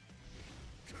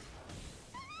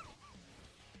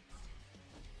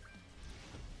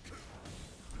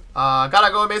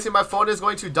 Gotta go, Amazing. My phone is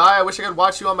going to die. I wish I could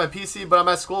watch you on my PC, but I'm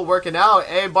at school working out.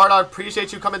 Hey, Bardock,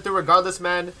 appreciate you coming through regardless,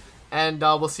 man. And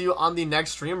we'll see you on the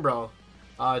next stream, bro.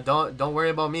 Don't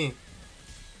worry about me.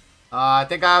 I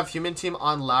think I have Human Team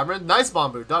on Labyrinth. Nice,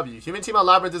 Bombu. W. Human Team on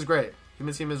Labyrinth is great.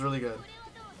 Human Team is really good.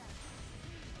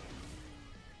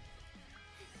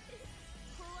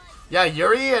 Yeah,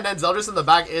 Yuri and then Zeldris in the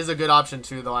back is a good option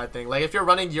too, though, I think. Like, if you're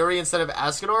running Yuri instead of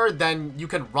Escanor, then you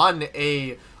can run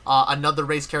a another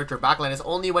race character backline. It's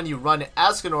only when you run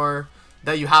Escanor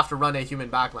that you have to run a human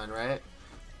backline, right?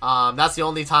 That's the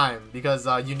only time, because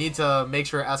you need to make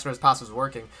sure Escanor's passive is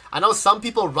working. I know some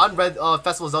people run Red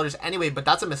Festival Zeldris anyway, but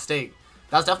that's a mistake.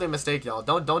 That's definitely a mistake, y'all.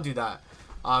 Don't do that.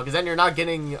 Because then you're not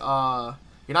getting Eller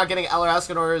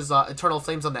Escanor's Eternal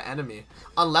Flames on the enemy.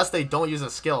 Unless they don't use a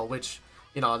skill, which,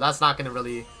 you know, that's not going to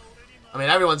really... I mean,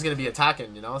 everyone's going to be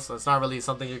attacking, you know? So it's not really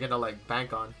something you're going to, like,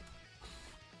 bank on.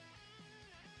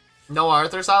 No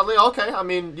Arthur, sadly? Okay, I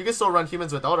mean, you can still run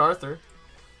humans without Arthur.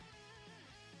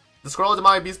 The Scroll of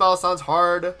Demonic Beast Battle sounds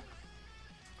hard.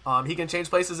 He can change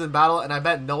places in battle, and I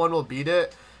bet no one will beat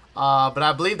it. But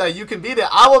I believe that you can beat it.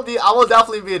 I will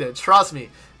definitely beat it. Trust me.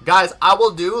 Guys, I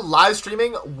will do live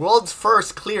streaming world's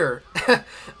first clear.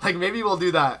 Like, maybe we'll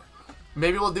do that.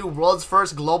 Maybe we'll do world's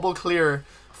first global clear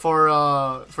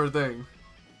for thing.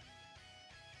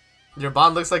 Your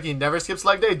Bond looks like he never skips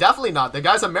leg day. Definitely not. The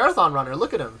guy's a marathon runner.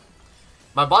 Look at him.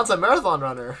 My Bond's a marathon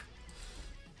runner.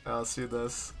 Let's do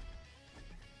this.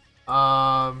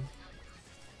 Yeah,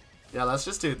 let's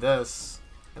just do this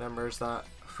and then merge that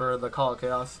for the Call of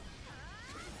Chaos.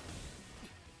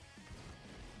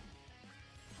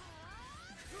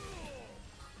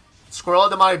 Squirrel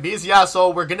Demonic Beast. Yeah, so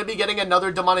we're gonna be getting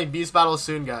another Demonic Beast battle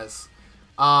soon, guys.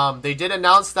 They did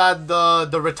announce that the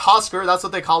Retosker, that's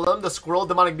what they call them, the Squirrel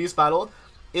Demonic Beast battle,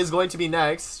 is going to be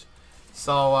next.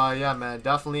 So yeah, man,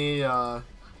 definitely gonna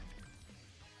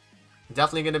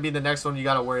be the next one you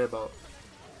gotta worry about.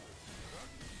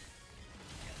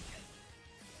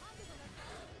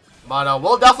 But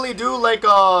we'll definitely do, like,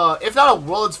 if not a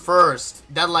world's first,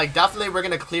 then, like, definitely we're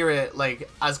gonna clear it, like,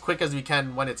 as quick as we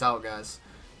can when it's out, guys.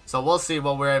 So we'll see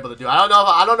what we're able to do. I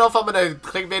don't know if I'm gonna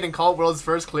clickbait and call it world's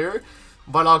first clear,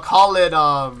 but I'll call it,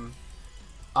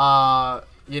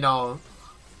 you know,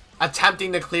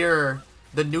 attempting to clear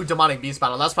the new Demonic Beast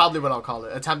battle. That's probably what I'll call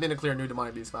it. Attempting to clear a new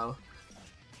Demonic Beast battle.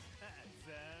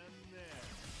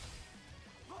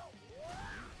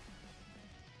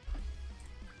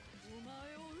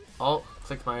 Oh,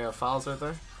 clicked my files right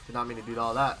there. Did not mean to do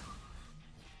all that.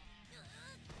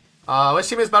 Which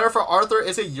team is better for Arthur?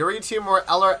 Is it Yuri team or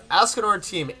Eller Escanor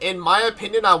team? In my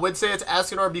opinion, I would say it's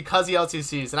Escanor because he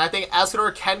LTCs. And I think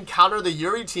Escanor can counter the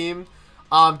Yuri team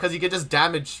because he could just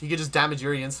damage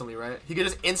Yuri instantly, right? He could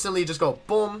just instantly just go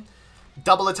boom,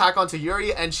 double attack onto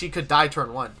Yuri, and she could die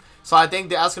turn 1. So I think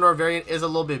the Escanor variant is a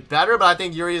little bit better, but I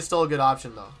think Yuri is still a good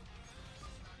option though.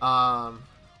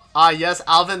 Yes,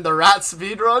 Alvin the Rat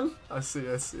speedrun. I see.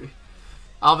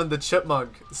 Alvin the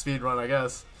Chipmunk speedrun, I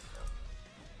guess.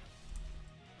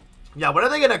 Yeah, what are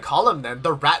they gonna call him then?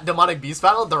 The Rat Demonic Beast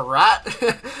battle? The Rat?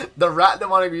 The Rat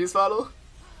Demonic Beast battle?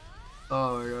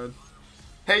 Oh my god.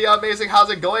 Hey, yo, amazing, how's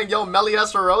it going? Yo,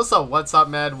 Melias Rosa, what's up,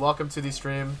 man? Welcome to the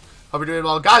stream. Hope you're doing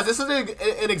well. Guys, this is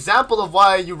an example of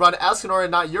why you run Escanor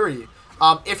and not Yuri.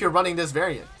 If you're running this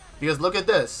variant. Because look at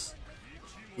this.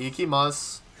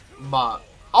 Ikimas Ma.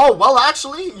 Oh, well,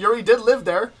 actually, Yuri did live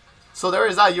there. So there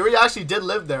is that. Yuri actually did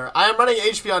live there. I am running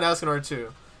HP on Escanor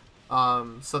too.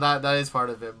 So that is part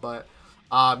of it. But,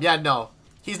 yeah, no.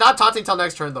 He's not taunting till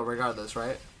next turn, though, regardless,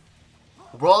 right?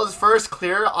 World's first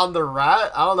clear on the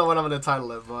Rat. I don't know what I'm going to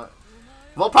title it, but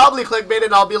we'll probably clickbait it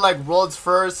and I'll be like, world's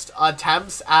first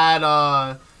attempts at,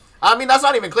 I mean, that's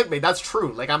not even clickbait. That's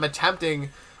true. Like, I'm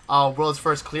attempting world's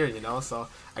first clear, you know? So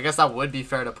I guess that would be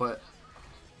fair to put.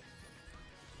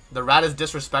 The Rat is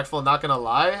disrespectful, not gonna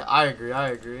lie. I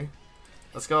agree.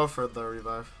 Let's go for the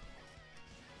revive.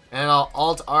 And I'll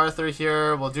alt Arthur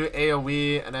here. We'll do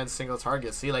AoE and then single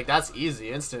target. See, like, that's easy.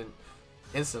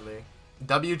 Instantly.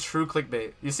 W true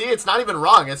clickbait. You see, it's not even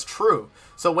wrong. It's true.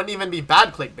 So it wouldn't even be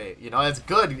bad clickbait. You know, it's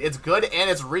good. It's good and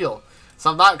it's real.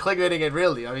 So I'm not clickbaiting it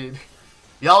really. I mean,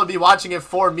 y'all would be watching it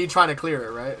for me trying to clear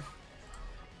it, right?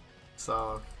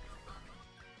 So,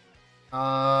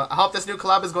 I hope this new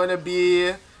collab is going to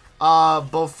be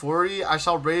Bofuri. I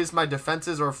shall raise my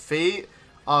defenses or Fate.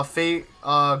 Fate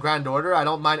Grand Order. I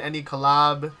don't mind any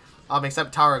collab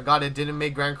except Tower of God. It didn't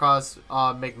make Grand Cross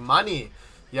make money.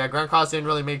 Yeah, Grand Cross didn't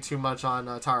really make too much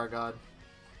on Tower of God.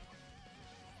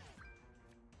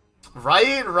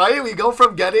 Right? We go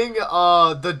from getting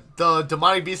the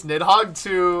Demonic Beast Nidhogg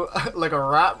to like a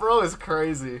rat, bro. It's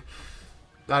crazy.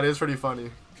 That is pretty funny.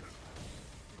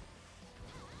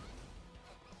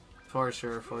 For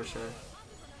sure.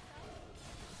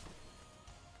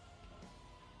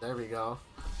 There we go.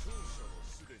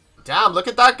 Damn, look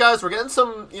at that, guys. We're getting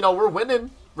some, you know, we're winning.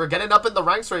 We're getting up in the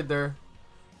ranks right there.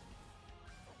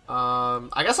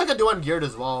 I guess I could do ungeared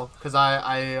as well, because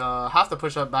I have to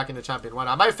push up back into champion 1.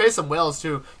 I might face some whales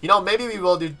too. You know, maybe we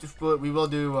will do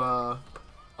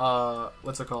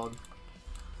what's it called?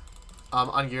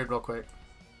 Ungeared real quick.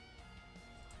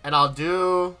 And I'll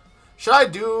do, should I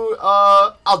do,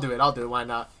 I'll do it, why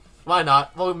not? Why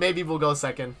not? Well, maybe we'll go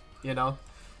second, you know?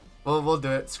 We'll do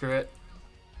it, screw it.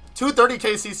 230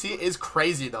 KCC is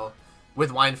crazy though,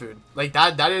 with wine food. Like,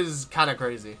 that is kind of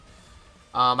crazy.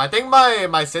 I think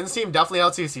my Sins team definitely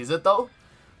LCCs it though.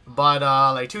 But,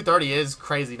 like, 230 is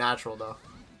crazy natural though.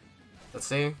 Let's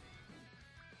see.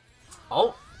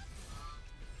 Oh.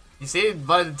 You see,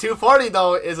 but 240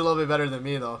 though is a little bit better than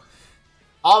me though.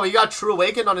 Oh, he got True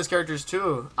Awakened on his characters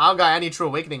too. I don't got any True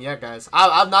Awakening yet, guys.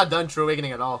 I've not done True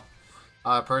Awakening at all,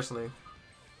 personally.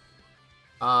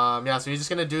 Yeah, so you're just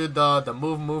gonna do the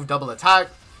move double attack,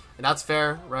 and that's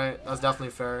fair, right? That's definitely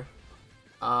fair.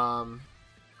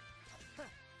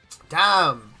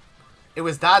 Damn, it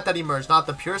was that emerged, not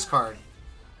the Pierce card.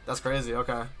 That's crazy.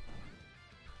 Okay.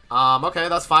 Okay,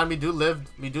 that's fine. We do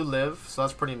live, so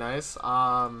that's pretty nice.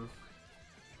 Okay,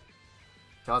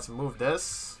 let's move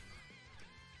this.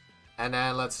 And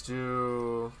then let's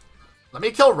do... Let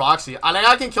me kill Roxy. I think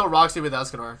I can kill Roxy with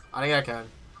Escanor. I think I can.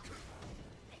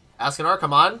 Escanor,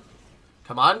 come on.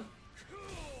 Come on.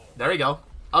 There we go.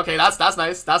 Okay, that's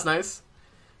nice. That's nice.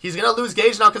 He's gonna lose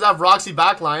gauge now because I have Roxy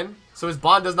backline. So his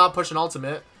Bond does not push an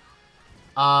ultimate.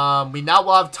 We now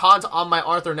will have Taunt on my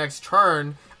Arthur next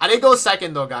turn. I didn't go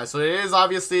second though, guys. So it is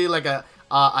obviously like a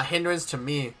hindrance to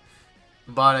me.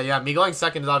 But yeah, me going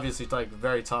second is obviously like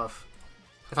very tough.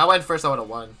 If I went first, I would have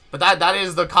won. But that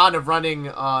is the con of running,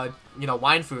 you know,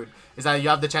 wine food, is that you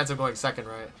have the chance of going second,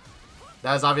 right?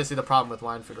 That is obviously the problem with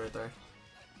wine food right there.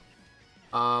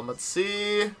 Let's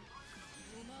see.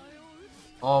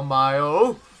 Oh my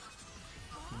oh.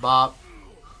 Bop.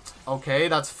 Okay,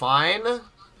 that's fine.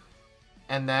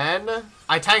 And then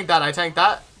I tanked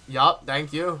that. Yup,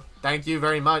 thank you. Thank you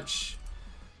very much.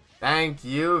 Thank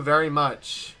you very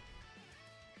much.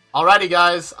 Alrighty,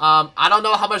 guys. I don't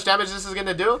know how much damage this is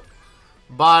gonna do,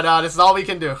 but this is all we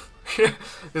can do.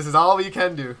 This is all we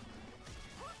can do.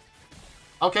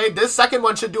 Okay, this second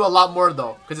one should do a lot more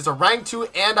though, because it's a rank 2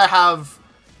 and I have...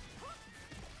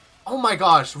 Oh my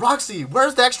gosh, Roxy,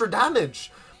 where's the extra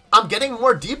damage? I'm getting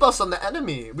more debuffs on the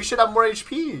enemy. We should have more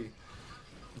HP.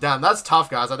 Damn, that's tough,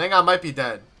 guys. I think I might be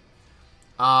dead.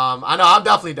 I know, I'm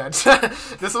definitely dead.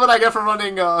 This is what I get for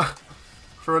running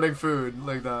food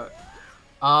like that.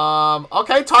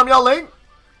 Okay, Tarmiel Link.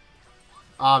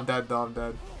 Oh, I'm dead though, I'm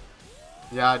dead.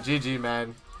 Yeah, GG,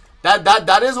 man.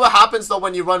 That is what happens though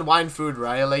when you run wine food,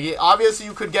 right? Like, obviously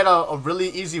you could get a really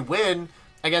easy win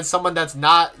against someone that's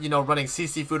not, you know, running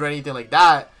CC food or anything like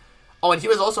that. Oh, and he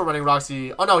was also running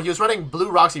Roxy. Oh no, he was running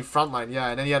blue Roxy frontline, yeah,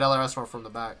 and then he had LRS from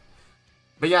the back.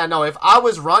 But yeah, no, if I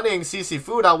was running CC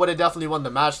food, I would have definitely won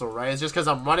the match though, right? It's just because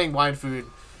I'm running wine food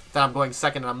that I'm going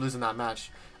second and I'm losing that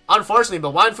match. Unfortunately,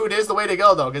 but wine food is the way to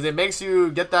go though, because it makes you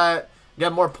get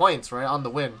more points, right, on the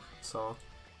win. So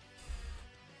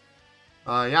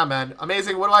yeah, man,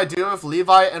 amazing. What do I do if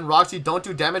Levi and Roxy don't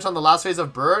do damage on the last phase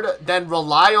of Bird? Then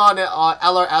rely on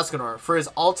LR Escanor for his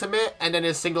ultimate and then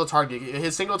his single target.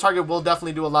 His single target will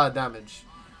definitely do a lot of damage,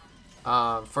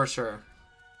 for sure.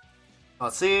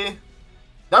 Let's see.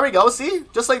 There we go. See,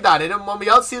 just like that. And when we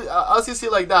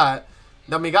LCC like that,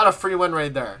 then we got a free win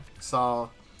right there. So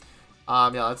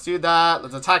yeah, let's do that.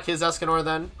 Let's attack his Escanor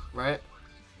then, right?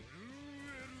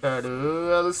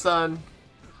 The sun.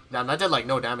 Damn, that did like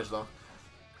no damage though.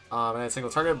 And then single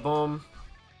target, boom.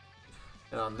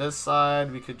 And on this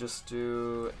side, we could just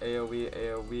do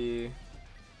AoE,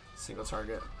 single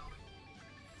target.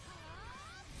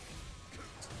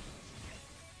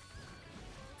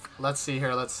 Let's see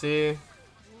here, let's see.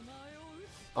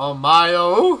 Oh my,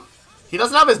 oh! He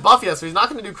doesn't have his buff yet, so he's not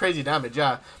going to do crazy damage,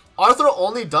 yeah. Arthur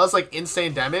only does like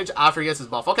insane damage after he gets his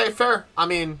buff. Okay, fair. I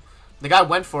mean, the guy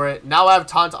went for it. Now I have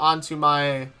taunt onto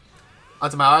my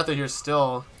Arthur here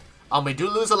still. We do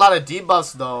lose a lot of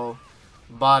debuffs though,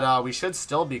 but we should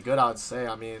still be good, I would say.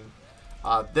 I mean,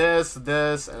 this, and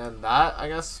then that, I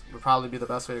guess, would probably be the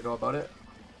best way to go about it.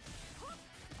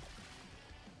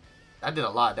 That did a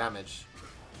lot of damage.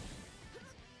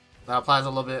 That applies a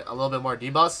little bit more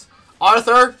debuffs.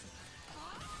 Arthur!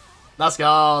 Let's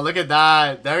go. Look at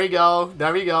that. There we go.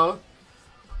 There we go.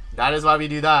 That is why we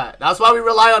do that. That's why we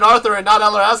rely on Arthur and not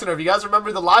LR Escanor. If you guys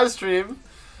remember the live stream,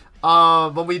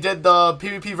 when we did the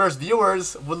PvP versus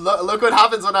viewers, look what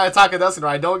happens when I attack with Escanor.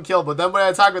 I don't kill, but then when I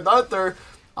attack with Arthur,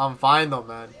 I'm fine though,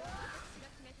 man.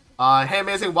 Hey,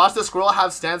 amazing. Watch the Squirrel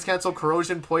have stance cancel,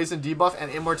 corrosion, poison, debuff,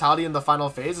 and immortality in the final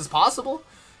phase. Is possible.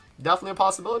 Definitely a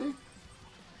possibility.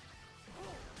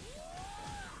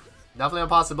 Definitely a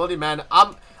possibility, man.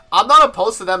 I'm not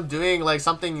opposed to them doing like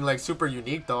something like super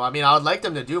unique though. I mean, I would like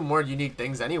them to do more unique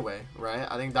things anyway, right?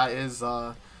 I think that is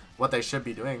what they should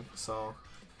be doing. So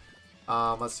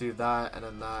let's do that and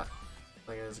then that.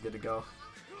 I think it's good to go.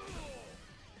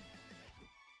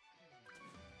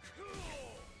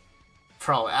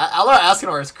 Bro, Alar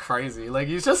Askinor is crazy. Like,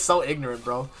 he's just so ignorant,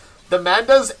 bro. The man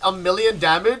does 1,000,000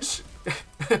 damage.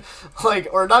 Like,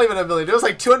 or not even 1,000,000. It was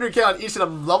like 200k on each of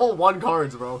them level 1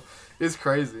 cards, bro. It's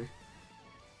crazy.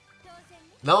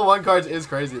 Level 1 cards is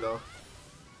crazy, though.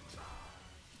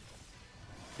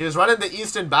 He was running the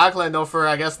Eastern backline, though, for,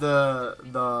 I guess,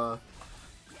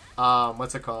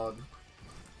 what's it called?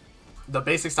 The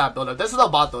basic stat buildup. This is a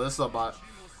bot, though. This is a bot.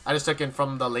 I just took it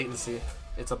from the latency.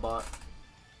 It's a bot.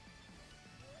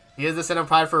 He is the Sin of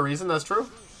Pride for a reason. That's true.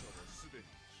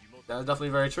 That's definitely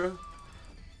very true.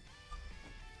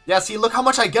 Yeah, see, look how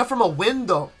much I get from a win,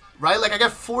 though. Right? Like, I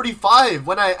get 45.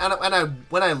 When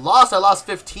I lost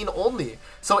 15 only.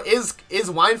 So is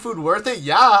wine food worth it?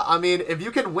 Yeah. I mean, if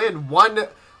you can win one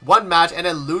match and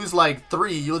then lose like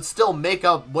 3, you would still make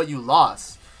up what you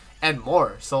lost and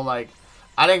more. So like,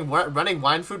 I think running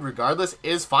wine food regardless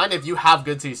is fine if you have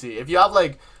good CC. If you have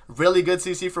like really good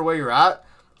CC for where you're at,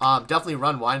 definitely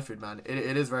run wine food, man.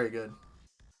 It is very good.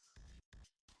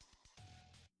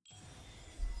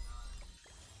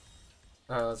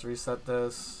 Alright, let's reset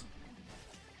this.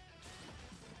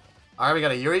 Alright, we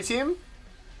got a Yuri team.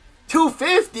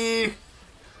 250!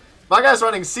 My guy's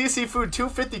running CC food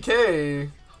 250k.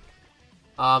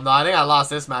 No, I think I lost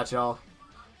this match, y'all.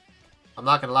 I'm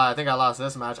not gonna lie, I think I lost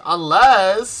this match.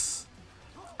 Unless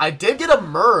I did get a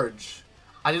merge.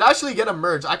 I did actually get a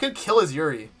merge. I could kill his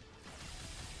Yuri.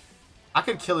 I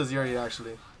could kill his Yuri,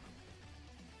 actually.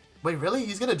 Wait, really?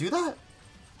 He's gonna do that?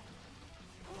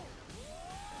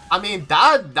 I mean,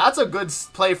 that's a good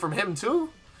play from him,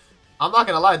 too. I'm not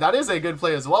gonna lie, that is a good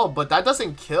play as well, but that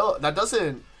doesn't kill, that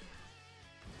doesn't,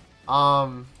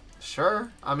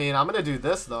 sure. I mean, I'm gonna do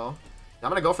this, though. I'm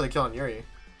gonna go for the kill on Yuri.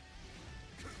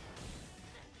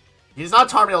 He's not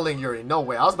Tarmiel Ling Yuri, no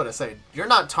way. I was about to say, you're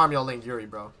not Tarmiel Ling Yuri,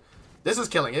 bro. This is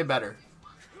killing it better.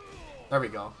 There we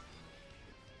go.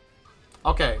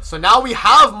 Okay, so now we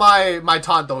have my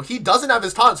taunt, though. He doesn't have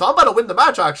his taunt, so I'm about to win the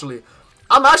match, actually.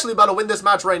 I'm actually about to win this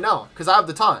match right now, because I have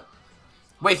the taunt.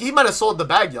 Wait, he might have sold the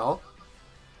bag, y'all.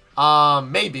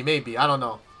 Maybe. I don't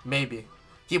know. Maybe.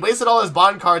 He wasted all his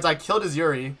bond cards. I killed his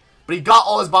Yuri. But he got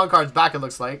all his bond cards back, it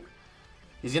looks like.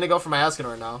 He's going to go for my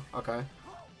Escanor now. Okay.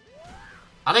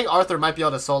 I think Arthur might be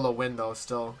able to solo win, though,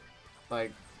 still.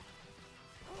 Like,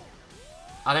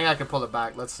 I think I can pull it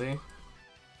back. Let's see.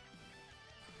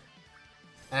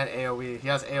 And AoE. He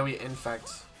has AoE Infect.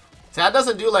 See, that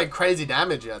doesn't do, like, crazy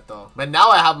damage yet, though. But now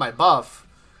I have my buff.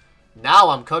 Now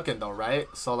I'm cooking, though, right?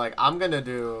 So, like, I'm gonna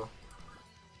do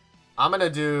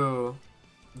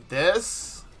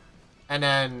this. And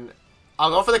then I'll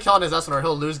go for the kill on his Escanor.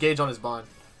 He'll lose gauge on his bond.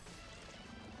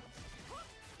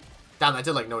 Damn, that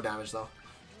did, like, no damage, though.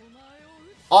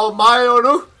 Oh,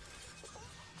 Mayoru!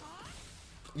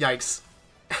 Yikes.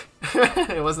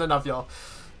 It wasn't enough, y'all.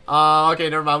 Okay,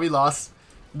 never mind. We lost.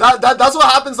 That's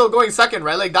what happens, though, going second,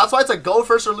 right? Like, that's why it's a go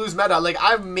first or lose meta. Like,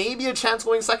 I have maybe a chance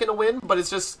going second to win, but it's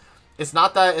just... It's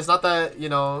not that, you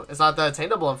know, it's not that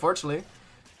attainable, unfortunately.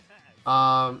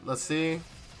 Let's see.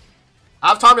 I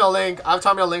have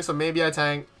Tarmiel Link, so maybe I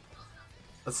tank.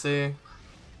 Let's see.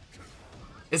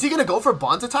 Is he gonna go for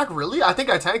Bond's attack? Really? I think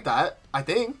I tanked that. I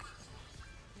think.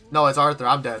 No, it's Arthur.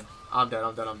 I'm dead. I'm dead.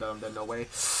 No way.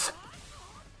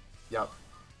 Yep.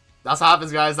 That's what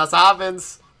happens, guys. That's what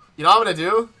happens. You know what I'm gonna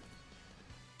do?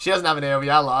 She doesn't have an AoE.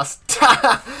 I lost.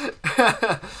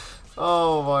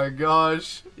 Oh my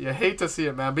gosh. You hate to see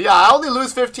it, man. But yeah, I only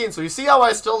lose 15. So you see how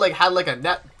I still like had like a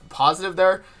net positive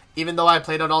there? Even though I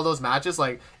played on all those matches?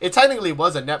 Like, it technically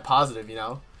was a net positive, you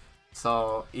know?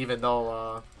 So, even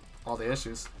though all the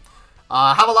issues.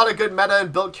 I have a lot of good meta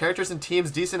and built characters and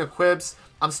teams, decent equips.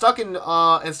 I'm stuck in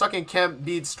Can't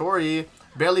Beat Story,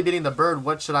 barely beating the bird.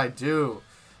 What should I do?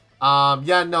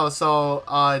 Yeah, no. So,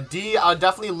 D, I'll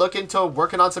definitely look into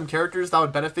working on some characters that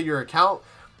would benefit your account.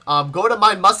 Go to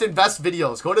my must invest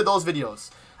videos. Go to those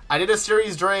videos. I did a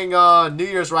series during New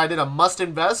Year's where I did a must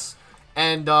invest,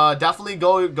 and definitely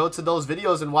go to those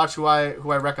videos and watch who I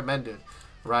recommended,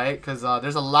 right? Because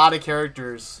there's a lot of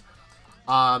characters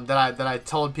that I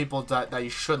told people that you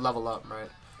should level up, right?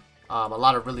 A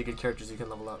lot of really good characters you can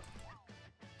level up,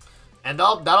 and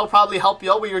that'll probably help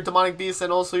you out with your demonic beast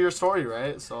and also your story,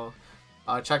 right? So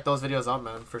check those videos out,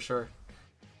 man, for sure.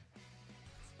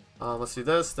 Let's do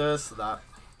this, that.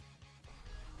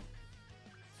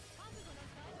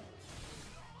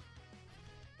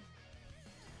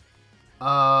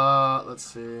 Let's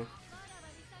see.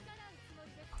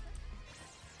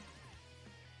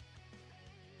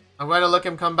 I'm going to look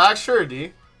him come back. Sure,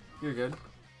 D. You're good.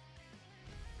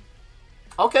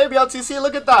 Okay, BLTC,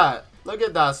 look at that. Look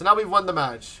at that. So now we've won the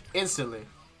match. Instantly.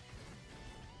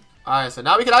 Alright, so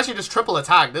now we can actually just triple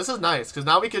attack. This is nice, because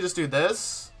now we can just do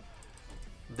this,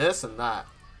 this, and that.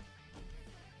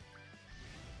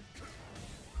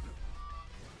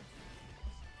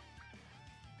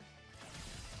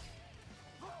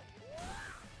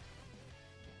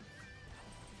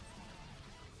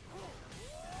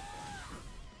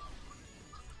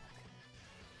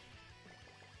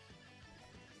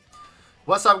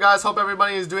 What's up, guys? Hope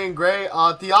everybody is doing great.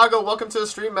 Thiago, welcome to the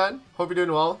stream, man. Hope you're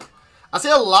doing well. I see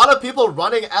a lot of people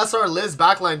running SR Liz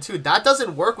backline too. That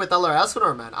doesn't work with LR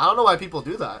Escanor, man. I don't know why people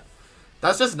do that.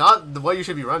 That's just not the way you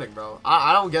should be running, bro.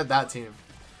 I don't get that team.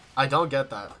 I don't get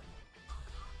that.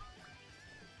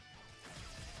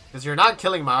 Because you're not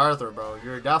killing my Arthur, bro.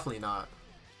 You're definitely not.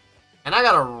 And I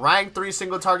got a rank 3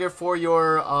 single target for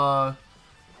your Arthur,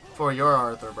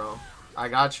 bro. I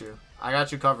got you. I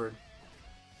got you covered.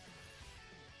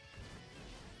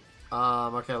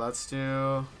 Okay, let's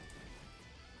do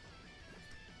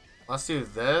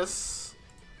this.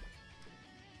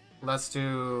 Let's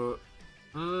do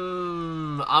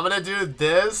I'm gonna do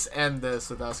this and this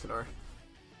with Escanor.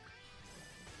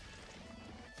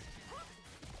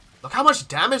 Look how much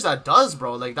damage that does,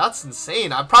 bro. Like, that's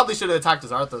insane. I probably should have attacked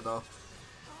his Arthur though.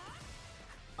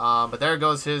 But there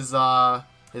goes his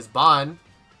Bond.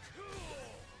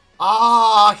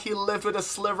 Ah, he lived with a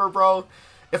sliver, bro.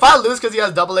 If I lose because he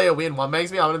has double AoE and one makes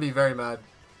me, I'm gonna be very mad.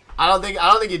 I don't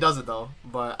think he does it though,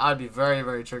 but I'd be very,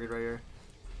 very triggered right here.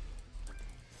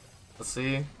 Let's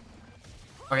see.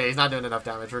 Okay, he's not doing enough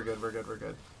damage. We're good. We're good. We're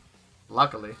good.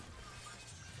 Luckily.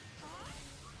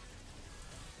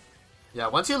 Yeah,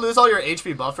 once you lose all your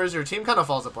HP buffers, your team kind of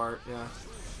falls apart. Yeah,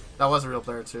 that was a real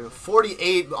player too.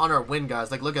 48 on our win,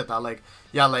 guys. Like, look at that. Like,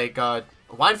 yeah, like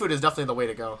wine food is definitely the way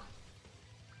to go.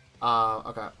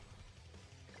 Okay.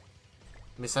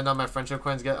 Let me send out my friendship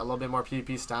coins, get a little bit more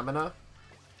PvP stamina.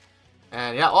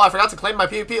 And yeah, oh, I forgot to claim my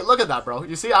PvP. Look at that, bro.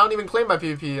 You see, I don't even claim my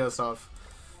PvP stuff.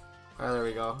 Alright, there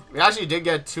we go. We actually did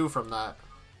get 2 from that.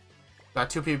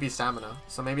 Got 2 PvP stamina.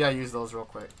 So maybe I use those real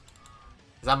quick.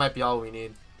 Because that might be all we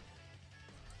need.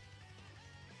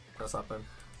 Press up in.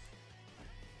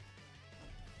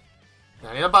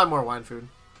 Yeah, I need to buy more wine food.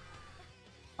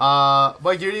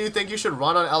 What gear do you think you should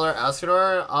run on LR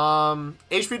Escanor?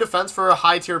 HP defense for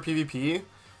high tier PvP.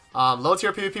 Low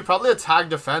tier PvP, probably attack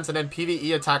defense, and then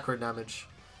PvE attack crit damage.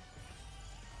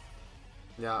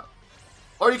 Yeah.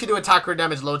 Or you can do attack crit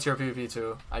damage, low tier PvP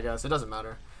too, I guess. It doesn't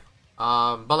matter.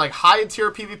 But like high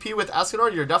tier PvP with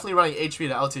Escanor, you're definitely running HP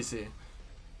to LTC.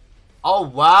 Oh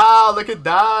wow, look at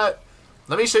that.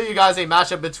 Let me show you guys a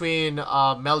matchup between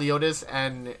Meliodas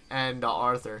and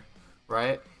Arthur,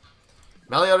 right?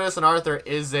 Meliodas and Arthur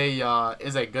is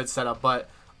a good setup, but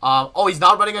oh, he's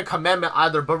not running a commandment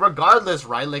either. But regardless,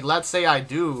 right? Like, let's say I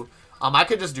do, I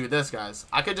could just do this, guys.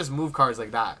 I could just move cards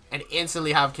like that and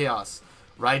instantly have chaos,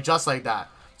 right? Just like that.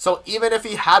 So even if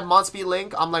he had Monspeed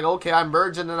Link, I'm like, okay, I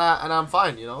merge and I'm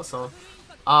fine, you know. So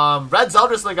Red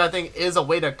Zeldris Link, I think, is a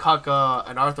way to cuck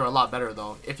an Arthur a lot better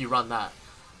though. If you run that,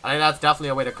 I think that's definitely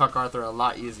a way to cuck Arthur a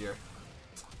lot easier,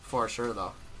 for sure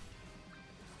though.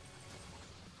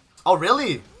 Oh,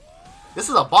 really? This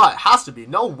is a bot. It has to be.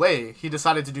 No way he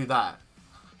decided to do that.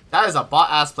 That is a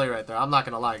bot-ass play right there. I'm not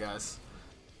going to lie, guys.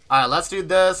 Alright, let's do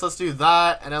this. Let's do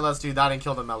that. And then let's do that and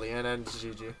kill the melee. And then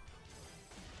GG.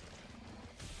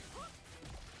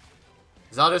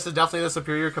 Zeldris is definitely the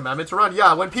superior commandment to run.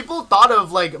 Yeah, when people thought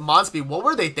of, like, Monspeed, what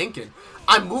were they thinking?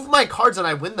 I move my cards and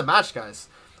I win the match, guys.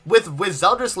 With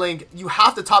Zeldris Link, you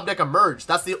have to top deck a merge.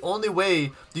 That's the only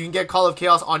way you can get Call of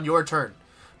Chaos on your turn.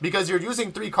 Because you're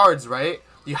using 3 cards, right?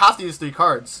 You have to use 3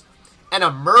 cards. And a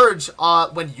merge,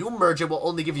 when you merge, it will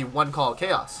only give you 1 Call of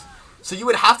Chaos. So you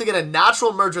would have to get a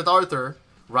natural merge with Arthur,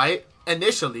 right?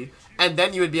 Initially. And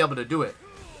then you would be able to do it.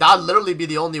 That would literally be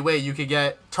the only way you could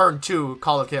get turn 2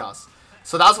 Call of Chaos.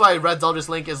 So that's why Red Zeldris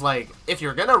Link is like, if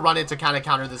you're going to run it to kind of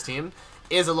counter this team,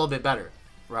 is a little bit better,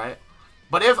 right?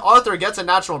 But if Arthur gets a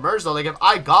natural merge, though, like if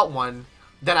I got one,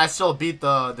 then I still beat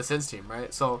the Sins team,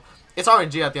 right? So it's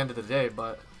RNG at the end of the day,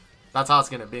 but that's how it's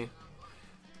going to be.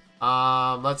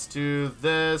 Let's do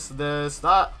this,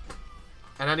 that.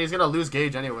 And then he's going to lose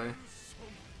gauge anyway.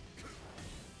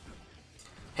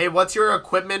 Hey, what's your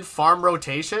equipment farm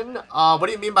rotation? What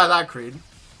do you mean by that, Creed?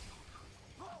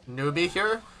 Newbie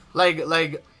here? Like,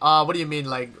 what do you mean?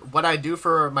 Like, what I do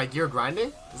for my gear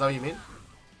grinding? Is that what you mean?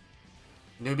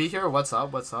 Newbie here? What's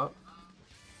up? What's up?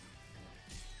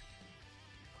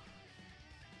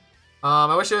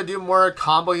 I wish it would do more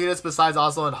combo units besides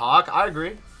Oslo and Hawk. I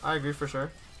agree. I agree for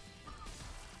sure.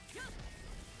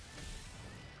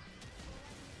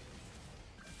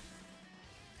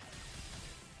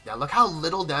 Yeah, look how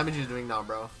little damage he's doing now,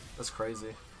 bro. That's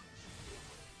crazy.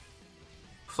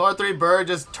 Floor 3 Bird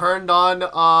just turned on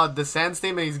the Sand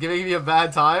Steam and he's giving me a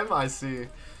bad time. I see.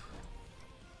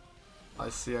 I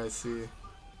see. I see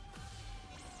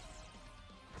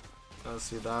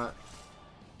that.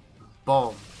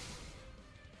 Boom.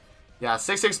 Yeah,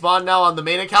 6-6 bond now on the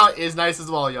main account is nice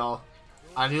as well, y'all.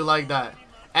 I do like that.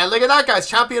 And look at that, guys.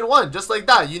 Champion 1. Just like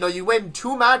that. You know, you win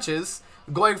 2 matches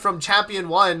going from Champion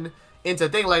 1 into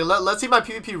thing. Like, let's see my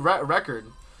PvP record.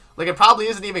 Like, it probably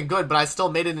isn't even good, but I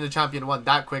still made it into Champion 1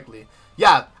 that quickly.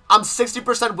 Yeah, I'm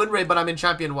 60% win rate, but I'm in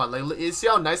Champion 1. Like, you see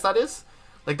how nice that is?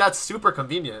 Like, that's super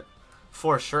convenient.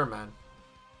 For sure, man.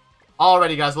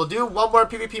 Alrighty, guys. We'll do one more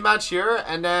PvP match here,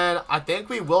 and then I think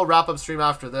we will wrap up stream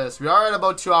after this. We are at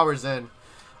about 2 hours in.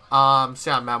 So,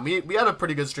 yeah, man. We had a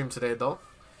pretty good stream today, though.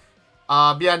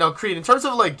 But yeah, no, Creed. In terms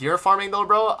of, like, gear farming, though,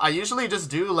 bro, I usually just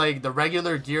do, like, the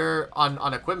regular gear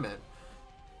on equipment.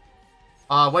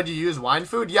 What do you use? Wine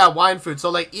food? Yeah, wine food. So,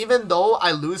 like, even though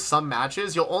I lose some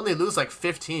matches, you'll only lose, like,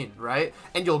 15, right?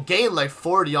 And you'll gain, like,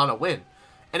 40 on a win.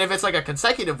 And if it's, like, a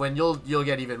consecutive win, you'll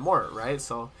get even more, right?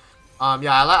 So,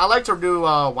 yeah, I like to do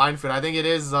wine food. I think it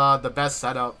is the best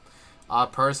setup,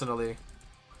 personally.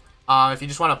 If you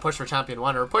just want to push for Champion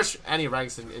 1 or push any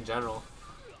ranks in general.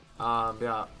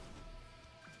 Yeah.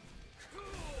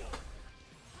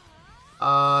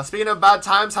 Speaking of bad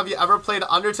times, have you ever played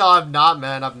Undertale? I've not,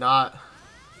 man. I've not.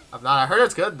 I heard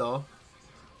it's good, though.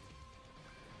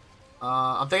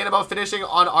 I'm thinking about finishing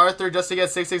on Arthur just to get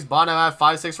 6-6 bond. I'm at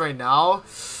 5-6 right now.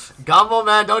 Gumbo,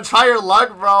 man, don't try your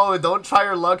luck, bro. Don't try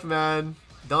your luck, man.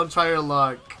 Don't try your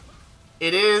luck.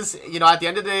 It is, you know, at the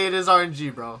end of the day, it is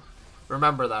RNG, bro.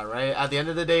 Remember that, right? At the end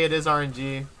of the day, it is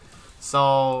RNG.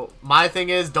 So, my thing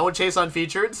is, don't chase on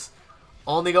features.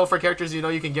 Only go for characters you know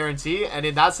you can guarantee. And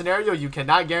in that scenario, you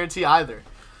cannot guarantee either.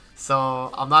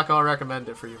 So, I'm not going to recommend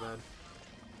it for you, man.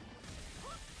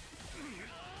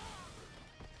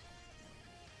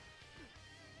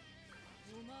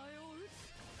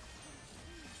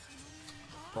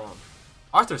 Boom.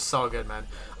 Arthur's so good, man.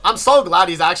 I'm so glad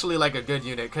he's actually, like, a good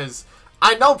unit. Because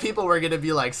I know people were going to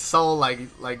be, like, so,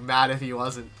 like mad if he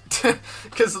wasn't.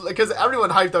 Because everyone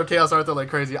hyped up Chaos Arthur like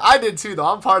crazy. I did too, though.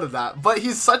 I'm part of that. But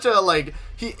he's such a, like,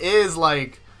 he is,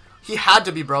 like, he had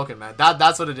to be broken, man.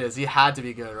 That's what it is. He had to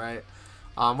be good, right?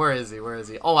 Where is he? Where is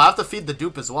he? Oh, I have to feed the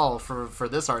dupe as well for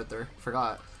this Arthur.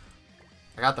 Forgot.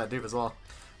 I got that dupe as well.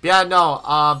 But yeah,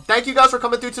 no. Thank you guys for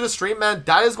coming through to the stream, man.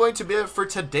 That is going to be it for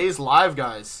today's live,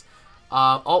 guys.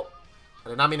 Oh, I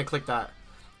did not mean to click that.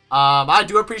 I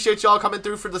do appreciate y'all coming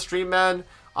through for the stream, man.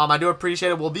 I do appreciate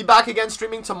it. We'll be back again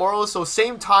streaming tomorrow, so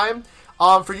same time.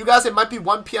 For you guys, it might be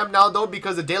 1 p.m. now, though,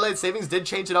 because the daylight savings did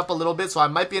change it up a little bit, so I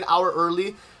might be an hour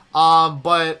early.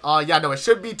 Yeah, no, it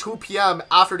should be 2 p.m.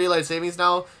 after daylight savings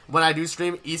now when I do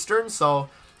stream Eastern. So,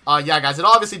 yeah, guys, it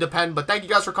obviously depends, but thank you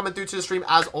guys for coming through to the stream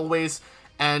as always.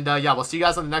 And, yeah, we'll see you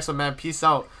guys on the next one, man. Peace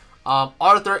out.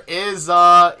 Arthur is,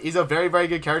 he's a very, very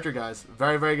good character, guys.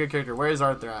 Very, very good character. Where is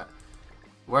Arthur at?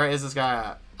 Where is this guy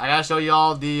at? I gotta show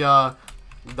y'all the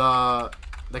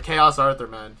Chaos Arthur,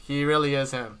 man. He really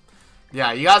is him.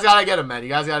 Yeah, you guys gotta get him, man. You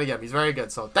guys gotta get him. He's very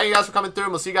good. So, thank you guys for coming through.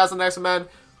 We'll see you guys on the next one, man.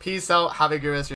 Peace out. Have a good rest of your